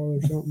eyeball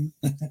or something.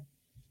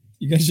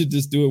 You guys should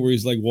just do it where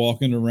he's like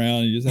walking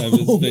around. You just have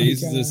his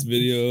face. This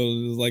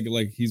video is like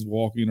he's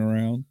walking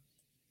around.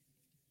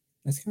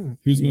 That's kind of.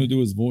 Who's going to do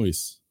his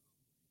voice?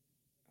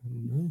 I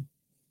don't know.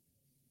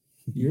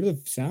 You're the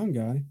sound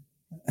guy.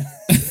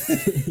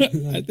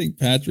 I think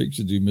Patrick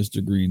should do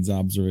Mr. Green's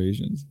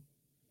observations.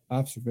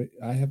 I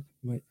have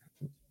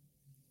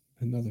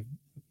another.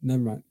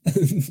 Never mind. Are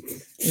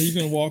you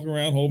going to walk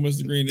around, hold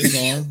Mr. Green in his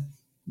arm,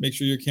 make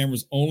sure your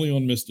camera's only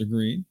on Mr.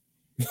 Green,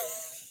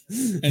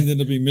 and then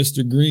it'll be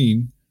Mr.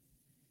 Green.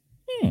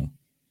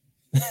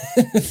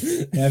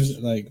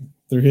 Like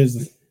they're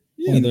his.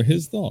 Yeah, they're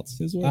his thoughts,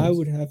 his words. I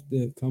would have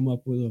to come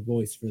up with a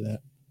voice for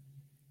that.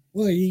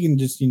 Well, you can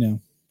just,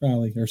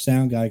 probably, or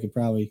sound guy could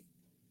probably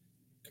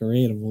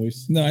create a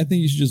voice. No, I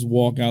think you should just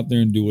walk out there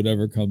and do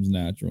whatever comes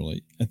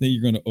naturally. I think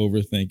you're going to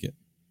overthink it.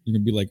 You're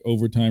going to be like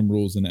overtime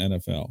rules in the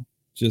NFL.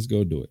 Just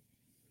go do it.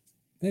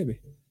 Maybe.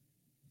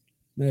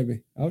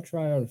 I'll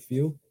try out a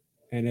few,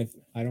 and if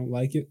I don't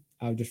like it,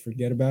 I'll just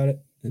forget about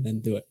it and then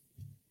do it.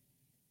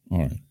 All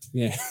right.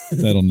 Yeah.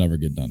 That'll never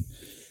get done.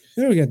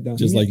 It'll get done.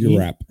 Just like your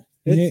rap.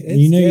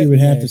 You would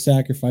have to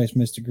sacrifice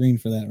Mr. Green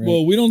for that, right?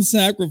 Well, we don't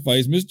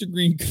sacrifice. Mr.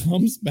 Green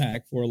comes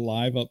back for a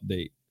live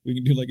update. We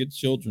can do like a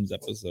children's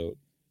episode.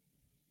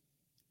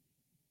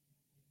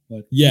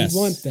 But yes. You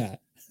want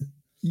that.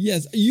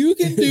 Yes. You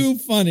can do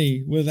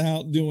funny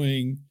without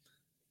doing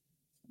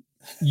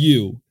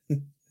you.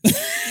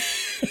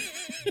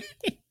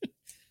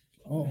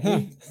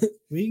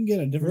 We can get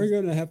a different. We're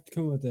going to have to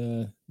come with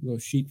a little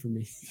sheet for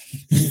me.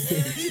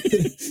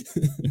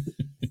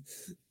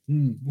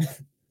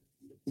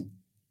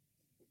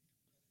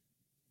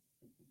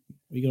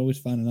 We could always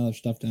find another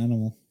stuffed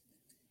animal.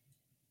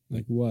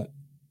 Like what?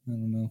 I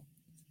don't know.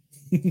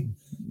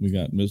 We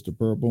got Mr.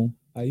 Purple.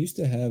 I used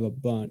to have a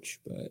bunch,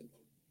 but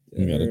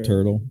We got a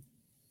turtle.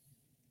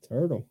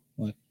 Turtle.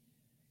 What?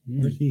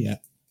 Where's he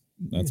at?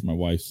 That's my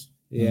wife's.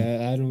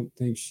 Yeah, I don't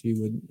think she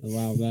would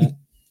allow that.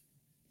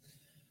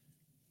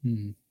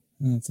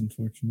 That's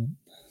unfortunate.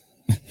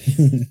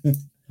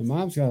 My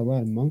mom's got a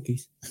lot of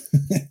monkeys.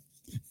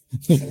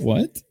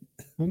 What?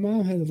 My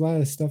mom has a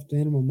lot of stuffed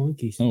animal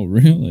monkeys. Oh,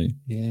 really?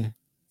 Yeah.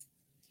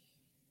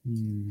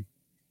 I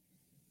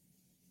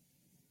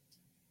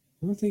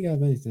don't think I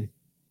have anything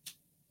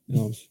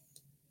else.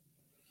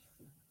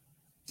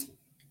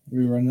 Are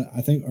we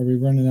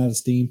running out of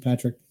steam,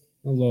 Patrick?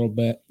 A little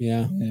bit,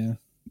 yeah. Yeah.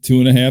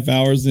 2.5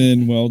 hours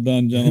in. Well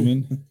done,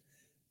 gentlemen.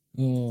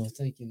 Oh,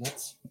 thank you,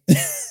 nuts.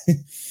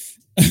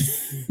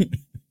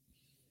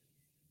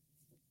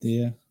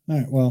 Yeah. All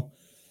right. Well,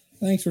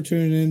 thanks for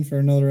tuning in for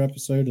another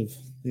episode of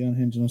the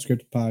Unhinged and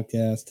Unscripted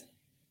podcast.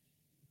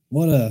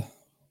 What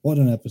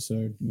an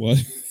episode. What?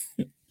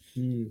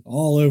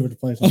 All over the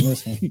place on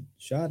this one.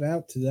 Shout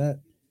out to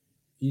that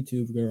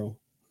YouTube girl.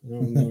 I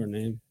don't know her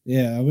name.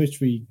 Yeah, I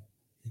wish we.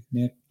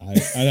 Nick. I'd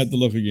have to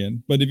look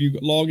again. But if you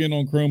log in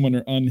on Chrome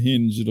under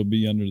Unhinged, it'll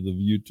be under the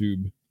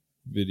YouTube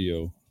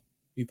video.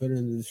 You put it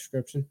in the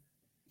description?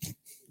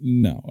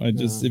 No,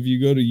 if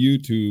you go to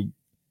YouTube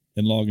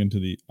and log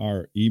into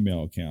our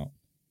email account,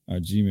 our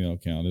Gmail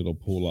account, it'll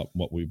pull up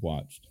what we've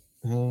watched.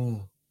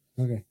 Oh,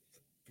 okay.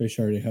 Pretty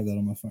sure I already have that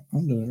on my phone.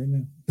 I'm doing it right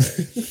now.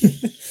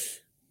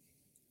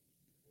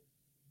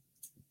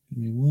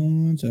 Give me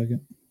 1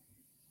 second.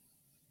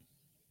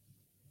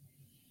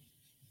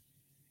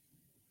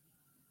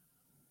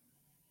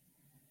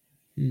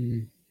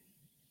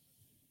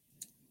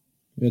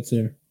 It's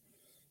there.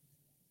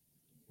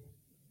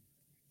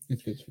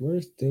 If it's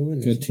worth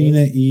doing,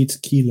 Katina eats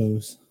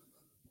kilos.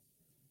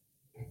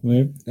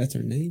 Where? That's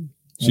her name.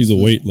 She's a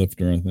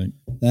weightlifter, I think.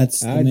 That's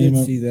the I name did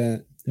of. see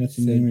that. That's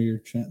the name of your.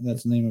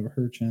 That's the name of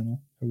her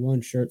channel. Her one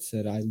shirt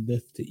said, "I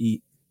lift to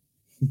eat."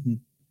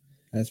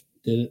 That's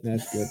good.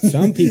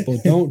 Some people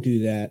don't do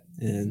that,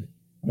 and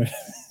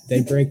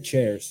they break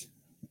chairs.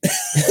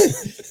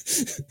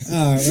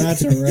 All right,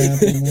 that's a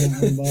wrap on that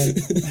one, bud.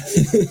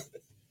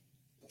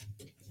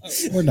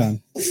 We're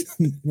done.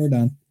 We're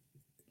done.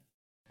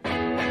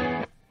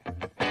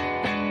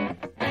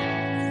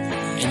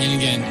 And then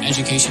again,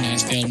 education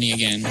has failed me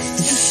again.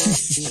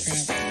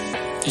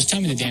 Crap. Just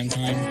tell me the damn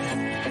time.